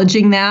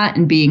acknowledging that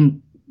and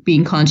being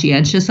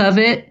conscientious of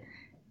it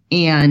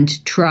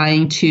and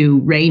trying to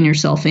rein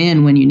yourself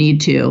in when you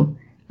need to.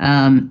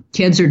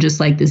 Kids are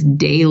just like this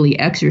daily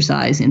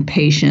exercise in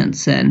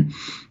patience, and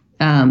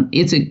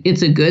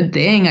it's a good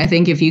thing. I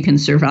think if you can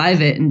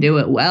survive it and do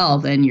it well,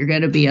 then you're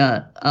going to be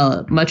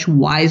a much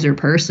wiser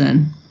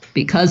person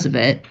because of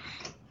it.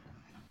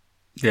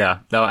 Yeah,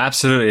 no,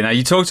 absolutely. Now,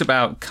 you talked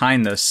about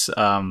kindness.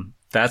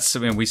 That's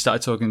something we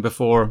started talking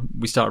before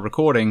we started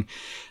recording.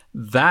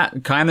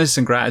 That kindness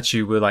and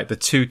gratitude were like the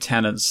two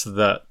tenets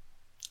that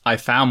I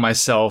found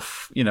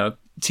myself,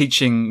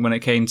 teaching when it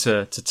came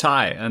to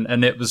Ty.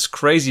 And it was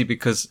crazy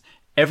because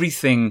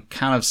everything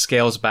kind of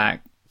scales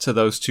back to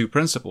those two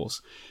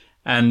principles.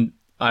 And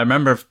I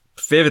remember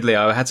vividly,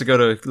 I had to go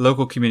to a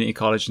local community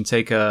college and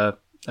take it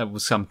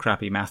was some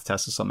crappy math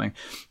test or something.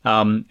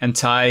 And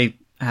Ty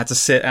had to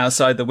sit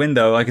outside the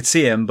window. I could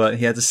see him, but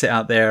he had to sit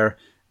out there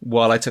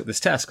while I took this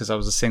test because I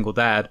was a single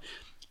dad.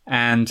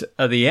 And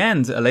at the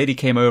end, a lady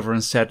came over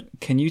and said,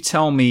 "Can you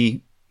tell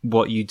me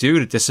what you do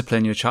to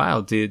discipline your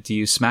child? Do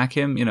you smack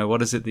him?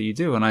 What is it that you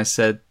do?" And I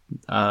said,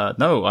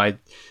 no, I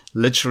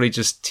literally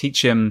just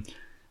teach him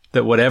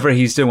that whatever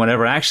he's doing,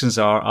 whatever actions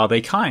are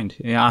they kind?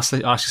 Ask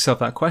yourself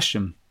that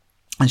question.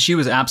 And she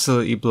was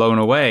absolutely blown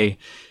away.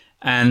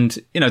 And,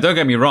 don't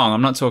get me wrong,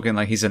 I'm not talking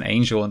like he's an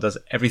angel and does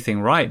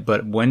everything right,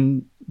 but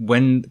when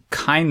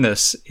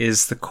kindness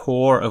is the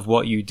core of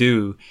what you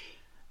do,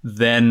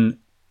 then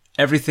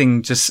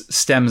everything just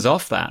stems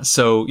off that.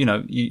 So,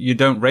 you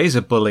don't raise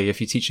a bully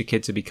if you teach a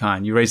kid to be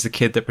kind. You raise the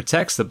kid that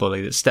protects the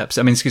bully,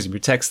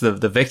 protects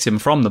the victim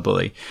from the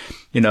bully.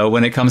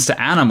 When it comes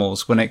to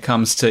animals, when it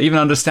comes to even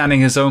understanding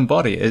his own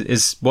body,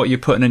 is what you're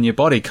putting in your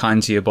body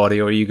kind to your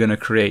body, or are you going to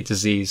create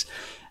disease?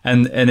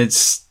 And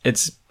it's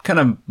kind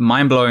of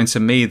mind blowing to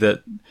me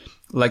that,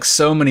 like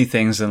so many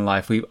things in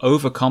life, we've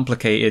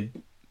overcomplicated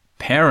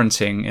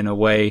parenting in a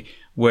way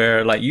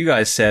where, like you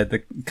guys said,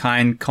 the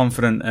kind,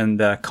 confident, and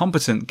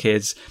competent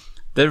kids,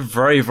 they're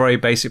very, very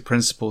basic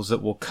principles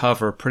that will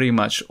cover pretty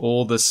much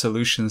all the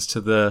solutions to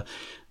the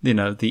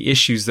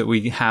issues that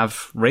we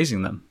have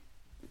raising them.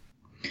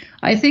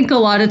 I think a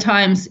lot of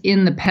times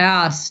in the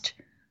past,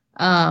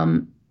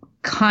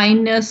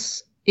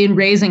 kindness in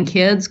raising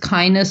kids,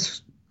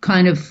 kindness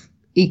kind of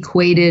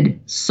equated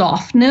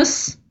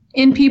softness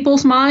in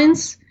people's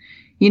minds.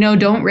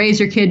 Don't raise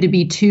your kid to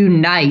be too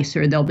nice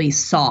or they'll be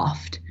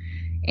soft.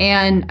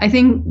 And I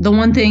think the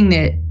one thing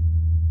that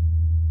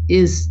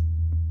is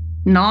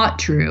not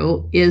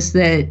true is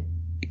that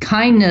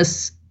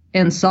kindness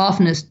and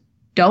softness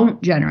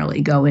don't generally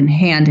go in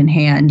hand.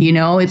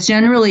 It's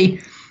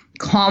generally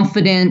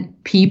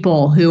confident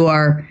people who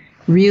are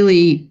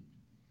really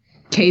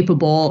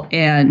capable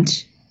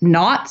and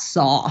not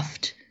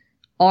soft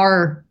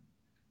are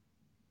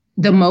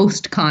the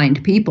most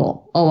kind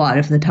people a lot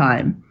of the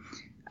time.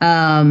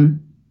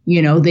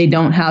 They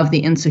don't have the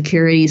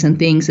insecurities and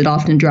things that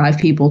often drive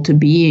people to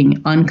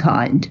being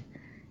unkind.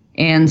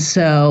 And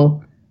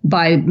so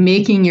by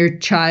making your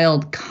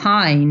child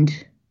kind,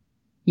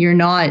 you're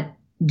not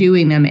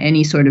doing them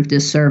any sort of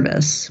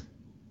disservice.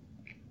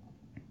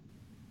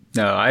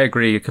 No, I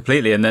agree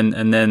completely. And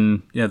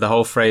then the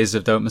whole phrase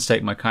of "don't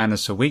mistake my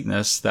kindness for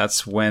weakness,"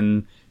 that's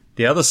when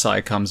the other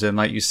side comes in,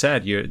 like you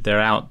said, they're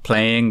out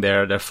playing,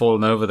 they're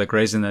falling over, they're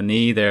grazing their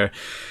knee, they're,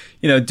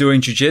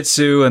 doing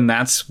jiu-jitsu, and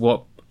that's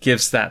what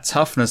gives that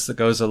toughness that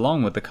goes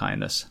along with the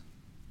kindness.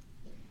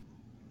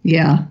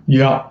 Yeah.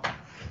 Yeah.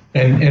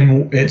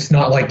 And it's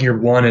not like you're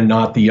one and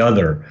not the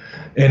other.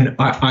 And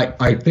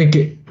I think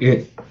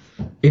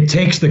it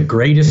takes the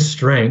greatest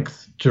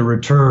strength to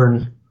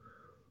return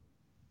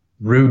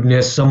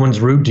rudeness. Someone's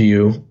rude to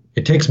you.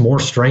 It takes more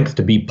strength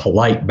to be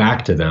polite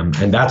back to them.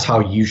 And that's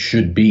how you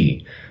should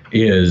be,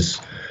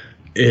 is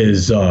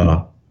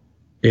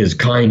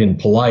kind and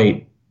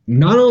polite,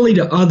 not only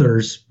to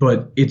others,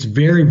 but it's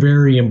very,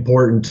 very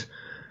important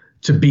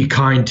to be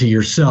kind to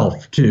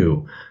yourself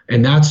too.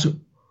 And that's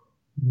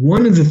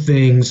one of the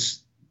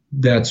things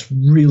that's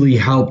really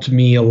helped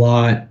me a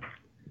lot.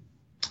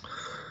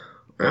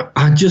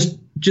 I just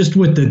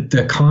with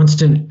the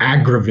constant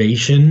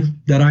aggravation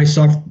that I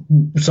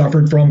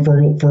suffered from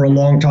for a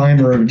long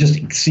time, or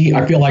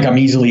I feel like I'm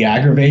easily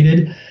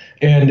aggravated.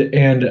 And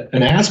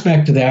an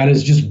aspect of that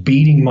is just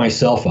beating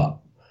myself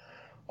up.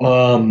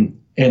 And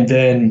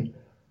then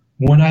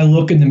when I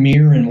look in the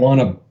mirror and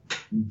want to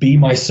be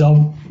myself,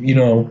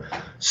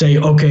 say,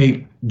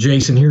 okay,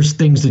 Jason, here's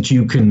things that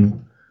you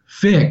can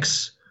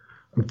fix.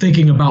 I'm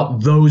thinking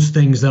about those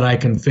things that I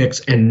can fix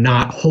and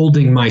not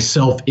holding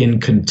myself in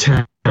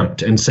contempt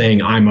and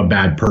saying I'm a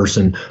bad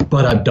person,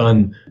 but I've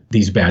done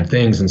these bad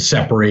things, and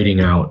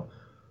separating out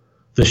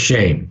the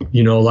shame,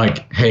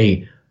 like,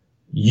 hey,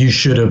 you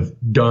should have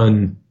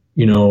done,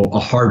 a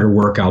harder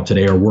workout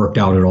today, or worked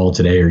out at all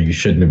today, or you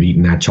shouldn't have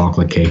eaten that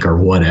chocolate cake, or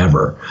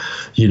whatever,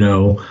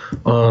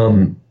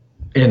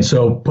 and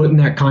so putting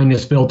that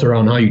kindness filter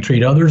on how you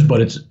treat others,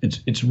 but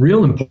it's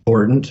real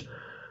important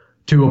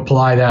to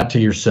apply that to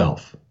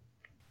yourself.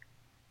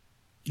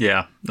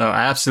 Yeah, no,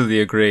 I absolutely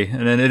agree.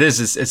 And then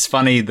it's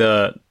funny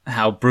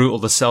how brutal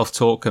the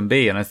self-talk can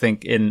be. And I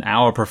think in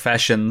our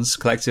professions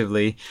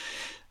collectively,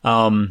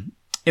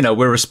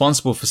 we're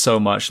responsible for so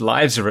much.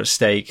 Lives are at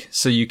stake.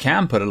 So you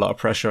can put a lot of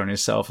pressure on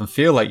yourself and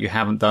feel like you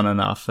haven't done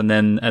enough. And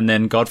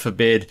then God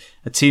forbid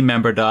a team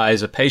member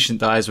dies, a patient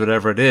dies,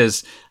 whatever it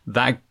is,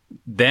 that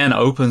then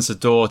opens the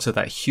door to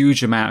that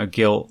huge amount of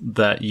guilt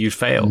that you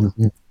failed.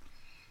 Mm-hmm.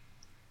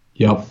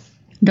 Yep.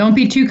 Don't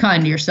be too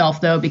kind to yourself,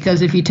 though,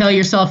 because if you tell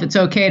yourself it's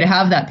okay to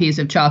have that piece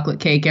of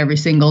chocolate cake every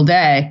single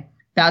day,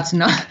 that's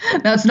not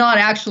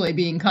actually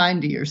being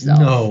kind to yourself.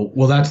 No,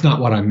 well, that's not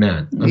what I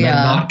meant. I meant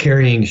not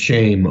carrying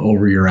shame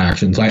over your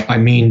actions. I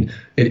mean,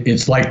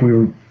 it's like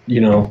we've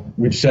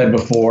said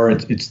before,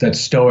 it's that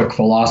Stoic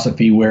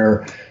philosophy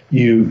where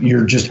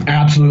you're just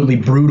absolutely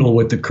brutal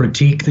with the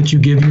critique that you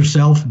give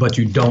yourself, but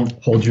you don't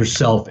hold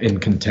yourself in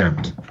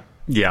contempt.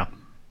 Yeah.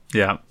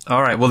 Yeah.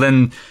 All right. Well,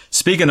 then,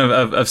 speaking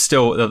of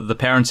still the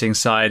parenting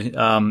side,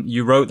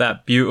 you wrote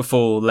that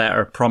beautiful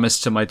letter, Promise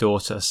to My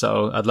Daughter.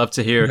 So I'd love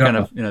to hear kind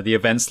of, the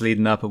events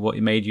leading up and what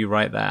made you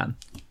write that.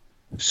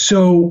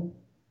 So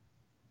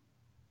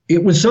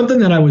it was something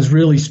that I was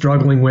really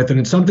struggling with. And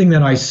it's something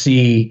that I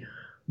see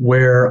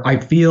where I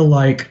feel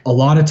like a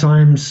lot of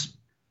times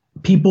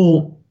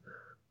people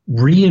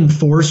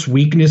reinforce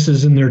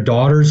weaknesses in their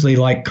daughters. They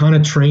kind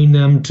of train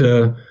them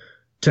to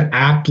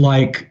act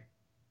like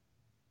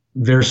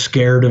they're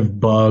scared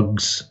of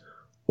bugs,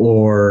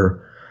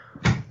 or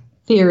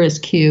fear is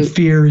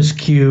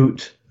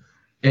cute,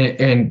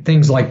 and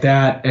things like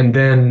that. And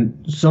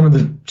then some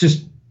of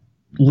just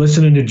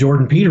listening to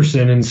Jordan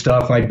Peterson and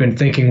stuff, I'd been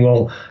thinking,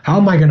 well, how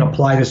am I going to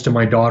apply this to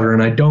my daughter?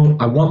 And I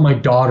want my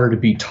daughter to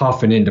be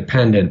tough and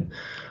independent.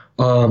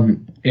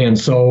 And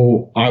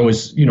so I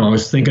was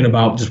thinking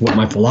about just what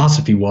my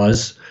philosophy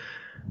was,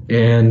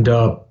 and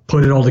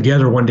put it all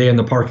together one day in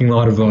the parking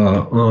lot of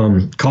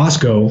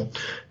Costco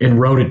and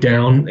wrote it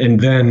down,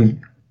 and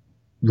then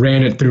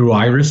ran it through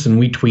Iris, and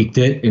we tweaked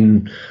it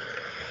and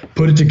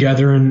put it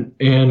together.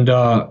 And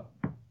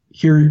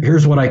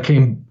here's what I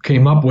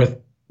came up with,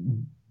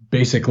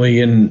 basically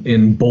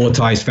in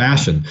bulletized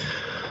fashion.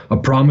 A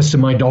promise to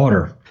my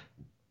daughter.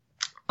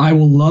 I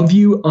will love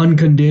you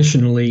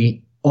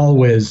unconditionally,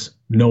 always,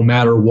 no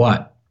matter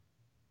what.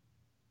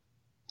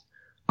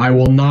 I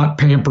will not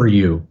pamper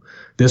you.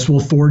 This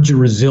will forge a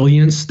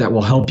resilience that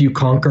will help you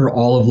conquer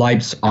all of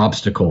life's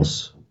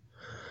obstacles.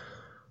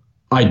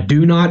 I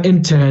do not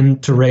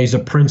intend to raise a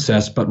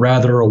princess, but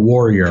rather a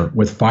warrior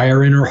with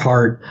fire in her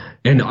heart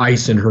and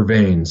ice in her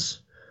veins.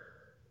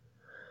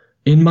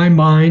 In my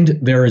mind,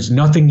 there is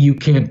nothing you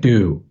can't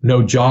do,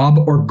 no job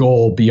or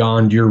goal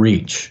beyond your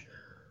reach.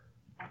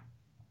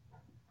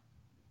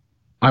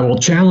 I will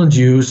challenge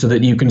you so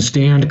that you can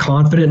stand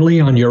confidently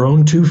on your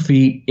own 2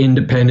 feet,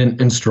 independent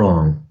and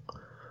strong.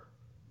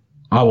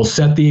 I will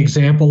set the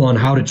example on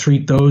how to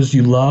treat those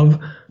you love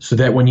so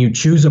that when you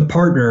choose a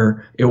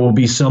partner, it will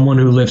be someone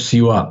who lifts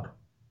you up.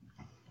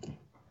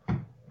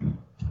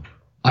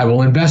 I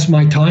will invest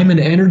my time and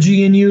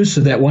energy in you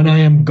so that when I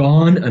am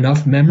gone,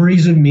 enough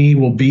memories of me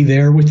will be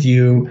there with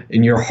you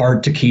in your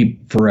heart to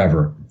keep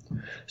forever.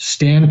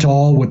 Stand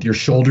tall with your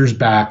shoulders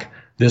back.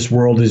 This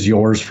world is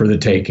yours for the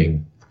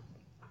taking.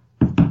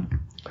 And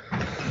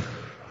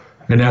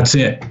that's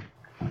it.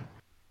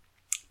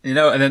 You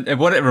know, and then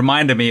what it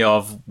reminded me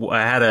of,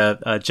 I had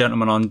a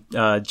gentleman on,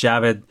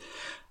 Javed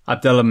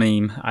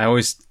Abdelhamim. I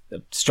always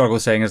struggle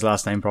saying his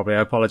last name properly.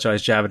 I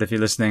apologize, Javed, if you're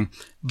listening.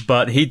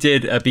 But he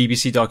did a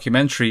BBC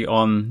documentary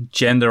on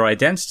gender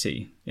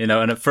identity, you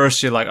know, and at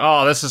first you're like,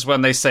 oh, this is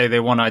when they say they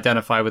want to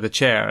identify with a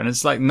chair. And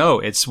it's like, no,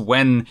 it's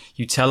when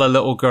you tell a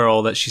little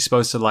girl that she's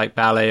supposed to like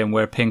ballet and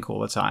wear pink all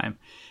the time.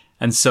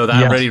 And so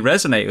that really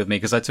resonated with me,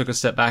 because I took a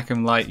step back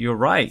and like, you're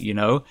right, you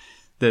know.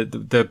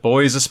 The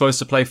boys are supposed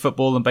to play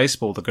football and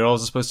baseball. The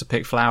girls are supposed to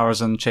pick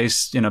flowers and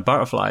chase, you know,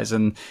 butterflies.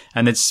 And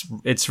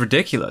it's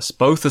ridiculous.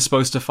 Both are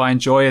supposed to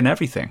find joy in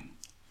everything.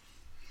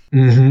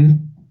 Mm-hmm.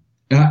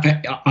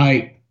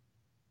 I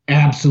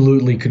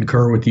absolutely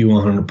concur with you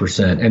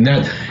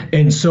 100%.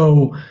 And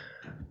so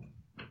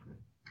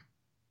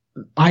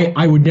I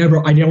don't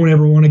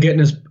ever want to get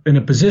in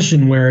a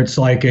position where it's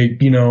like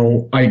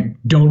I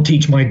don't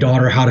teach my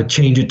daughter how to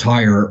change a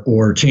tire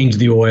or change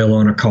the oil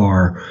on a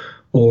car,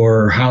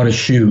 or how to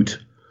shoot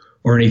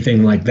or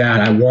anything like that.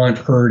 I want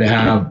her to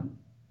have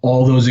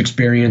all those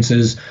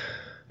experiences,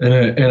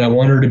 and I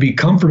want her to be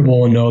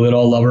comfortable and know that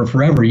I'll love her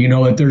forever. You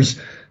know, that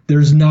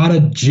there's not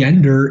a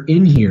gender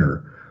in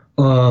here.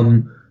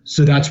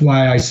 So that's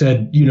why I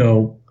said, you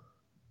know,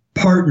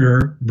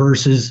 partner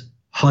versus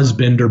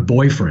husband or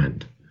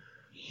boyfriend,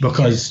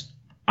 because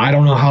I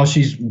don't know how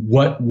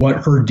what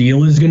her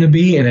deal is going to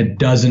be, and it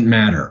doesn't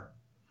matter.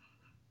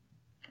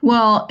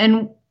 Well,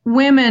 and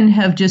women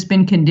have just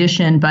been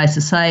conditioned by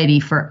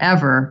society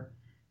forever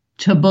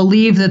to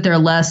believe that they're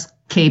less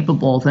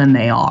capable than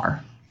they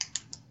are.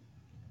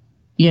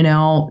 You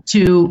know,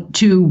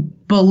 to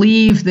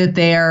believe that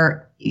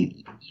they're,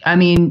 I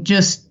mean,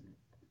 just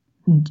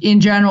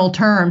in general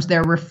terms,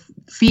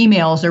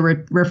 females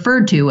are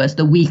referred to as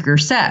the weaker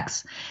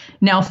sex.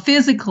 Now,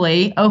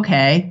 physically,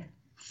 okay,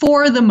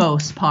 for the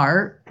most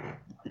part,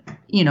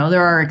 you know,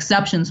 there are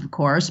exceptions, of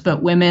course,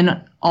 but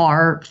women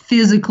are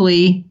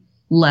physically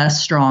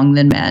less strong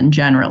than men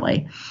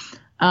generally.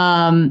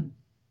 But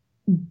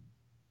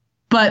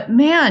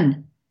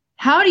man,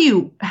 how do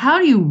you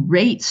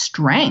rate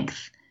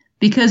strength?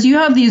 Because you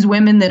have these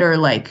women that are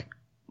like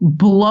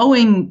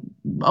blowing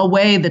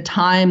away the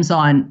times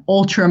on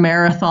ultra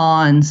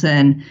marathons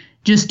and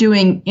just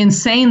doing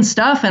insane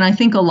stuff. And I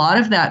think a lot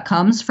of that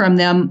comes from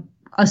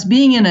us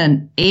being in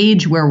an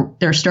age where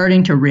they're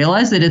starting to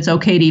realize that it's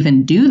okay to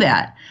even do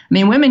that. I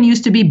mean, women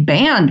used to be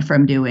banned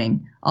from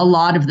doing a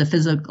lot of the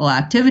physical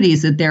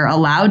activities that they're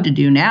allowed to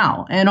do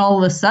now. And all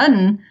of a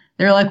sudden,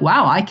 they're like,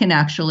 wow, I can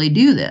actually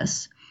do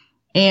this.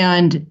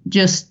 And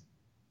just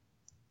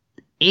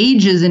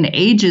ages and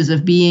ages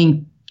of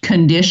being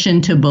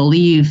conditioned to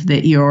believe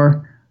that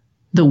you're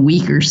the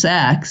weaker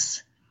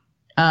sex,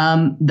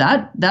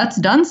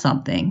 that's done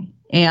something.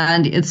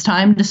 And it's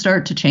time to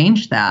start to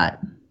change that.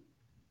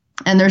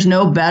 And there's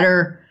no one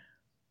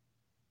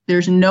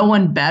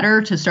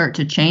better to start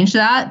to change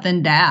that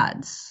than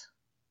dads.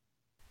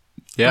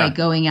 Yeah. Like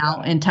going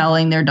out and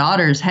telling their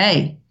daughters,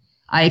 hey,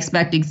 I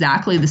expect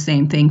exactly the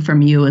same thing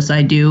from you as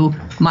I do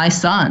my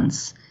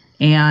sons.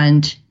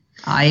 And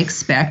I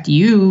expect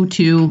you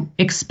to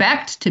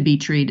expect to be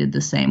treated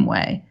the same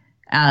way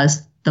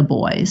as the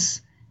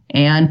boys.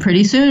 And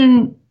pretty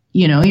soon,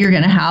 you know, you're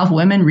going to have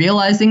women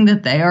realizing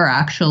that they are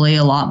actually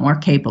a lot more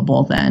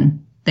capable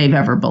than they've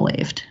ever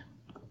believed.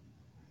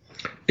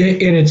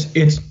 And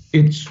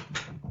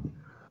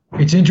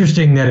it's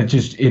interesting that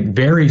it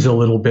varies a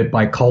little bit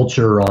by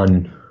culture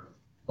on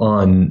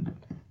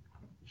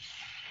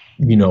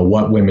you know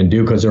what women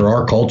do, because there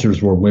are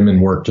cultures where women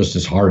work just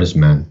as hard as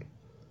men.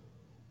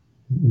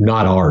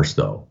 Not ours,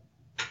 though.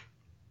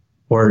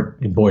 Or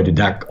boy, did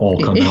that all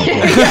come out?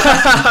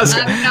 I'm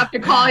going to have to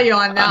call you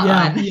on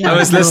that one. Yeah, I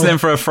was listening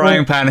for a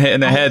frying pan hitting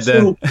the head.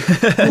 So,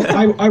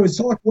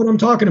 what I'm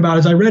talking about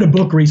is I read a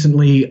book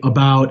recently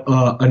about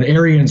an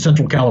area in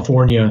Central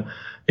California.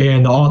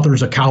 And the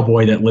author's a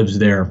cowboy that lives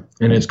there,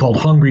 and it's called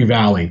Hungry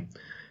Valley.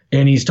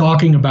 And he's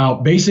talking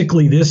about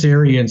basically this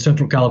area in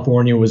Central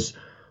California was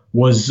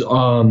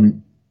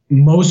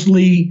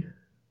mostly,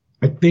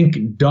 I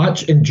think,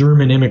 Dutch and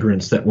German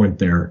immigrants that went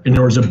there. And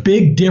there was a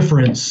big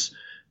difference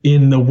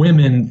in the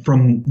women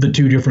from the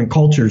two different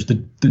cultures.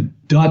 The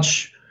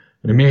Dutch,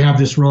 and I may have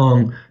this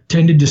wrong,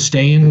 tended to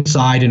stay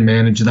inside and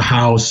manage the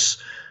house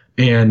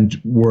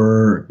and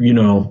were, you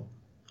know,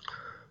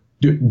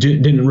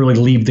 didn't really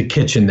leave the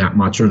kitchen that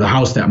much or the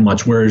house that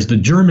much, whereas the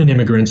German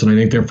immigrants, and I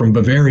think they're from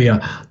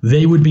Bavaria,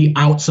 they would be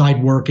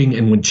outside working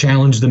and would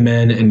challenge the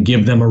men and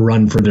give them a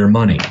run for their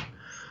money.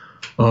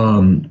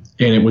 And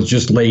it was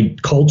just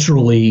laid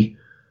culturally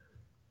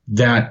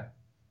that's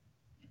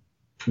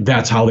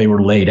how they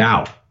were laid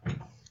out.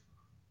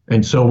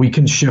 And so we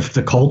can shift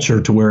the culture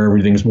to where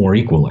everything's more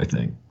equal, I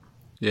think.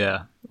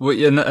 Yeah. Well,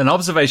 an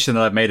observation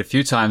that I've made a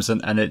few times,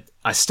 and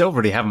I still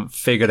really haven't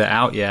figured it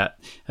out yet,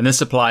 and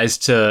this applies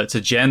to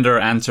gender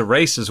and to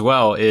race as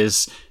well,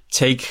 is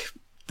take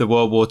the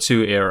World War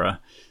II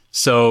era.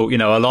 So, you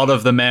know, a lot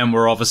of the men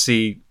were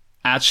obviously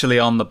actually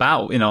on the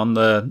battle, you know, on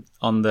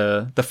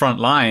the front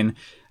line,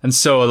 And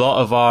so a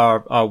lot of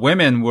our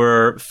women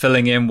were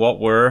filling in what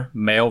were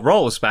male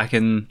roles back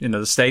in,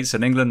 the States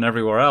and England and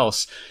everywhere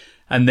else.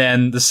 And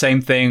then the same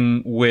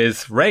thing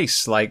with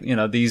race, like,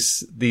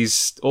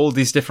 all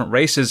these different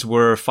races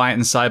were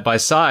fighting side by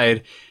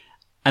side.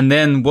 And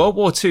then World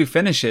War II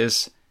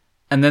finishes.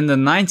 And then the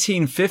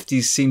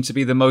 1950s seem to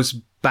be the most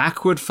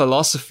backward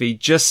philosophy,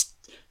 just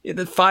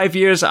 5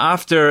 years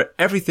after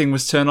everything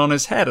was turned on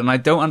its head. And I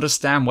don't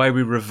understand why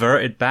we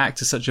reverted back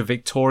to such a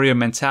Victorian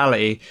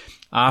mentality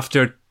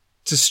after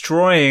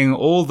destroying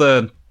all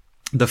the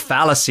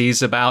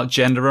fallacies about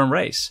gender and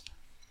race.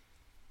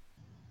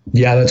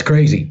 Yeah, that's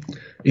crazy.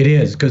 It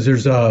is, because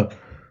there's a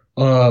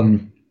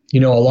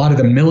lot of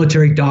the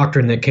military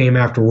doctrine that came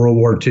after World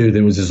War II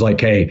that was just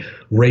like, hey,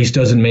 race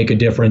doesn't make a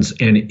difference.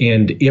 And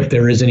if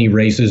there is any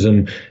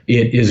racism,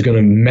 it is going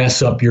to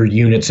mess up your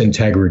unit's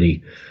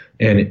integrity.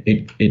 And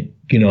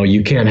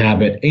you can't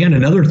have it. And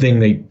another thing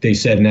they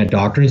said in that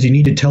doctrine is you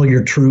need to tell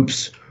your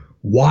troops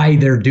why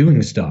they're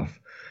doing stuff.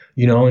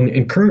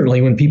 And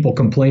currently when people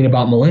complain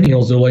about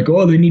millennials, they're like,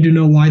 oh, they need to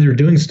know why they're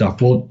doing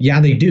stuff. Well, yeah,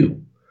 they do.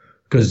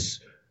 Because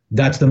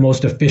that's the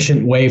most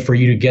efficient way for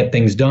you to get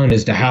things done,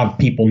 is to have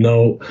people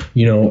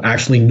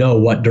actually know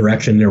what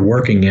direction they're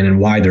working in and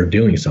why they're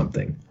doing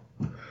something.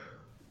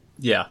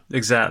 Yeah,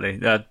 exactly.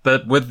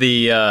 But with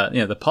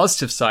the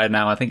positive side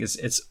now, I think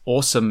it's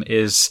awesome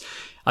is,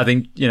 I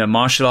think,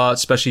 martial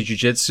arts, especially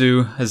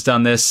jiu-jitsu, has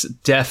done this.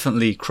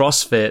 Definitely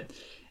CrossFit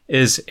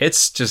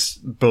it's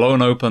just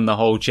blown open the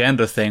whole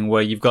gender thing,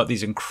 where you've got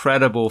these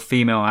incredible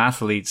female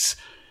athletes,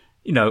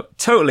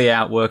 totally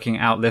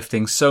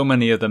outlifting so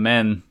many of the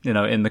men,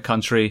 in the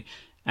country.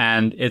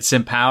 And it's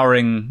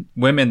empowering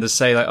women to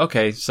say, like,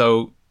 okay,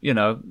 so,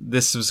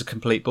 this was a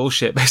complete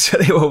bullshit,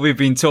 basically what we've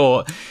been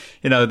taught,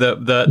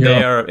 that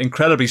they are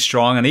incredibly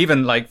strong. And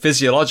even like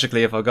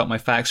physiologically, if I've got my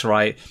facts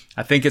right,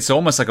 I think it's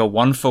almost like a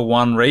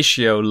 1-for-1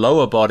 ratio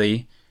lower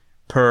body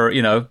for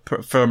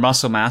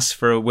muscle mass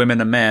for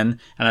women and men.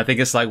 And I think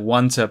it's like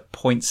 1 to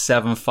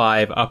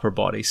 0.75 upper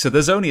body. So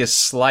there's only a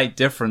slight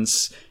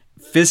difference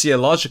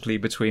physiologically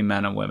between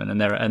men and women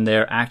and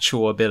their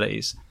actual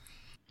abilities.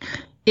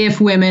 If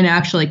women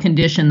actually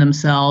condition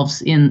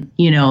themselves in,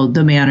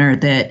 the manner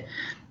that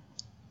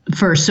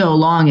for so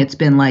long it's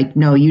been like,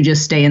 no, you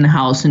just stay in the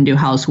house and do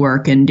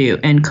housework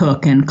and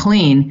cook and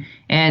clean.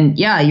 And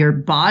yeah, your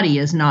body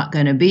is not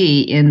going to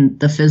be in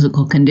the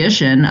physical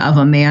condition of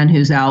a man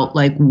who's out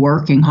like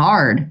working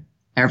hard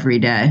every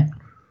day.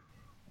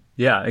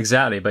 Yeah,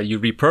 exactly. But you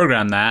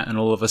reprogram that and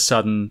all of a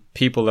sudden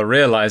people are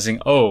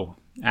realizing, oh,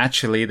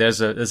 actually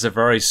there's a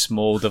very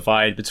small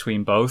divide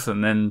between both.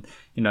 And then,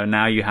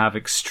 now you have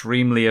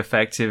extremely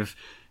effective,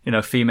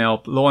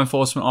 female law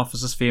enforcement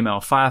officers, female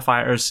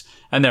firefighters,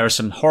 and there are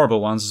some horrible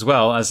ones as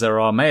well, as there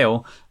are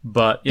male.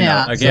 But,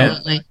 again,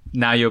 absolutely.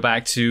 Now you're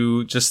back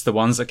to just the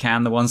ones that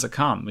can, the ones that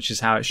can't, which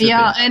is how it should be.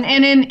 Yeah, and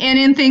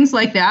in things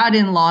like that,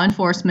 in law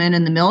enforcement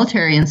and the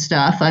military and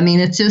stuff, I mean,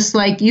 it's just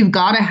like you've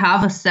got to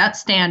have a set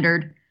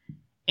standard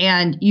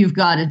and you've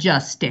got to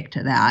just stick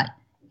to that.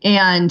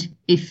 And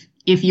if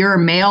you're a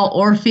male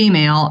or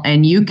female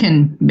and you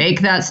can make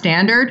that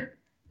standard,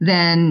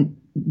 then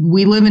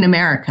we live in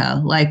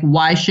America. Like,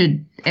 why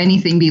should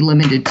anything be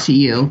limited to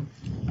you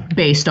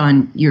based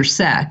on your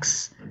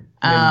sex?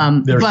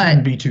 There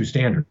shouldn't be two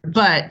standards.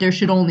 But there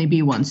should only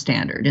be one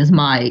standard, is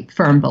my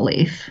firm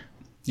belief.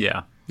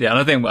 Yeah. Yeah,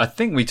 and I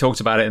think we talked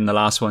about it in the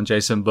last one,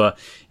 Jason, but,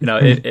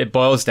 it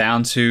boils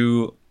down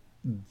to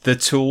the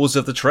tools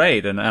of the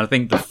trade. And I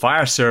think the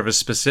fire service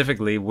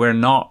specifically, we're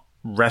not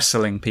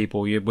wrestling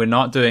people. We're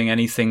not doing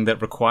anything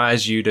that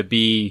requires you to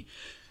be,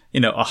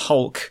 a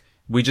Hulk.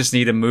 We just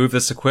need to move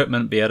this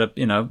equipment, be able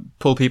to,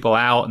 pull people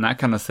out and that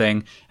kind of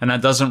thing. And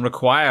that doesn't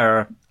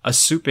require a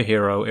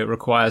superhero. It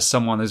requires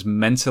someone who's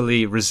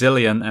mentally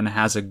resilient and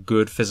has a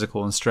good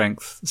physical and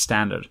strength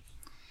standard.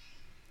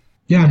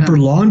 Yeah. For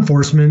law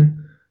enforcement,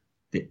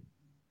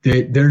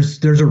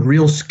 there's a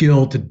real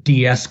skill to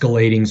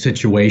de-escalating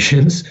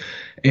situations,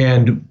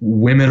 and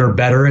women are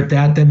better at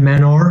that than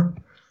men are.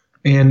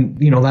 And,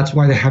 that's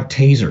why they have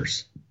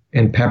tasers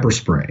and pepper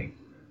spray.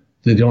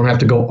 They don't have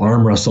to go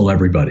arm wrestle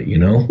everybody,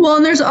 Well,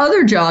 and there's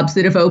other jobs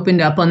that have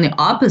opened up on the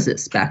opposite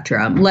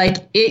spectrum. Like,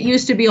 it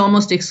used to be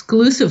almost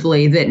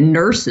exclusively that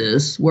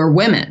nurses were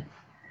women.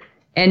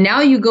 And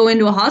now you go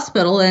into a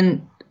hospital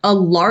and a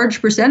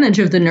large percentage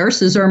of the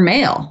nurses are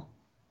male.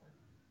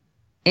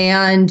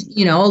 And,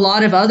 a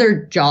lot of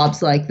other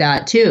jobs like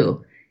that,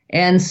 too.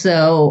 And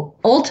so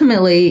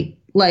ultimately,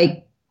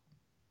 like,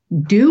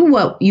 do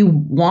what you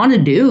want to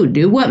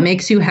do what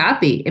makes you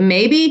happy. And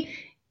maybe,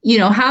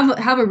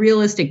 have a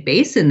realistic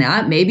base in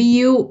that. Maybe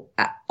you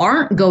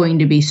aren't going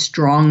to be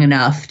strong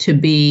enough to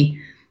be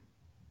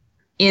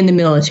in the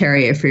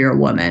military if you're a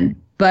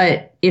woman.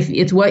 But if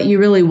it's what you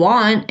really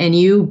want and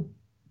you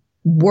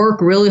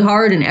work really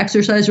hard and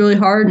exercise really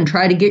hard and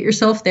try to get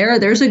yourself there,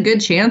 there's a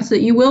good chance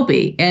that you will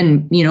be.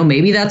 And,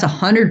 maybe that's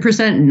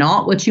 100%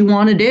 not what you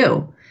want to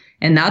do.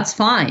 And that's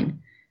fine.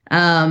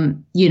 It's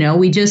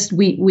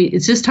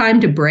just time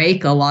to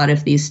break a lot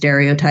of these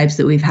stereotypes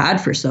that we've had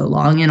for so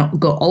long and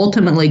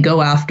ultimately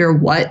go after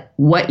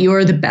what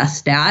you're the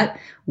best at,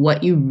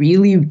 what you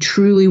really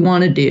truly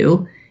want to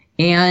do.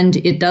 And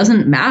it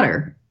doesn't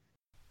matter.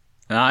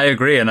 I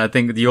agree. And I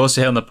think you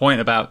also hit on the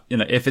point about,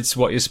 if it's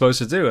what you're supposed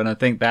to do. And I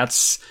think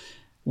that's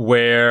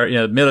where,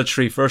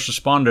 military first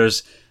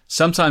responders,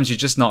 sometimes you're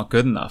just not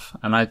good enough.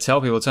 And I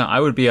tell people all the time, I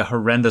would be a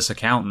horrendous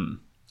accountant.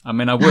 I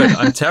mean, I would.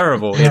 I'm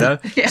terrible, Yeah.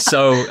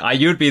 So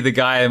you'd be the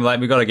guy. I'm like,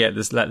 we got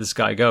to let this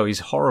guy go. He's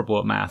horrible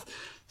at math.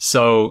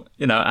 So,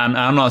 and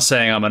I'm not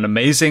saying I'm an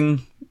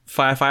amazing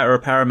firefighter or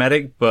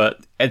paramedic, but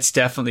it's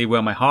definitely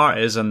where my heart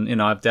is.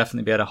 And, I've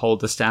definitely been able to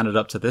hold the standard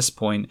up to this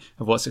point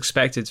of what's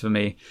expected for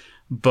me.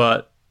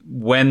 But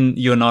when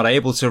you're not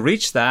able to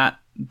reach that,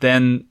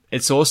 then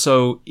it's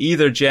also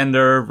either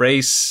gender,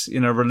 race,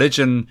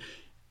 religion,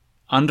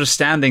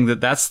 understanding that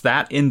that's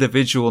that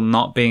individual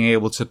not being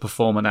able to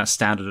perform at that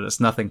standard. It's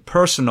nothing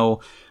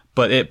personal,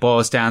 but it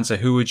boils down to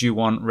who would you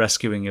want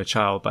rescuing your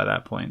child by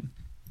that point.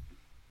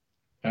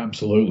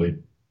 Absolutely.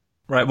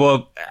 Right.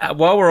 Well,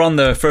 while we're on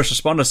the first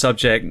responder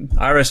subject,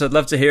 Iris, I'd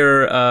love to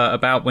hear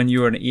about when you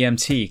were an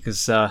EMT,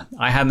 because I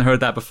hadn't heard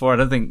that before. I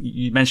don't think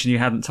you mentioned you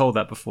hadn't told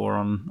that before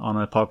on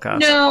a podcast.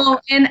 No,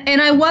 and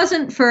I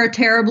wasn't for a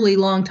terribly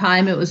long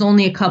time. It was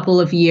only a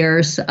couple of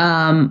years.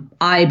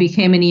 I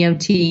became an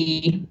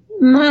EMT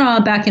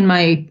back in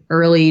my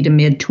early to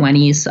mid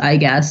 20s, I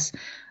guess.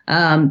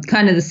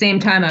 Kind of the same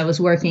time I was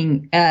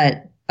working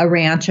at a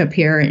ranch up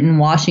here in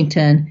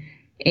Washington,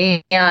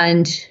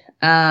 and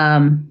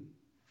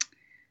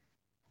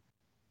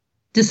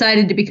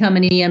decided to become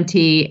an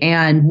EMT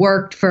and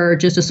worked for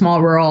just a small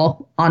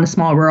rural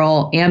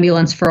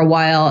ambulance for a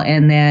while,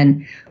 and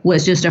then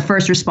was just a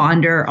first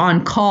responder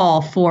on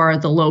call for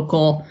the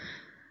local,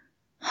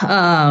 it's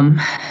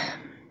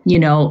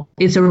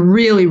a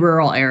really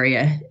rural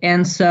area.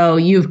 And so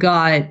you've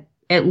got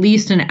at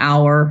least an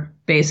hour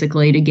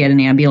basically to get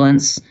an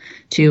ambulance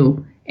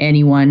to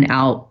anyone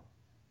out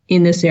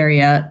in this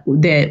area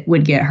that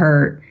would get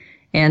hurt.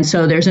 And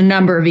so there's a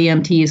number of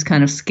EMTs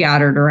kind of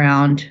scattered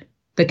around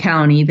the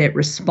county that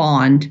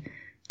respond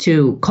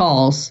to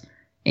calls.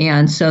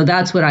 And so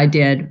that's what I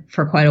did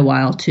for quite a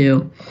while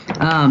too.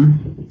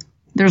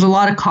 There's a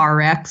lot of car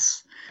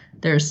wrecks.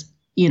 There's,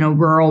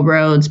 rural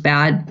roads,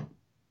 bad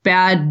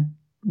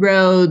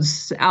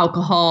roads,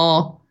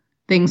 alcohol,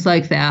 things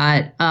like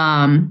that.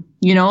 A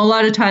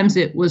lot of times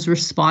it was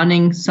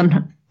responding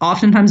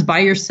oftentimes by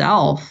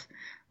yourself.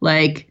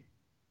 Like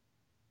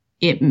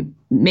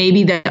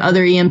maybe the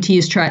other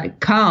EMTs try to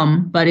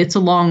come, but it's a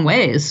long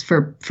ways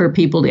for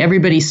people.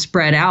 Everybody's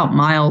spread out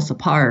miles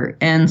apart.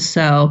 And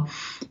so,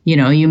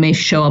 you may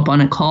show up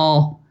on a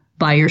call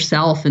by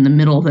yourself in the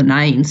middle of the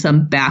night in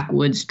some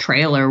backwoods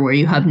trailer where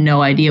you have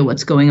no idea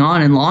what's going on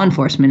and law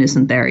enforcement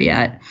isn't there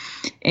yet.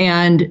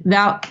 And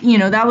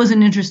that was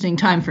an interesting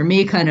time for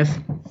me, kind of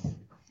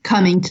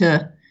coming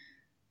to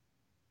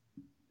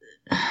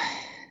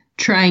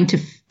trying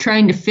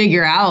to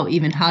figure out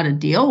even how to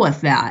deal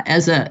with that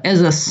as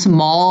a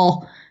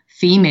small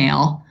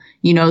female.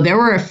 There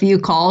were a few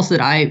calls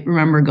that I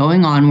remember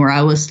going on where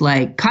I was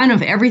like, kind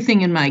of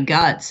everything in my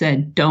gut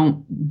said,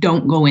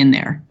 don't go in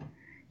there.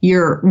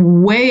 You're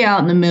way out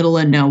in the middle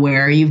of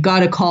nowhere. You've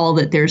got a call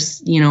that there's,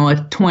 a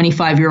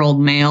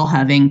 25-year-old male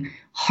having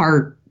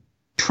heart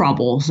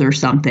troubles or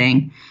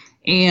something.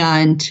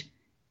 And,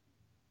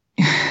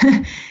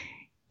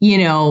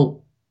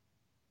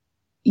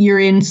 you're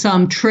in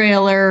some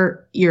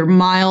trailer, you're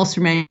miles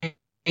from anything.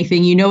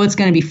 It's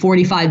going to be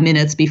 45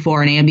 minutes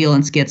before an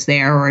ambulance gets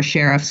there or a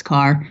sheriff's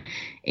car.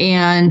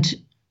 And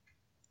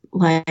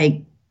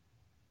like,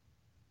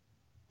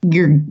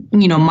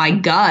 my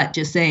gut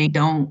just saying,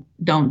 don't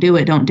do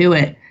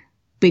it,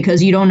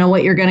 because you don't know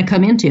what you're going to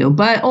come into.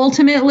 But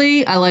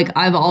ultimately,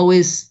 I've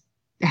always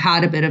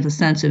had a bit of a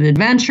sense of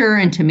adventure.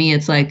 And to me,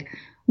 it's like,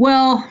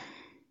 well,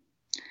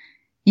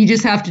 you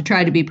just have to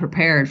try to be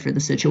prepared for the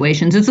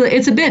situations.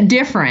 It's a bit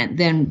different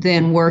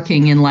than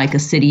working in like a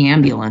city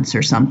ambulance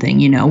or something,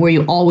 where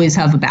you always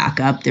have a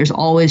backup. There's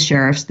always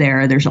sheriffs there.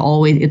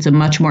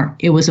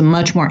 It was a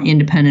much more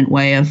independent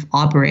way of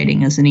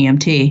operating as an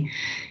EMT.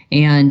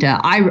 And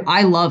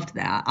I loved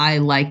that. I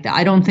liked that.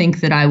 I don't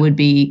think that I would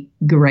be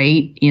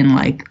great in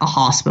like a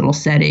hospital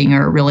setting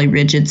or a really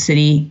rigid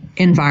city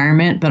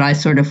environment, but I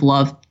sort of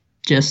loved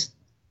just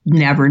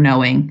never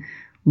knowing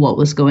what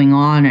was going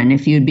on and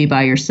if you'd be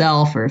by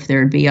yourself or if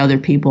there'd be other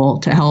people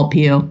to help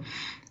you.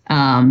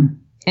 And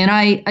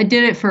I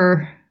did it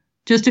for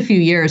just a few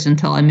years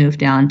until I moved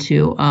down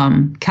to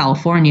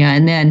California.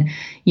 And then,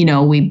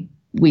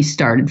 we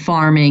started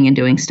farming and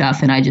doing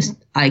stuff, and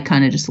I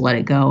kind of just let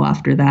it go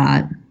after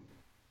that.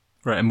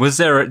 Right.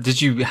 And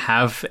did you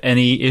have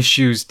any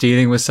issues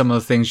dealing with some of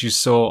the things you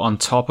saw on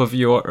top of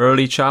your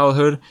early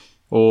childhood?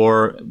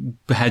 Or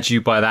had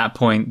you by that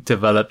point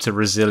developed a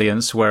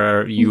resilience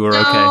where you were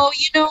okay?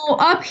 No,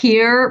 up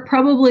here,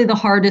 probably the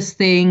hardest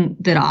thing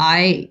that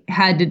I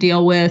had to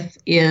deal with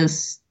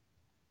is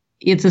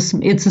it's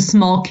a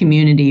small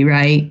community,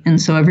 right?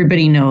 And so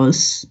everybody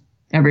knows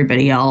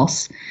everybody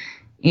else.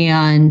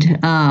 And,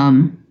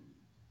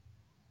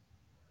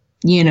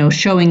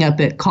 showing up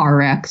at car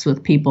wrecks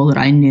with people that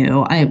I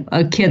knew.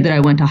 A kid that I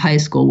went to high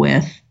school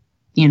with,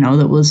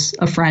 that was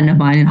a friend of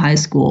mine in high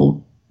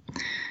school,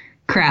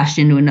 crashed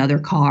into another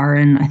car,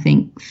 and I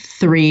think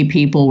 3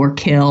 people were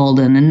killed,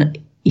 and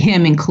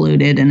him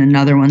included, and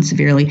another one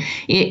severely.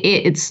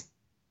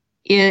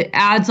 It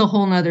adds a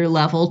whole nother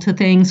level to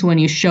things when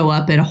you show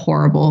up at a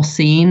horrible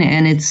scene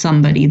and it's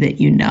somebody that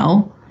you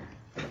know.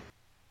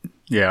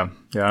 Yeah,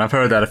 I've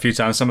heard that a few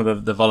times. Some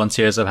of the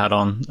volunteers I've had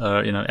on,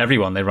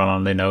 everyone they run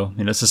on, they know,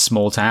 it's a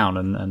small town,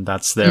 and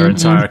that's their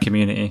entire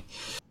community.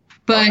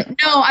 But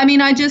no, I mean,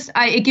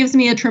 it gives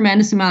me a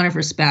tremendous amount of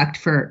respect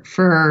for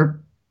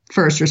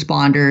first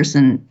responders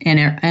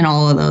and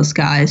all of those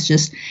guys.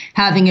 Just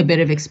having a bit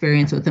of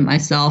experience with it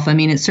myself. I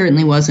mean, it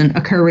certainly wasn't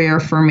a career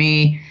for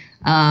me,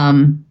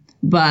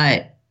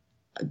 but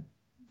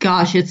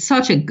gosh, it's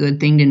such a good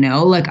thing to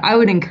know. Like, I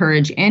would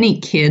encourage any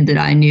kid that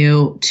I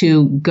knew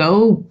to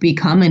go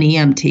become an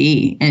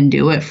EMT and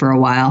do it for a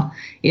while.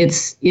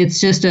 It's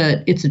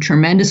a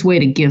tremendous way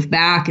to give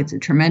back. It's a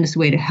tremendous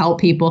way to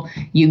help people.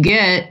 You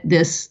get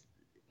this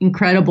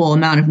incredible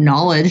amount of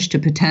knowledge to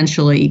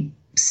potentially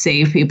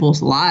save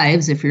people's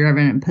lives if you're ever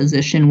in a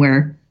position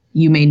where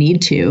you may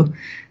need to.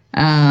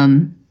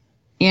 And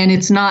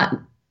it's not,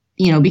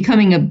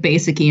 becoming a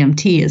basic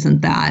EMT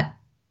isn't that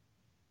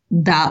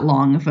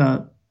long of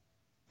a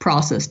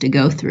process to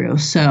go through.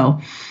 So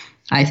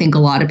I think a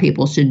lot of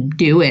people should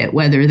do it,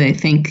 whether they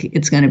think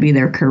it's going to be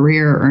their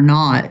career or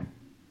not.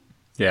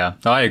 Yeah,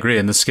 I agree.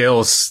 And the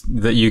skills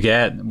that you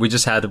get, we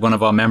just had one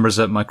of our members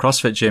at my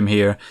CrossFit gym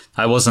here.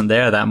 I wasn't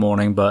there that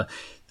morning, but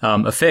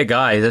a fit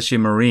guy, he's actually a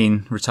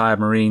Marine, retired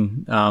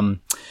Marine.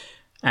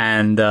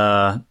 And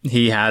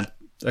he had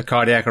a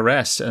cardiac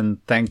arrest.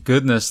 And thank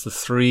goodness the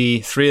three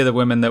of the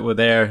women that were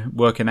there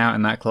working out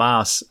in that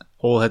class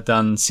all had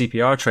done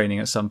CPR training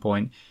at some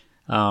point.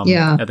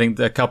 I think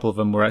a couple of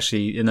them were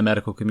actually in the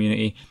medical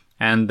community,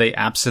 and they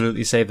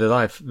absolutely saved their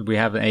life. We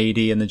have an AED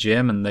in the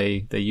gym, and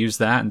they used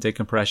that and did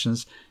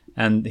compressions,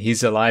 and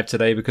he's alive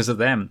today because of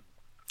them.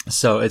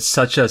 So it's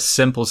such a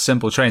simple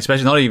training,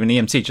 especially not even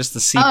EMT, just the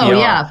CPR. Oh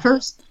yeah,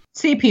 first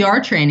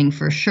CPR training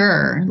for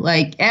sure.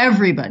 Like,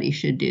 everybody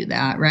should do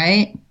that,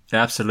 right?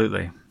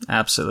 Absolutely.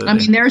 I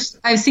mean,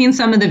 I've seen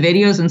some of the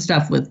videos and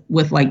stuff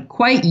with like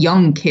quite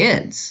young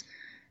kids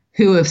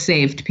who have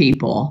saved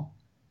people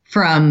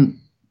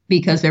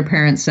because their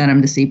parents sent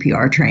them to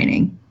CPR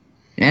training.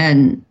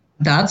 And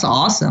that's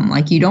awesome.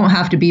 Like, you don't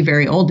have to be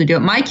very old to do it.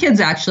 My kids,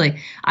 actually,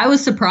 I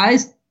was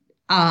surprised.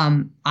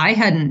 I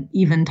hadn't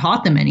even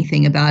taught them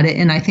anything about it.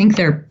 And I think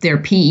their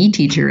PE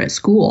teacher at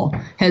school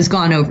has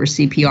gone over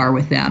CPR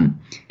with them.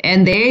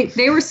 And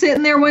they were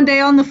sitting there one day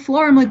on the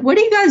floor. I'm like, what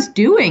are you guys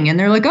doing? And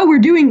they're like, oh,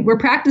 we're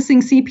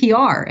practicing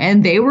CPR.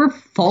 And they were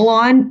full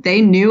on. They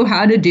knew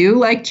how to do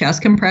like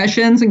chest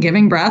compressions and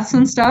giving breaths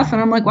and stuff.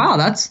 And I'm like, wow,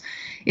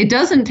 it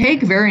doesn't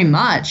take very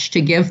much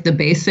to give the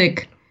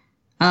basic,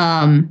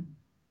 what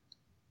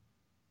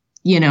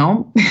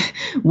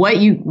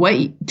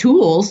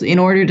tools in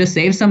order to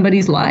save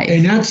somebody's life.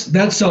 And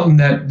that's something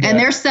that and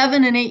they're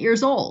 7 and 8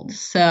 years old.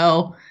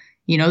 So,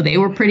 they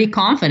were pretty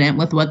confident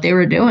with what they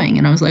were doing.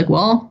 And I was like,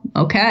 well,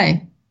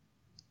 okay.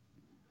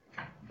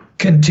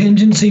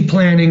 Contingency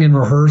planning and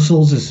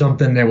rehearsals is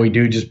something that we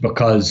do just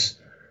because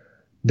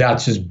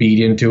that's just beat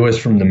into us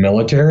from the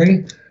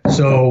military.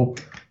 So,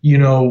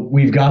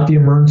 we've got the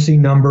emergency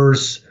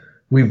numbers.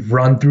 We've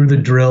run through the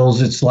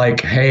drills. It's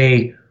like,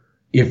 hey,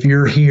 if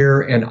you're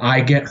here and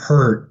I get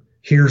hurt,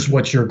 here's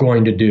what you're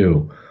going to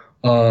do.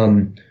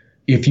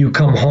 If you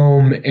come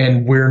home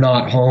and we're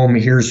not home,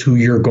 here's who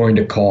you're going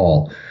to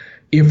call.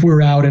 If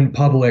we're out in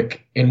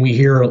public and we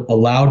hear a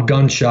loud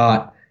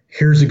gunshot,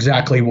 here's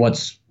exactly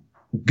what's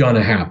going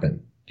to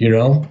happen,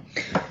 And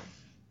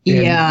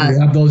yeah. we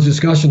have those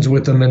discussions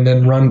with them and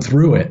then run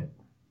through it.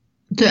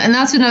 And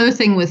that's another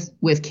thing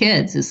with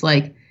kids. It's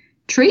like,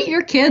 treat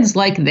your kids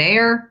like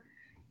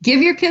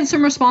give your kids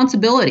some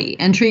responsibility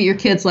and treat your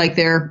kids like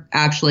they're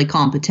actually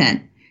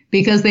competent,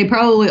 because they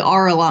probably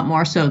are a lot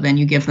more so than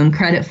you give them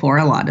credit for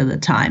a lot of the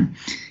time.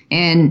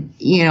 And,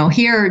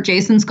 here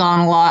Jason's gone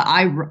a lot.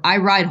 I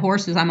ride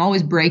horses. I'm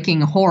always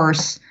breaking a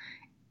horse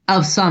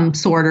of some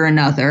sort or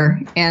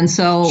another. And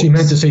so she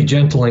meant to say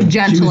gentling.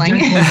 Sorry.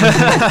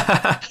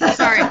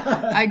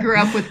 I grew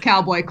up with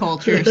cowboy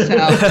culture, so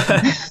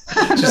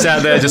just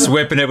out there just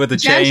whipping it with a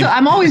chain.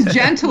 I'm always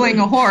gentling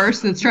a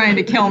horse that's trying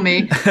to kill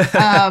me.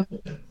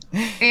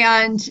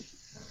 And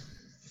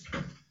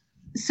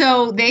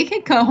so they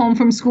could go home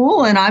from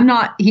school and I'm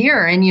not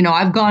here. And,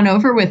 I've gone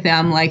over with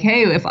them like,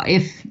 hey,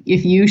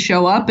 if you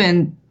show up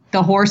and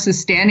the horse is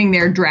standing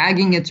there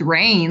dragging its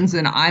reins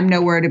and I'm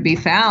nowhere to be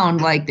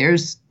found, like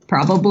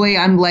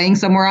I'm laying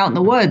somewhere out in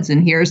the woods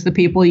and here's the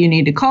people you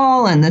need to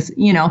call. And this,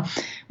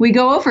 we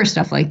go over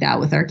stuff like that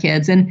with our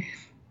kids. And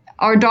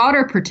our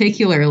daughter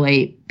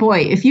particularly, boy,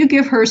 if you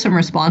give her some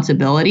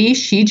responsibility,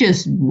 she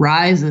just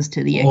rises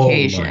to the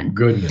occasion. Oh my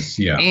goodness,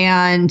 yeah.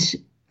 And,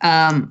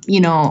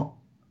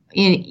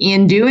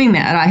 in doing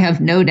that, I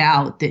have no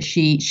doubt that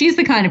she's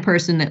the kind of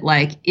person that,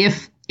 like,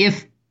 if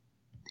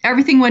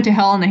everything went to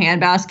hell in the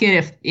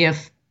handbasket,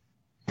 if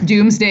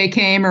doomsday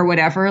came or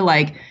whatever,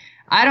 like,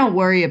 I don't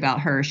worry about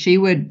her. She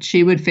would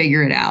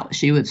figure it out.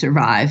 She would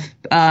survive.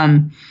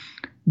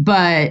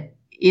 But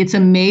it's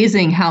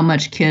amazing how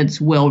much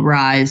kids will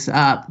rise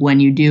up when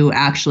you do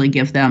actually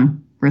give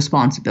them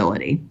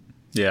responsibility.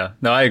 Yeah,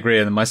 no, I agree.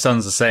 And my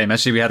son's the same.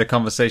 Actually, we had a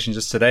conversation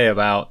just today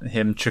about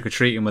him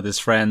trick-or-treating with his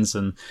friends,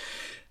 and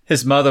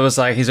his mother was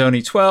like, he's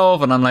only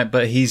 12. And I'm like,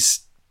 but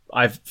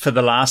for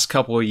the last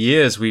couple of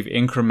years, we've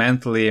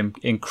incrementally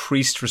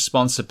increased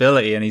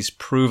responsibility, and he's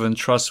proven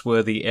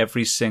trustworthy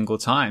every single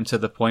time, to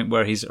the point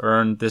where he's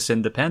earned this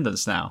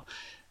independence now.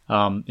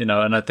 And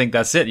I think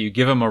that's it. You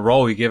give them a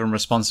role, you give them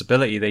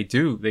responsibility.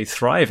 They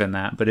thrive in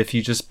that. But if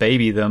you just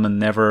baby them and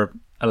never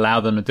allow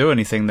them to do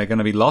anything, they're going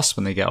to be lost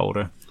when they get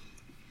older.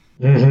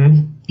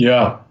 Mm-hmm.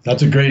 Yeah,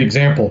 that's a great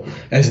example.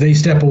 As they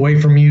step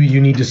away from you, you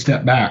need to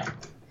step back.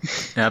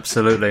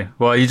 Absolutely.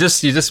 Well, you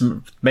just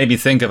made me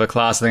think of a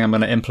class I think I'm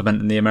going to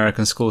implement in the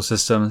American school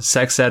system: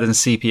 sex ed and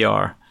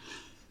CPR.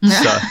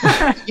 So,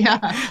 yeah,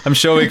 I'm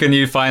sure we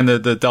can find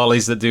the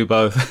dollies that do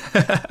both.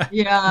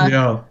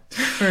 Yeah,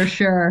 for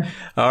sure.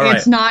 All right.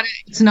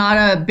 It's not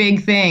a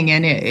big thing,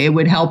 and it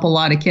would help a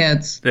lot of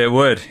kids. It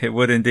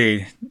would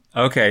indeed.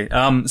 Okay.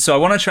 So I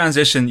want to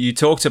transition. You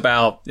talked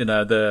about,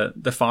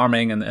 the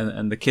farming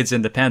and the kids'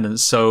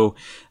 independence. So,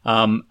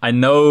 I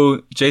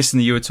know,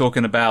 Jason, you were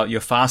talking about your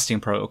fasting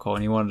protocol,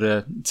 and you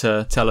wanted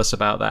to tell us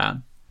about that.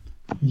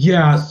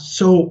 Yeah.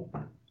 So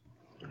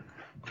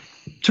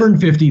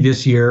turned 50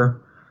 this year.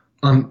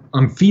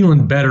 I'm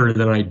feeling better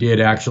than I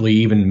did actually,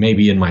 even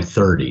maybe in my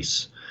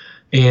 30s.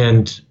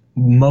 And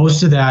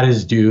most of that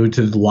is due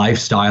to the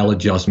lifestyle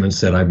adjustments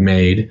that I've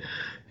made.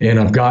 And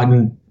I've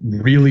gotten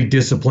really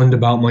disciplined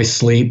about my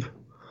sleep.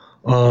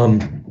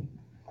 And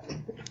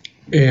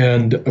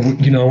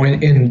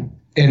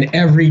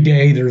every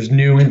day there's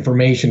new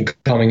information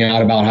coming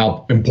out about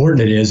how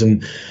important it is.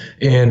 And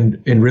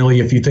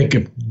really, if you think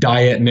of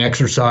diet and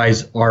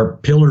exercise are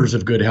pillars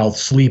of good health,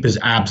 sleep is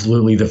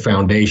absolutely the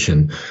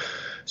foundation.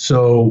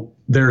 So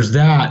there's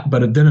that.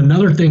 But then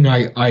another thing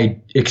I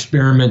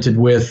experimented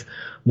with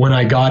when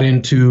I got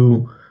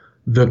into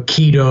the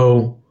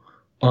keto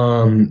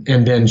and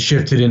then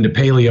shifted into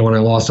paleo when I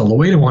lost all the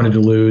weight I wanted to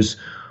lose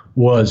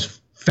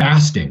was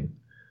fasting.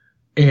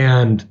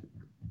 And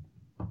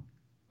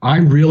I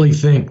really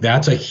think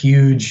that's a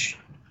huge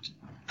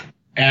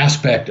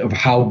aspect of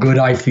how good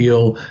I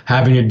feel,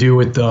 having to do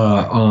with a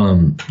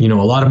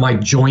lot of my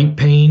joint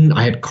pain.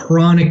 I had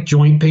chronic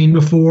joint pain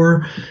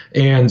before,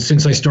 and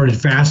since I started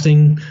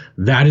fasting,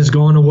 that has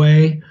gone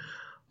away.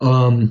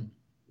 And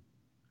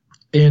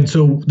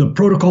so the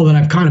protocol that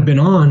I've kind of been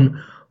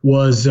on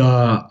was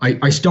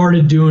I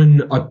started doing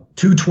 2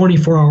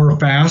 24-hour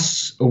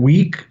fasts a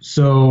week.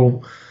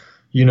 So,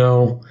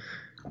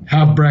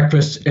 have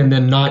breakfast and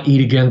then not eat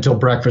again until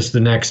breakfast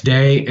the next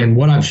day. And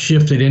what I've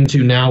shifted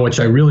into now, which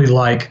I really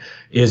like,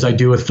 is I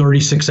do a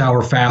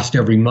 36-hour fast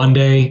every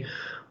Monday.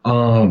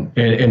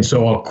 And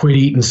so I'll quit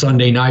eating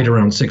Sunday night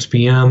around 6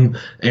 p.m.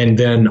 And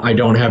then I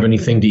don't have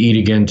anything to eat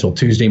again until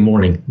Tuesday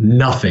morning.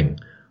 Nothing.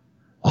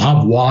 I'll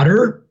have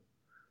water,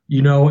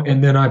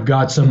 and then I've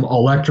got some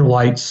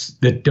electrolytes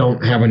that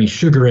don't have any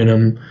sugar in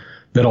them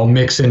that I'll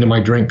mix into my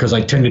drink, because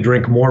I tend to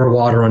drink more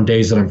water on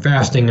days that I'm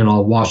fasting, and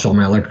I'll wash all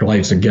my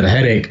electrolytes and get a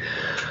headache.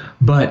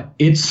 But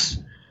it's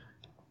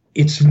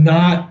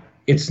not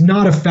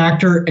a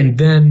factor. And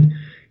then,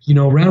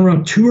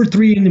 around 2 or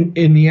 3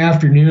 in the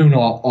afternoon,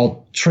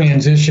 I'll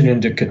transition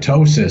into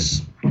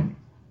ketosis,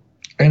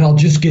 and I'll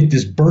just get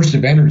this burst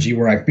of energy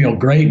where I feel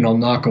great, and I'll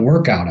knock a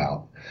workout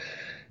out.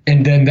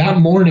 And then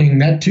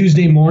that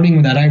Tuesday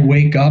morning that I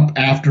wake up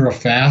after a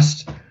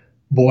fast,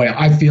 boy,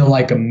 I feel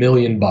like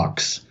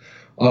 $1,000,000.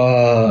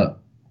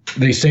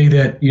 They say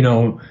that,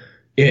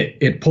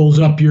 it pulls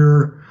up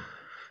your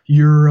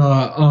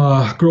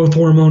growth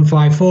hormone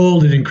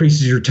 5-fold. It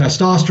increases your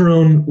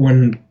testosterone.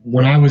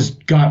 When I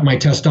got my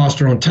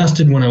testosterone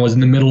tested, when I was in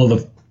the middle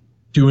of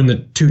doing the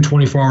 2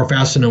 24-hour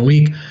fasts in a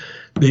week,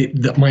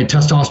 my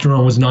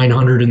testosterone was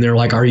 900, and they're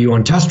like, "Are you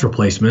on test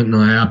replacement?" And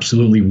I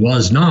absolutely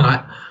was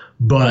not,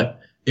 but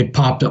it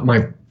popped up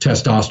my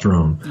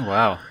testosterone.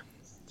 Wow.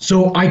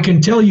 So I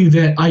can tell you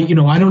that I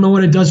don't know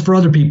what it does for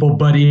other people,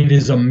 but it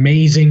is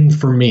amazing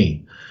for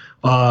me.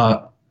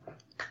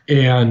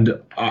 And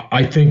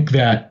I think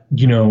that,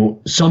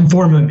 some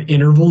form of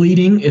interval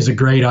eating is a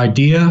great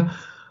idea.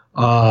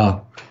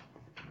 And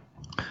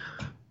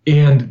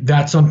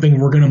that's something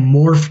we're going to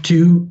morph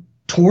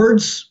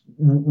towards.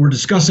 We're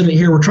discussing it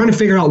here. We're trying to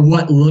figure out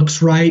what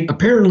looks right.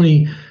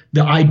 Apparently,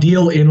 the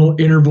ideal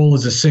interval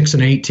is a 6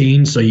 and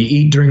 18. So you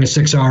eat during a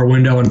 6-hour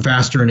window and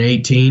fast during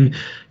 18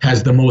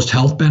 has the most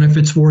health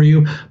benefits for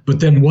you. But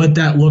then what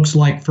that looks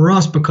like for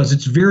us, because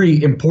it's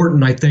very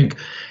important, I think,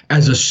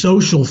 as a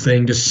social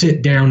thing to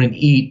sit down and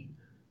eat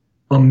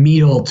a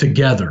meal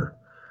together.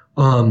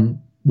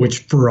 which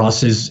for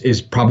us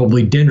is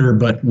probably dinner,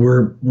 but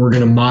we're going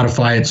to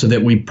modify it so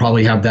that we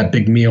probably have that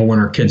big meal when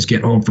our kids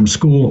get home from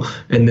school,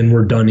 and then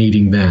we're done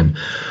eating then.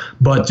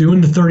 But doing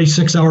the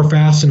 36-hour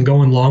fast and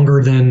going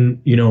longer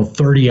than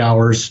 30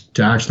 hours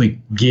to actually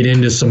get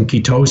into some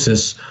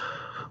ketosis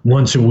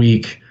once a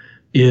week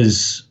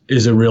is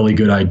a really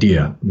good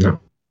idea.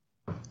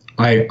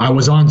 I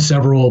was on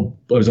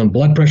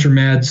blood pressure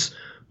meds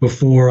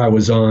before. I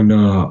was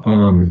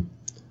on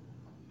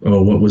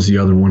what was the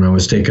other one I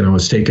was taking? I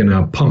was taking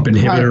a pump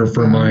inhibitor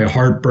for my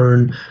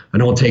heartburn. I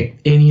don't take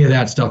any of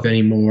that stuff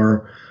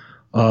anymore.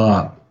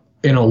 And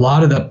a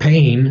lot of the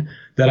pain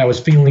that I was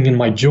feeling in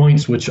my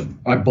joints, which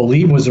I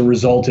believe was a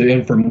result of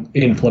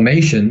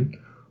inflammation,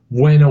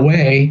 went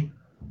away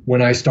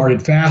when I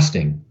started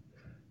fasting.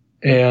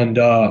 And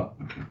there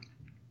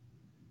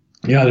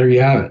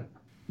you have it.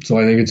 So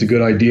I think it's a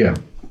good idea.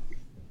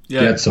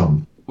 Yeah. Get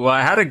some. Well,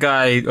 I had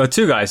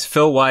two guys,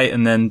 Phil White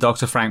and then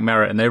Dr. Frank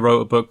Merritt, and they wrote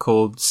a book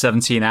called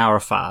 17-Hour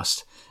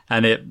Fast.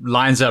 And it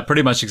lines up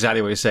pretty much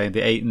exactly what you're saying,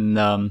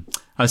 the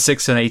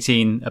 6 and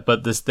 18.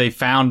 But they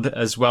found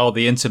as well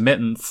the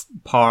intermittent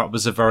part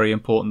was a very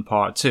important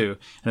part too.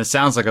 And it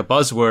sounds like a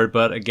buzzword,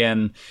 but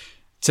again,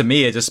 to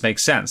me, it just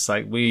makes sense.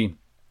 Like we,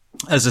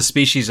 as a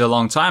species a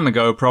long time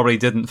ago, probably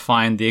didn't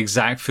find the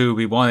exact food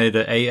we wanted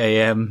at 8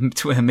 a.m.,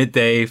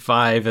 midday,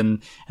 5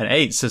 and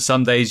 8. So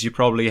some days you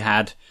probably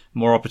had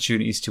more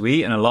opportunities to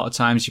eat, and a lot of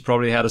times you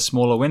probably had a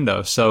smaller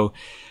window. So,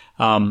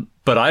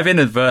 but I've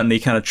inadvertently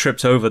kind of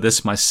tripped over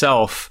this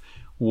myself,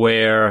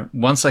 where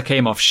once I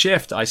came off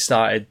shift, I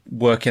started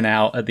working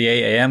out at the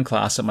 8 a.m.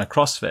 class at my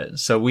CrossFit.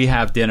 So we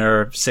have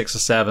dinner 6 or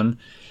 7.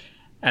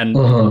 And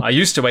I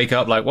used to wake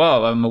up like,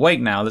 well, I'm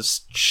awake now.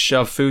 Let's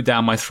shove food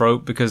down my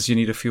throat because you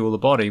need to fuel the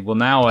body. Well,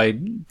 now I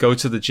go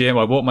to the gym.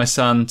 I walk my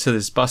son to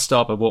this bus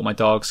stop. I walk my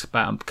dogs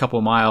about a couple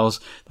of miles.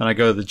 Then I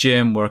go to the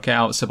gym, work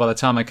out. So by the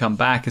time I come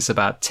back, it's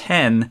about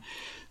 10.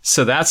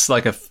 So that's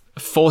like a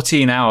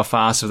 14-hour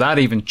fast without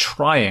even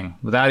trying,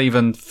 without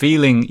even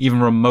feeling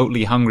even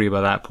remotely hungry by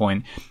that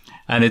point.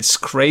 And it's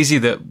crazy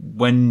that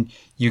when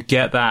you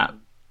get that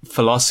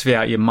philosophy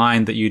out of your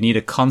mind that you need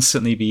to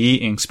constantly be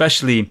eating,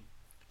 especially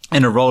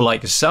in a role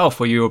like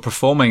yourself where you were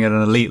performing at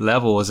an elite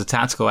level as a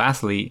tactical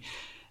athlete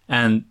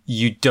and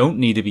you don't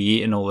need to be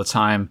eating all the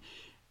time,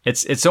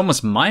 it's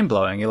almost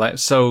mind-blowing. You're like,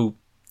 so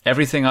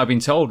everything I've been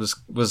told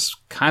was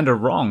kind of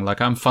wrong.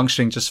 Like I'm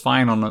functioning just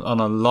fine on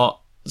a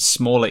lot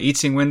smaller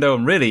eating window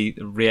and really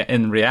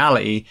in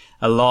reality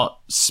a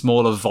lot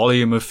smaller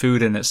volume of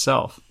food in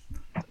itself.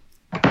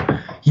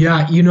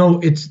 Yeah,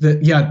 it's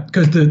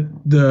because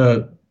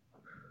the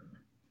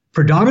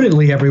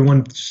predominantly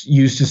everyone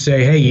used to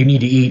say, hey, you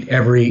need to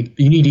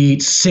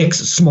eat 6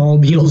 small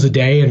meals a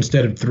day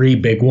instead of 3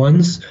 big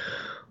ones.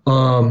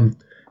 And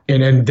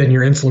then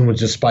your insulin was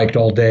just spiked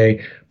all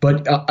day.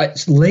 But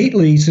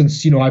lately,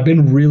 since, I've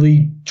been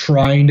really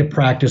trying to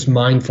practice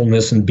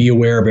mindfulness and be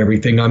aware of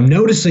everything, I'm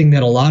noticing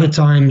that a lot of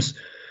times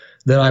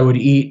that I would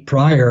eat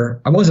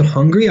prior, I wasn't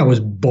hungry, I was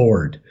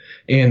bored.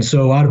 And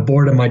so out of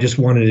boredom, I just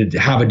wanted to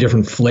have a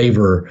different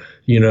flavor,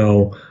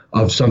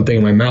 of something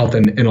in my mouth.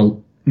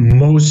 And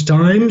most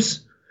times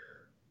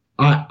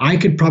I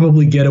could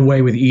probably get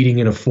away with eating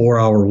in a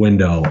 4-hour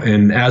window.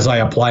 And as I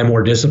apply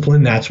more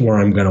discipline, that's where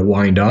I'm going to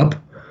wind up,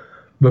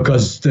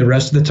 because the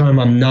rest of the time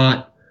I'm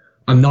not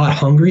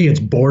hungry. It's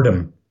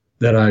boredom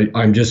that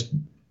I'm just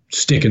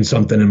sticking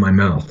something in my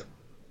mouth.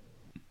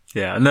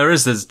 Yeah. And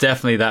there's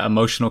definitely that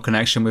emotional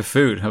connection with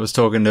food. I was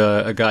talking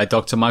to a guy,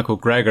 Dr. Michael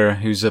Greger,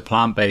 who's a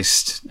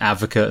plant-based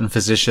advocate and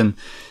physician.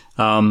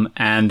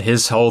 And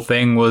his whole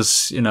thing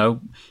was,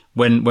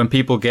 when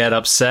people get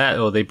upset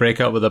or they break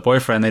up with a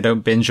boyfriend, they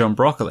don't binge on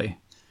broccoli,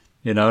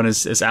 and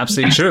it's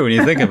absolutely true when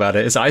you think about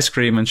it. It's ice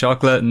cream and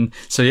chocolate. And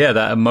so, yeah,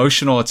 that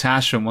emotional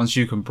attachment, once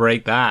you can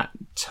break that,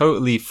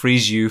 totally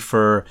frees you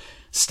for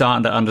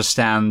starting to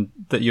understand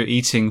that you're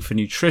eating for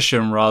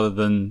nutrition rather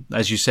than,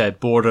 as you said,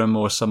 boredom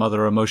or some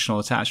other emotional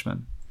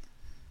attachment.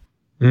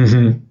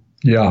 Mm-hmm.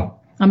 Yeah.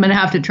 I'm going to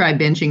have to try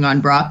binging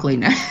on broccoli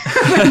next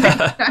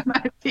time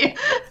I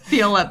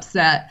feel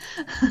upset.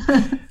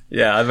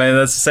 Yeah, I mean,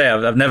 let's say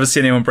I've never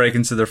seen anyone break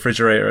into the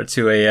refrigerator at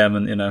 2 a.m.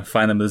 and,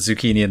 find them with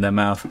zucchini in their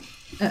mouth.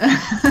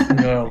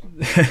 No.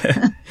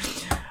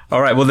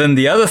 All right. Well, then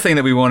the other thing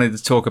that we wanted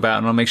to talk about,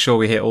 and I'll make sure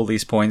we hit all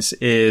these points,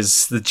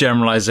 is the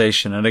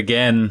generalization. And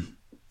again,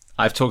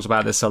 I've talked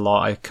about this a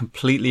lot. I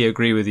completely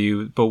agree with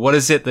you. But what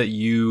is it that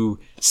you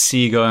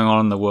see going on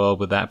in the world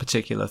with that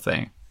particular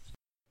thing?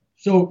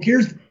 So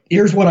here's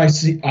what I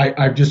see.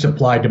 I've just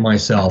applied to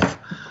myself.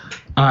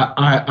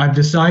 I've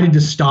decided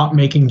to stop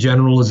making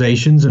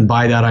generalizations, and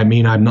by that I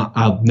mean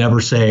I'll never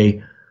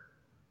say,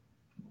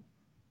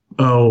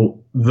 oh,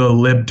 the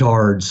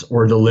libtards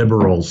or the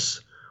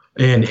liberals.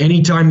 And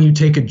anytime you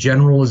take a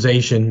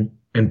generalization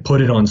and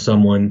put it on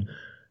someone,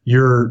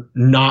 you're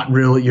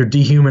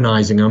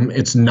dehumanizing them.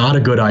 It's not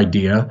a good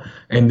idea.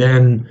 And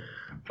then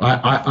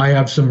I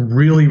have some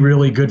really,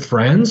 really good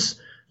friends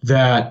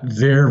that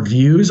their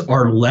views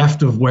are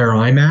left of where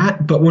I'm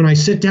at. But when I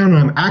sit down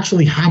and I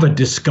actually have a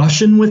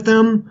discussion with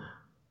them,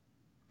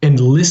 and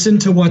listen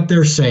to what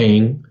they're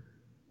saying,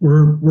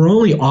 we're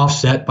only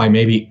offset by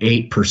maybe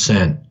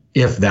 8%,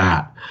 if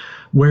that.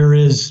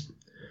 Whereas,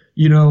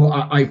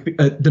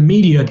 the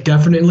media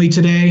definitely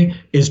today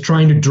is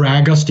trying to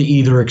drag us to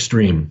either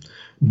extreme,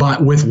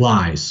 but with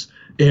lies.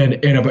 And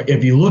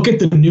if you look at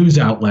the news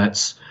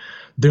outlets,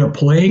 they're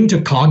playing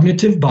to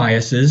cognitive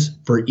biases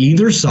for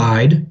either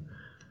side.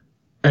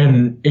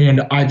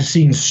 And I've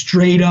seen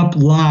straight up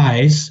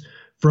lies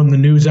from the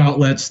news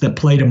outlets that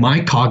play to my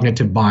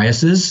cognitive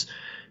biases.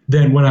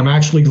 Then when I'm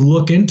actually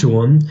look into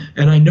them,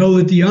 and I know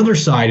that the other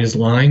side is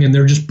lying, and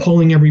they're just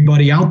pulling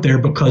everybody out there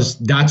because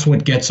that's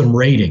what gets them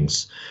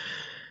ratings.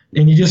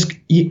 And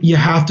you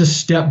have to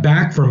step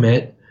back from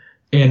it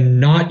and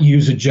not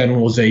use a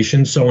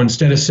generalization. So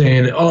instead of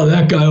saying, oh,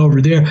 that guy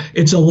over there,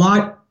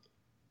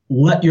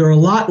 you're a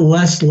lot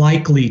less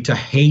likely to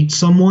hate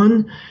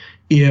someone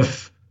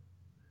if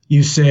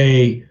you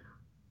say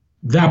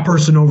that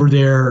person over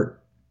there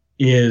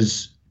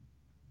is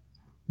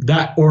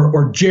that,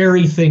 or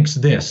Jerry thinks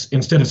this,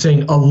 instead of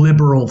saying a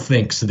liberal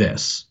thinks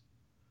this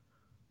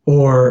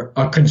or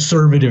a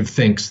conservative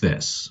thinks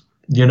this,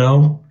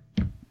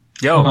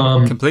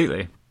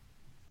 Completely.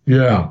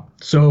 Yeah.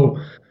 So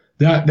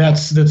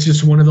that's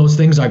just one of those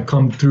things I've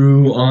come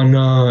through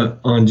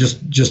on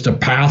just a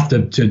path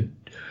to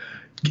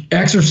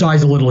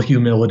exercise a little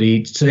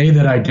humility, say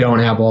that I don't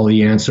have all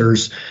the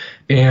answers,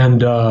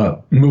 and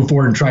move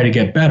forward and try to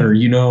get better.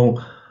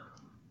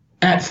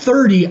 At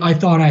 30, I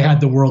thought I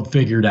had the world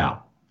figured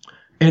out.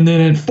 And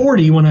then at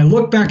 40, when I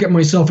look back at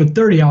myself at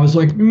 30, I was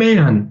like,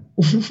 man,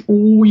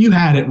 you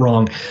had it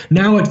wrong.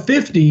 Now at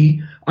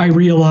 50, I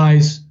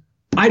realize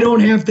I don't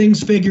have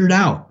things figured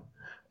out.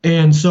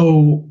 And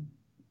so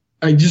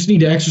I just need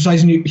to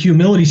exercise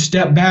humility,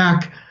 step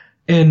back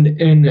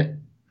and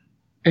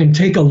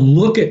take a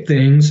look at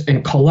things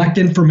and collect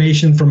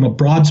information from a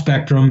broad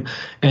spectrum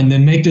and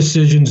then make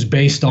decisions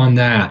based on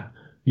that,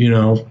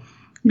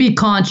 Be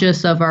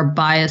conscious of our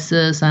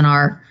biases and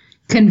our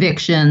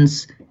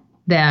convictions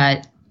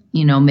that,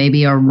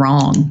 maybe are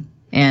wrong,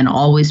 and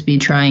always be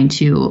trying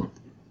to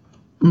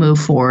move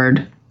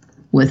forward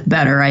with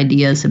better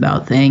ideas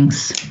about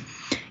things.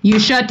 You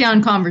shut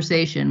down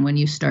conversation when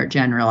you start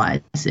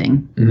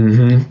generalizing.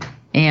 Mm-hmm.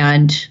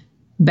 And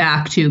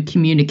back to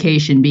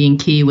communication being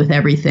key with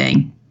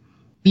everything.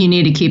 You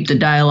need to keep the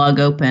dialogue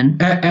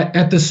open.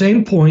 At the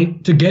same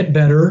point, to get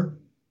better,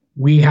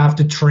 we have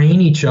to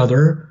train each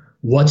other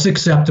what's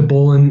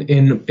acceptable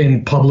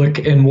in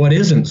public and what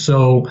isn't.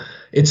 So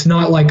it's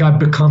not like I've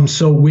become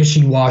so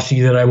wishy-washy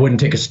that I wouldn't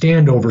take a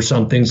stand over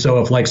something.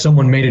 So if like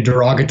someone made a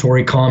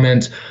derogatory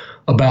comment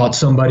about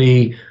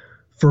somebody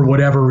for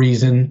whatever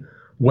reason,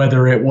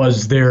 whether it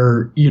was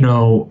their,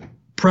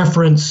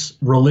 preference,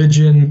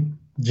 religion,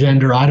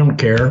 gender, I don't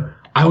care,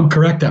 I would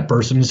correct that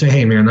person and say,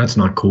 hey man, that's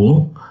not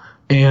cool.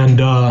 And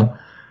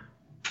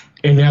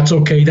that's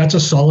okay. That's a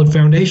solid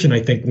foundation,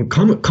 I think,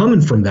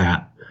 coming from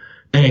that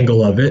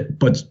angle of it,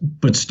 but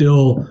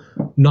still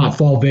not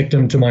fall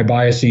victim to my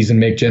biases and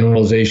make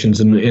generalizations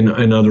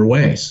in other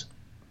ways.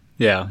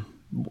 Yeah,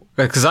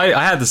 because I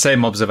had the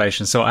same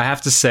observation. So I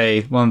have to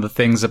say, one of the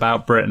things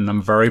about Britain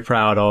I'm very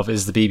proud of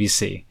is the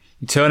BBC.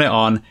 You turn it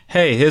on,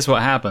 hey, here's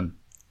what happened.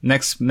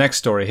 Next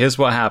story, here's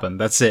what happened.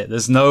 That's it.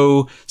 There's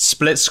no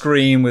split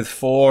screen with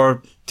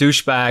 4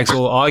 douchebags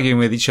all arguing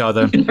with each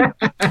other,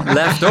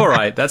 left or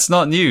right. That's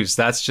not news.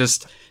 That's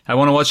just, I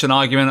want to watch an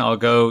argument, I'll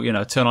go,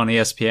 turn on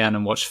ESPN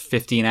and watch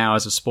 15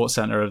 hours of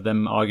SportsCenter of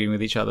them arguing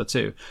with each other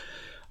too.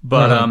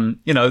 But,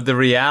 the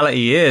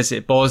reality is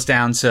it boils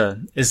down to,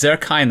 is there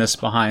kindness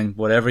behind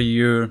whatever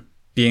you're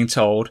being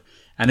told?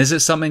 And is it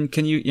something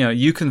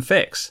you can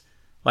fix?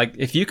 Like,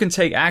 if you can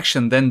take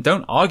action, then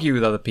don't argue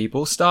with other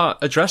people. Start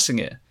addressing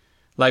it.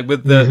 Like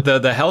with the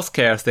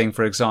healthcare thing,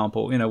 for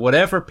example,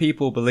 whatever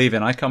people believe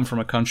in. I come from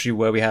a country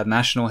where we had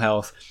national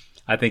health.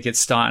 I think it's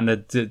starting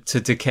to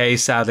decay,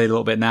 sadly, a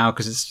little bit now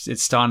because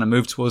it's starting to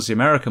move towards the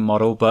American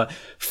model. But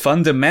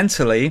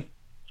fundamentally,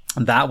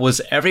 that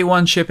was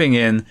everyone chipping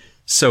in.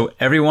 So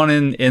everyone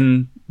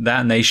in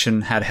that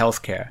nation had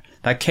healthcare.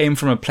 That came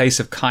from a place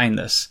of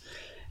kindness.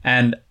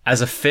 And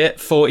as a fit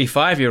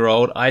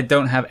 45-year-old, I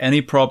don't have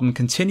any problem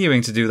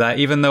continuing to do that,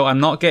 even though I'm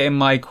not getting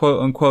my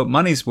quote-unquote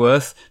money's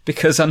worth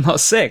because I'm not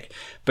sick.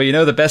 But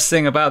the best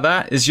thing about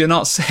that is you're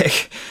not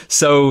sick.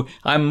 So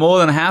I'm more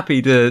than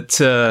happy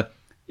to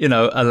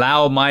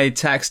allow my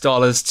tax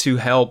dollars to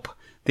help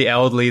the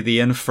elderly,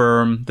 the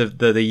infirm,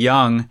 the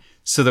young,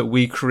 so that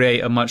we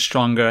create a much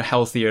stronger,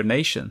 healthier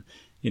nation.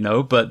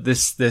 But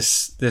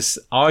this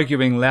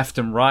arguing left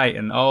and right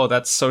and, oh,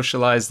 that's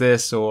socialized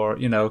this, or,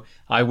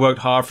 I worked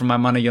hard for my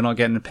money, you're not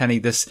getting a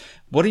penny.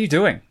 What are you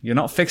doing? You're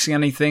not fixing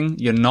anything.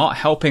 You're not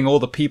helping all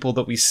the people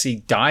that we see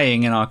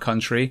dying in our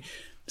country.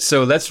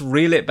 So let's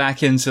reel it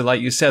back into,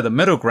 like you said, the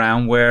middle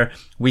ground where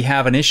we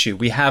have an issue.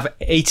 We have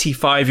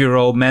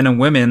 85-year-old men and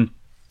women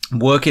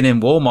working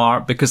in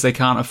Walmart because they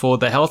can't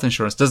afford their health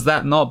insurance. Does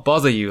that not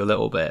bother you a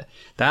little bit?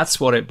 That's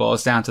what it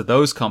boils down to,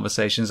 those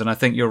conversations. And I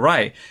think you're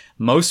right.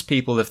 Most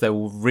people, if they're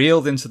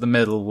reeled into the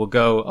middle, will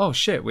go, oh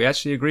shit, we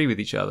actually agree with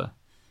each other.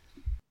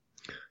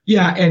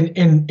 Yeah,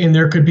 and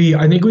there could be,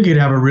 I think we could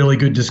have a really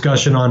good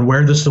discussion on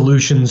where the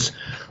solutions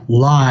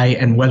lie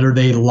and whether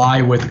they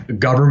lie with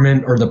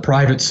government or the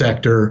private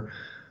sector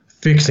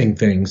fixing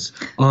things.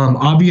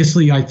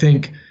 Obviously, I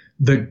think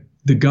the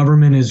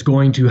government is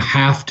going to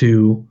have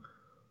to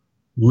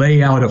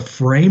lay out a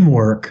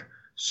framework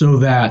so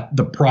that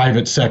the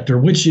private sector,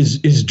 which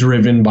is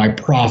driven by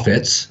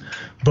profits,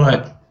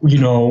 but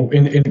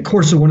in the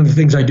course of one of the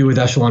things I do with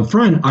Echelon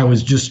Front, I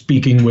was just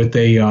speaking with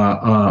a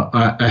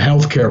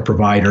healthcare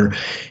provider,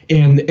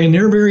 and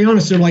they're very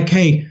honest. They're like,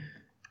 hey,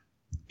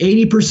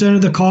 80%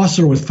 of the costs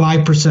are with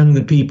 5% of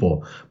the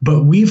people,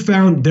 but we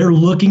found they're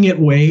looking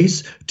at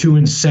ways to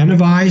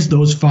incentivize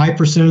those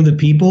 5% of the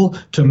people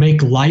to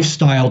make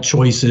lifestyle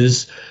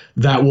choices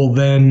that will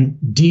then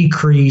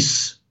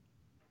decrease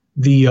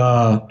the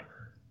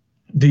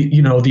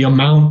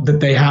amount that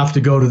they have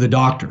to go to the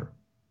doctor.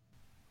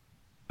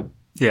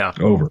 Yeah.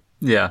 Over.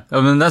 Yeah. I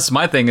mean, that's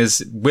my thing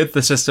is with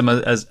the system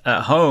as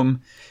at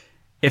home,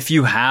 if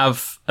you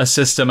have a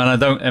system,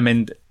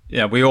 and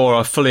we all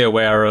are fully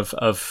aware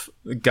of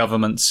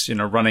governments,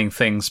 running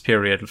things,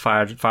 period,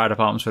 fire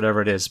departments,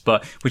 whatever it is.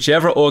 But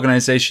whichever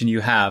organization you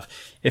have,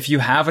 if you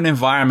have an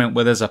environment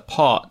where there's a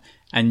pot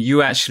and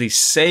you actually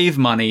save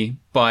money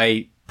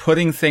by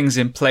putting things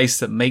in place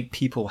that make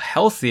people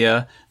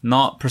healthier,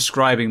 not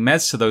prescribing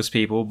meds to those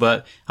people,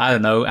 but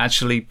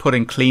actually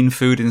putting clean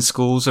food in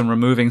schools and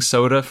removing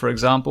soda, for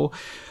example,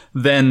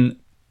 then,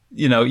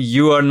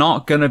 you are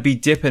not going to be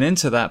dipping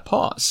into that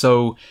pot.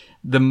 So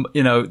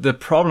the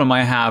problem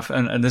I have,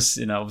 and this,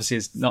 obviously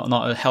is not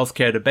a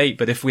healthcare debate,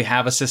 but if we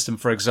have a system,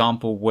 for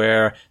example,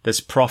 where there's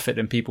profit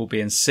in people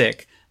being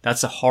sick,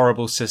 that's a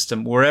horrible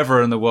system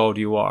wherever in the world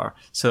you are.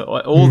 So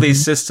all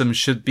these systems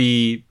should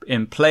be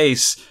in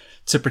place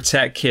to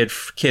protect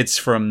kids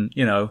from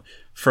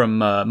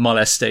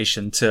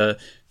molestation, to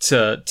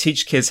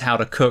teach kids how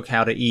to cook,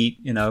 how to eat,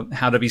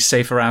 how to be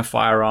safe around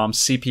firearms,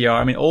 CPR.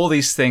 I mean, all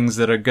these things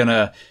that are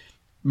gonna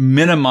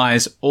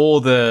minimize all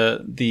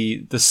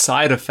the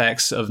side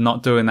effects of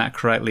not doing that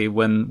correctly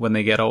when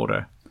they get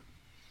older.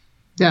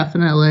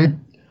 Definitely.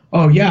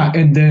 Oh yeah,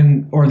 and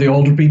then or the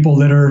older people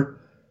that are,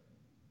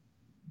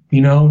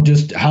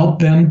 just help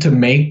them to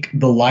make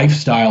the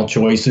lifestyle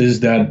choices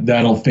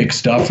that'll fix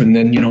stuff, and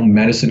then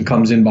medicine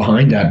comes in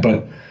behind that.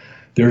 But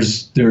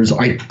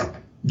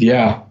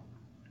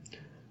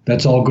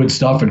that's all good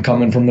stuff, and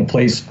coming from the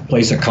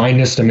place of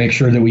kindness to make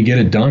sure that we get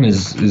it done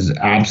is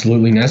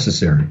absolutely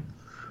necessary.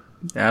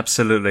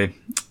 Absolutely.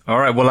 All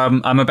right. Well,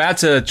 I'm about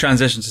to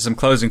transition to some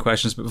closing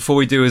questions, but before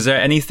we do, is there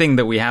anything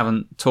that we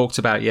haven't talked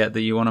about yet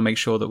that you want to make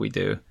sure that we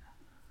do?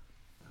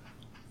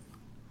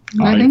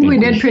 I think we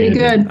did pretty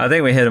good. I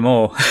think we hit them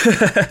all.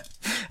 And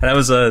that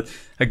was a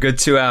good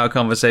 2-hour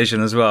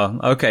conversation as well.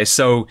 Okay,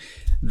 so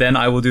then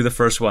I will do the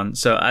first one.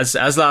 So as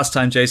last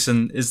time,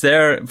 Jason,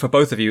 for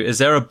both of you, is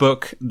there a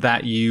book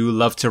that you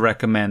love to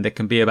recommend? It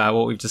can be about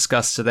what we've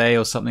discussed today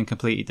or something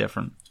completely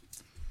different.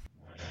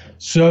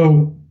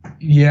 So,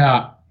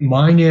 yeah,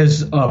 mine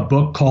is a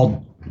book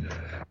called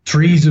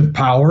Trees of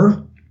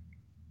Power,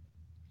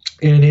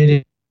 and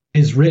it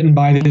is written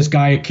by this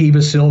guy,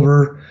 Akiva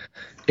Silver,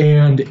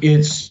 and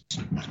it's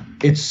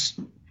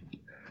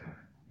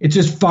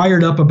just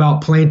fired up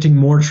about planting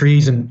more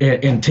trees and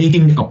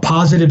taking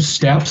positive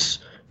steps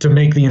to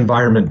make the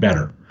environment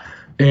better.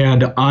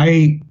 And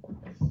I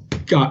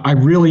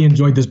really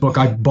enjoyed this book.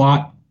 I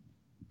bought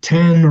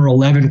 10 or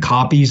 11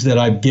 copies that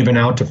I've given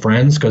out to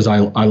friends because I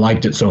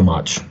liked it so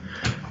much.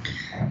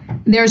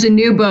 There's a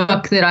new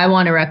book that I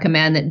want to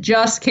recommend that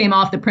just came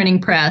off the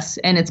printing press,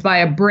 and it's by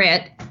a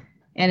Brit,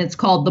 and it's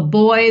called The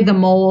Boy, the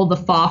Mole, the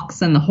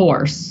Fox, and the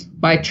Horse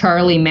by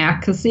Charlie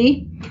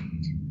Mackesy.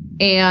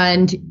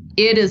 And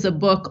it is a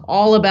book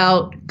all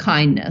about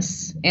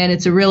kindness, and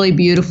it's a really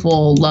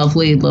beautiful,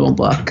 lovely little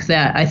book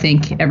that I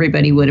think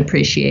everybody would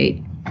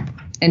appreciate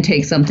and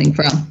take something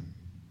from.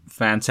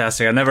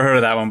 Fantastic. I've never heard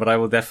of that one, but I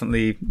will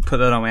definitely put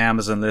that on my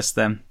Amazon list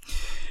then.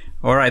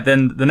 All right,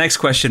 then the next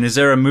question, is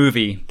there a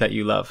movie that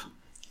you love?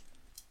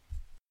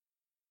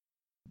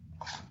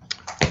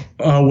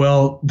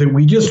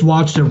 We just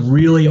watched a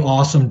really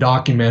awesome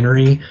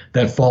documentary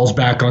that falls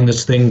back on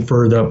this thing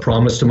for the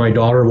Promise to My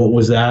Daughter. What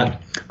was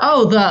that?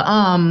 Oh,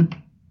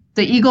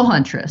 the Eagle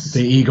Huntress.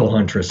 The Eagle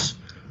Huntress.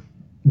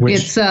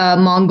 It's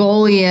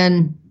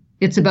Mongolian.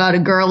 It's about a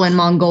girl in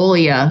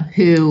Mongolia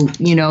who,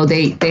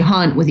 they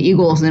hunt with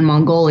eagles in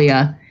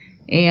Mongolia,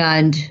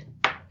 and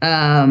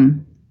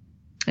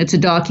it's a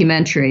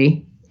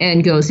documentary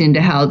and goes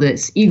into how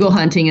this eagle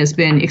hunting has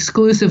been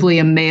exclusively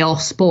a male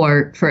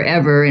sport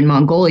forever in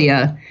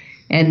Mongolia.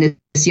 And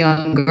this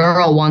young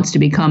girl wants to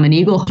become an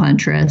eagle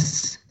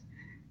huntress.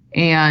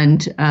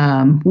 And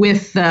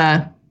with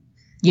the,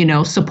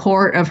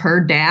 support of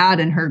her dad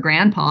and her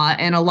grandpa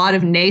and a lot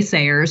of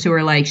naysayers who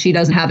are like, she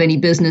doesn't have any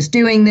business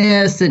doing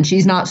this and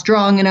she's not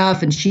strong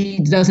enough and she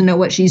doesn't know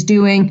what she's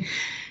doing,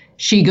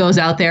 she goes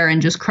out there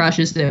and just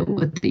crushes it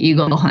with the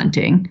eagle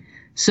hunting.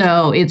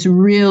 So it's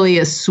really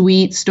a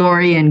sweet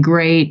story and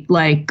great,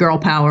 girl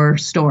power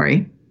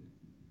story.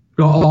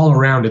 all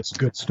around it's a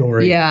good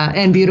story. Yeah,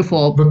 and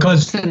beautiful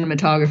because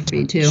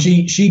cinematography too.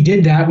 She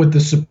did that with the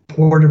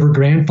support of her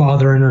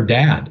grandfather and her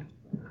dad,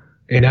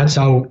 and that's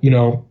how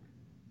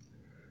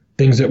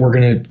things that we're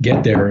gonna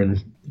get there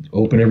and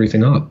open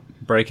everything up,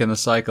 breaking the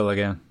cycle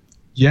again.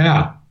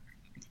 Yeah.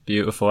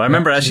 Beautiful. I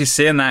remember actually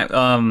seeing that.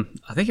 I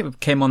think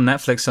it came on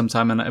Netflix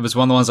sometime, and it was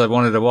one of the ones I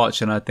wanted to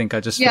watch, and I think I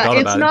just forgot about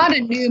it. Yeah, it's not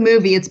a new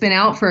movie. It's been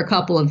out for a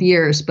couple of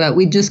years, but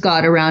we just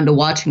got around to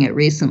watching it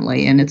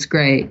recently, and it's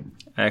great.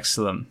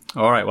 Excellent.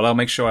 All right. Well, I'll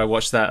make sure I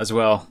watch that as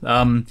well.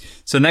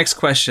 So next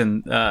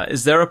question.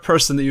 Is there a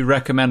person that you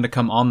recommend to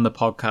come on the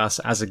podcast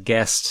as a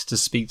guest to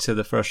speak to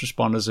the first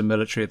responders and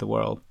military of the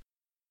world?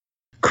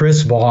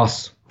 Chris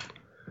Voss.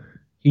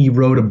 He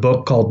wrote a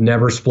book called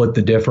Never Split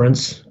the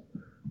Difference.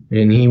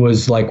 And he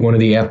was like one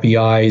of the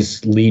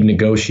FBI's lead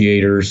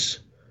negotiators,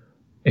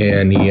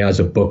 and he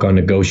has a book on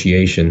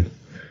negotiation.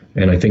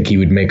 And I think he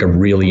would make a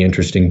really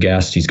interesting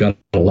guest. He's got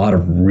a lot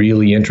of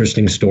really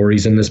interesting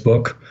stories in this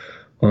book.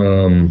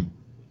 And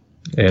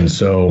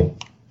so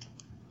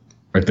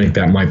I think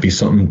that might be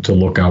something to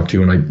look out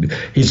to. And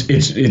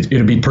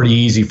it'll be pretty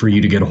easy for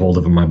you to get a hold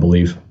of him, I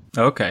believe.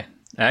 Okay.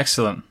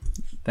 Excellent.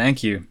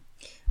 Thank you.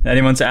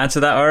 Anyone to add to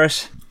that,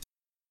 Iris?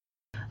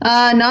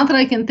 Not that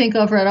I can think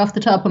of right off the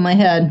top of my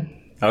head.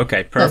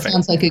 Okay, perfect. That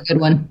sounds like a good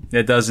one.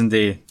 It does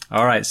indeed.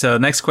 All right, so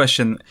next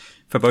question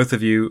for both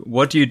of you.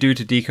 What do you do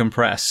to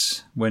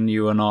decompress when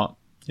you are not,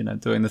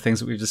 doing the things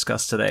that we've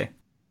discussed today?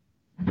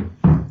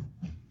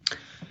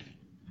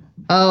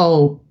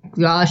 Oh,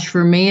 gosh,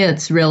 for me,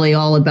 it's really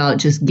all about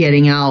just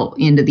getting out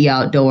into the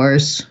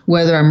outdoors,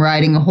 whether I'm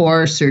riding a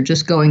horse or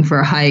just going for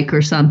a hike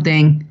or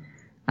something.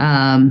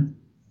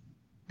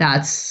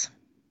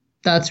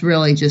 That's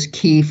really just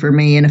key for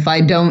me. And if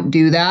I don't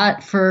do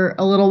that for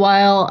a little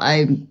while,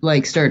 I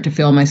start to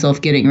feel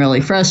myself getting really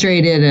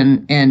frustrated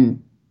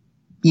and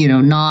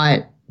not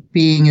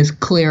being as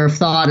clear of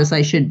thought as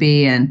I should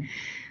be. And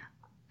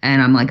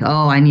I'm like,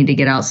 oh, I need to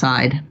get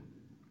outside.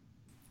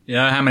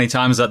 Yeah, how many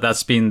times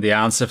that's been the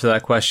answer to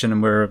that question,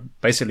 and we're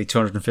basically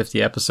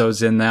 250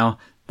 episodes in now,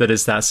 that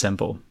is that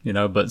simple,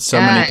 but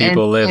so many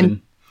people live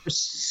in...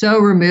 So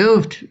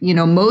removed,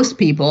 most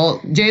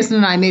people. Jason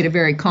and I made a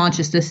very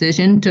conscious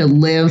decision to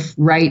live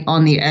right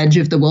on the edge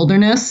of the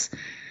wilderness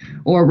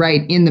or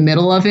right in the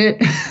middle of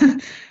it.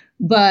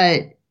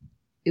 But,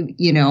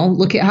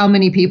 look at how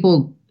many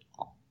people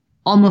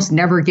almost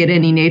never get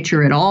any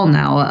nature at all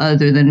now,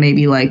 other than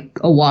maybe like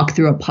a walk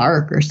through a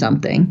park or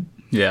something.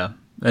 Yeah.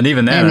 And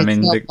even then,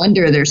 no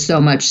wonder there's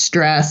so much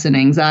stress and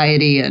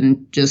anxiety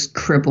and just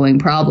crippling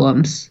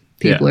problems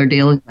people are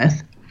dealing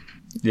with.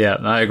 Yeah,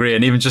 I agree.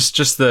 And even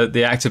just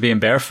the act of being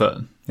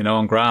barefoot,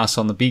 on grass,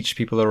 on the beach,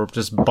 people are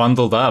just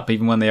bundled up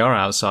even when they are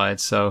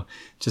outside. So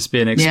just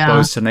being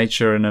exposed to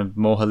nature in a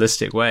more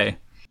holistic way.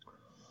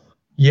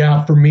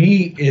 Yeah, for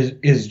me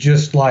is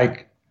just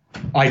like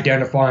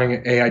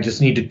identifying, hey, I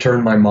just need to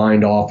turn my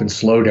mind off and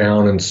slow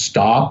down and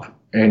stop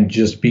and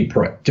just be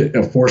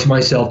force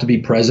myself to be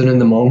present in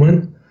the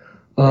moment.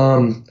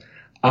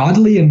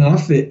 Oddly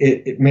enough,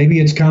 it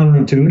maybe it's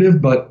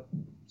counterintuitive, but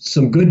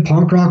some good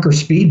punk rock or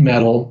speed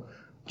metal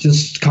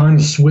just kind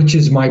of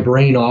switches my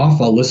brain off.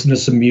 I'll listen to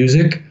some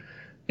music,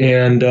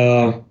 and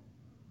that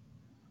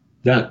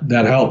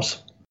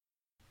helps.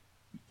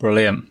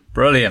 Brilliant.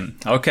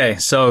 Okay,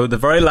 so the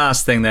very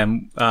last thing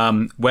then,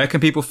 where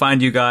can people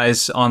find you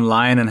guys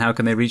online, and how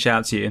can they reach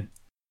out to you?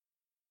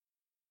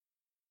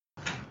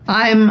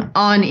 I'm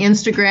on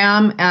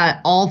Instagram at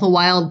All the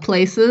Wild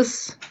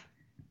Places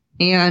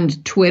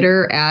and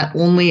Twitter at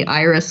Only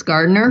Iris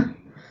Gardner.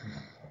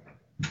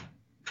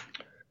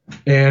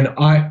 And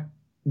I'm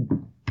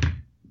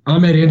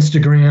at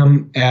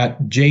Instagram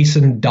at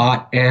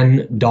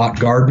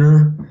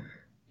jason.n.gardner,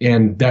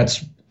 and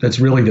that's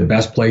really the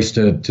best place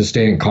to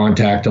stay in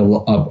contact.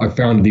 I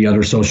found the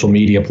other social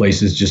media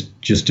places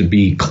just to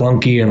be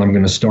clunky, and I'm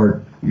going to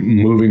start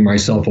moving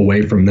myself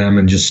away from them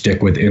and just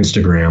stick with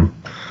Instagram.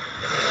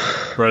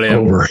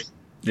 Brilliant.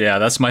 Yeah,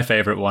 that's my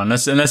favorite one.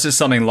 Unless it's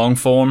something long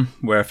form,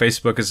 where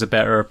Facebook is a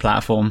better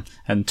platform,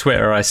 and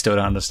Twitter I still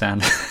don't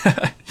understand.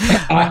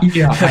 I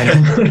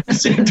don't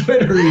understand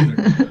Twitter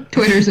either.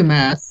 Twitter's a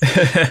mess.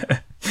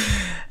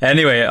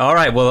 Anyway, all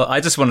right. Well, I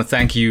just want to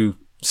thank you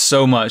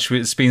so much.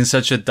 It's been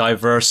such a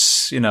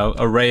diverse,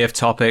 array of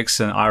topics.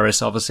 And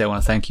Iris, obviously, I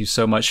want to thank you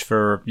so much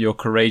for your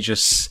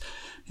courageous,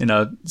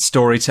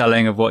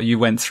 storytelling of what you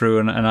went through.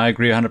 And I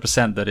agree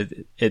 100% that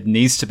it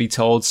needs to be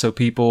told so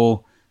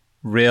people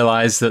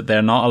realize that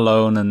they're not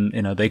alone,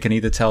 and they can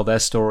either tell their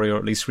story or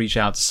at least reach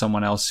out to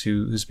someone else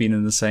who's been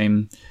in the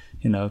same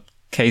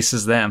case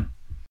as them.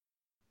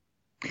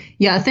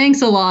 Yeah,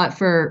 thanks a lot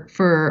for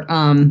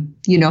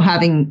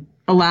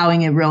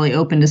allowing a really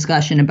open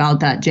discussion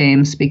about that,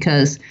 James,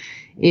 because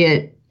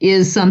it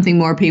is something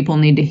more people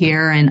need to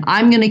hear, and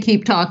I'm going to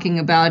keep talking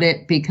about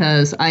it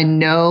because I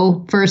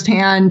know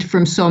firsthand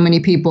from so many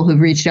people who've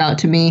reached out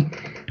to me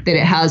that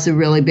it has a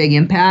really big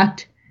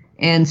impact.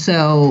 And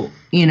so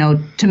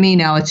to me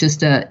now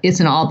it's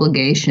an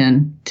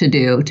obligation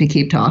to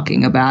keep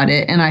talking about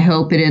it. And I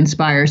hope it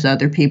inspires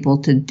other people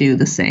to do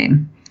the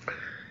same.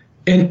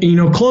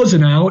 And,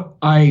 closing out,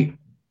 I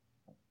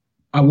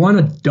want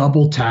to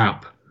double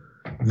tap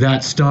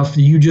that stuff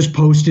that you just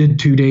posted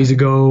 2 days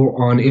ago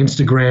on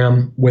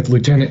Instagram with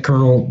Lieutenant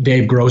Colonel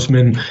Dave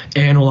Grossman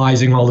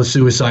analyzing all the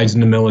suicides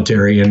in the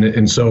military.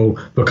 And so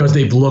because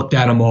they've looked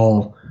at them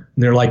all,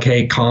 they're like,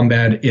 hey,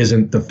 combat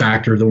isn't the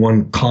factor. The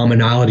one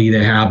commonality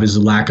they have is the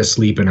lack of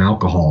sleep and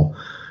alcohol.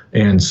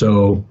 And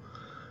so,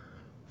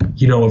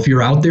 if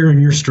you're out there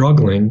and you're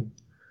struggling,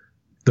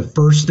 the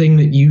first thing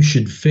that you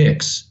should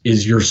fix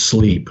is your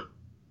sleep.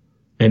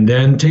 And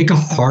then take a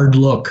hard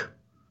look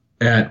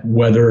at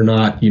whether or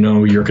not,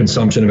 your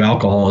consumption of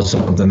alcohol is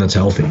something that's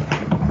healthy.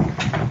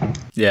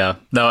 Yeah,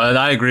 no, and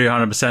I agree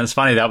 100%. It's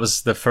funny, that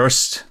was the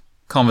first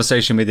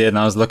conversation we did, and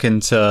I was looking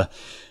to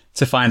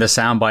find a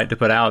soundbite to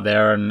put out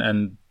there,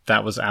 and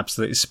that was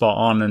absolutely spot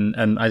on.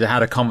 And I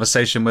had a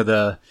conversation with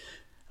a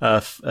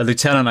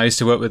lieutenant I used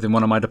to work with in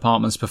one of my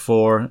departments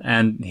before,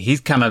 and he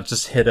kind of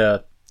just hit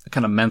a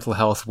kind of mental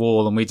health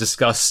wall, and we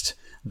discussed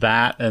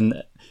that,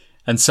 and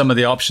some of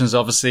the options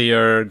obviously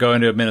are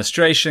going to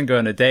administration,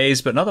 going to days,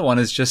 but another one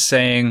is just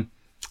saying,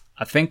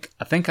 I think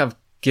I've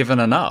given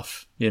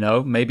enough.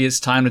 Maybe it's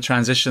time to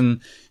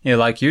transition,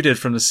 like you did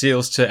from the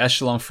SEALs to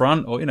Echelon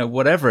Front, or,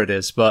 whatever it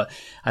is. But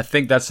I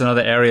think that's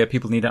another area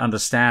people need to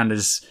understand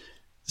is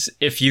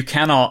if you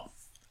cannot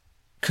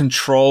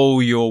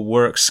control your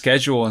work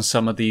schedule on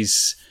some of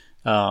these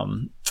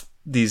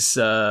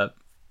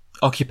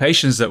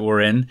occupations that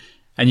we're in,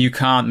 and you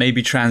can't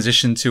maybe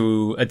transition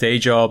to a day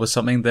job or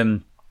something,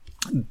 then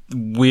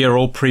we are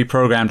all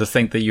pre-programmed to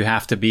think that you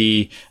have to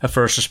be a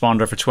first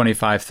responder for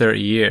 25, 30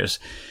 years.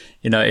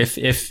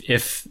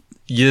 If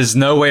there's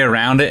no way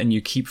around it and you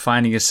keep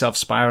finding yourself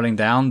spiraling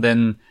down,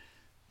 then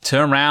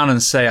turn around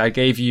and say, I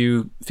gave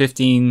you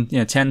 10,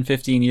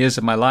 15 years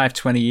of my life,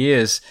 20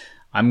 years.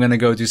 I'm going to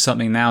go do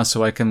something now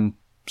so I can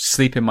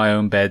sleep in my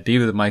own bed, be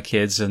with my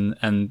kids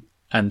and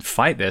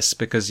fight this.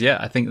 Because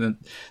I think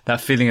that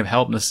feeling of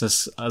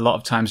helplessness a lot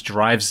of times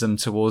drives them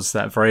towards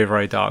that very,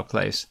 very dark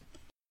place.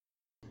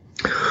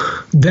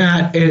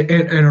 That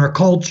and our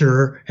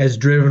culture has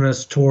driven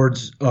us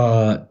towards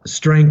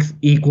strength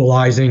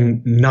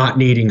equalizing, not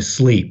needing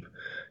sleep.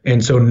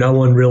 And so no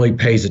one really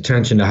pays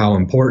attention to how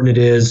important it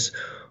is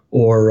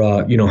or,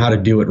 how to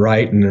do it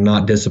right. And they're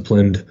not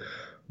disciplined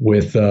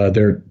with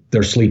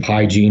their sleep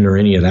hygiene or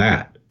any of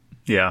that.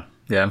 Yeah.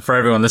 Yeah. And for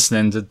everyone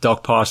listening,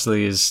 Doc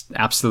Parsley is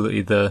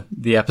absolutely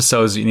the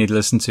episodes that you need to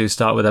listen to.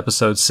 Start with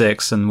episode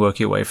 6 and work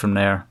your way from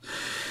there.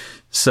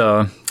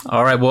 So,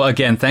 all right. Well,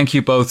 again, thank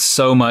you both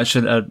so much.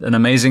 An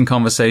amazing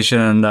conversation.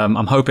 And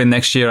I'm hoping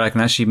next year I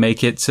can actually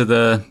make it to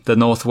the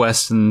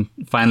Northwest and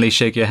finally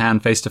shake your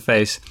hand face to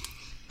face.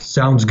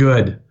 Sounds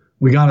good.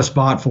 We got a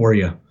spot for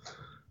you.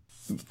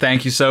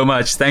 Thank you so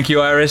much. Thank you,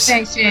 Iris.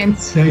 Thanks,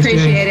 James.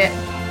 Appreciate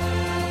it.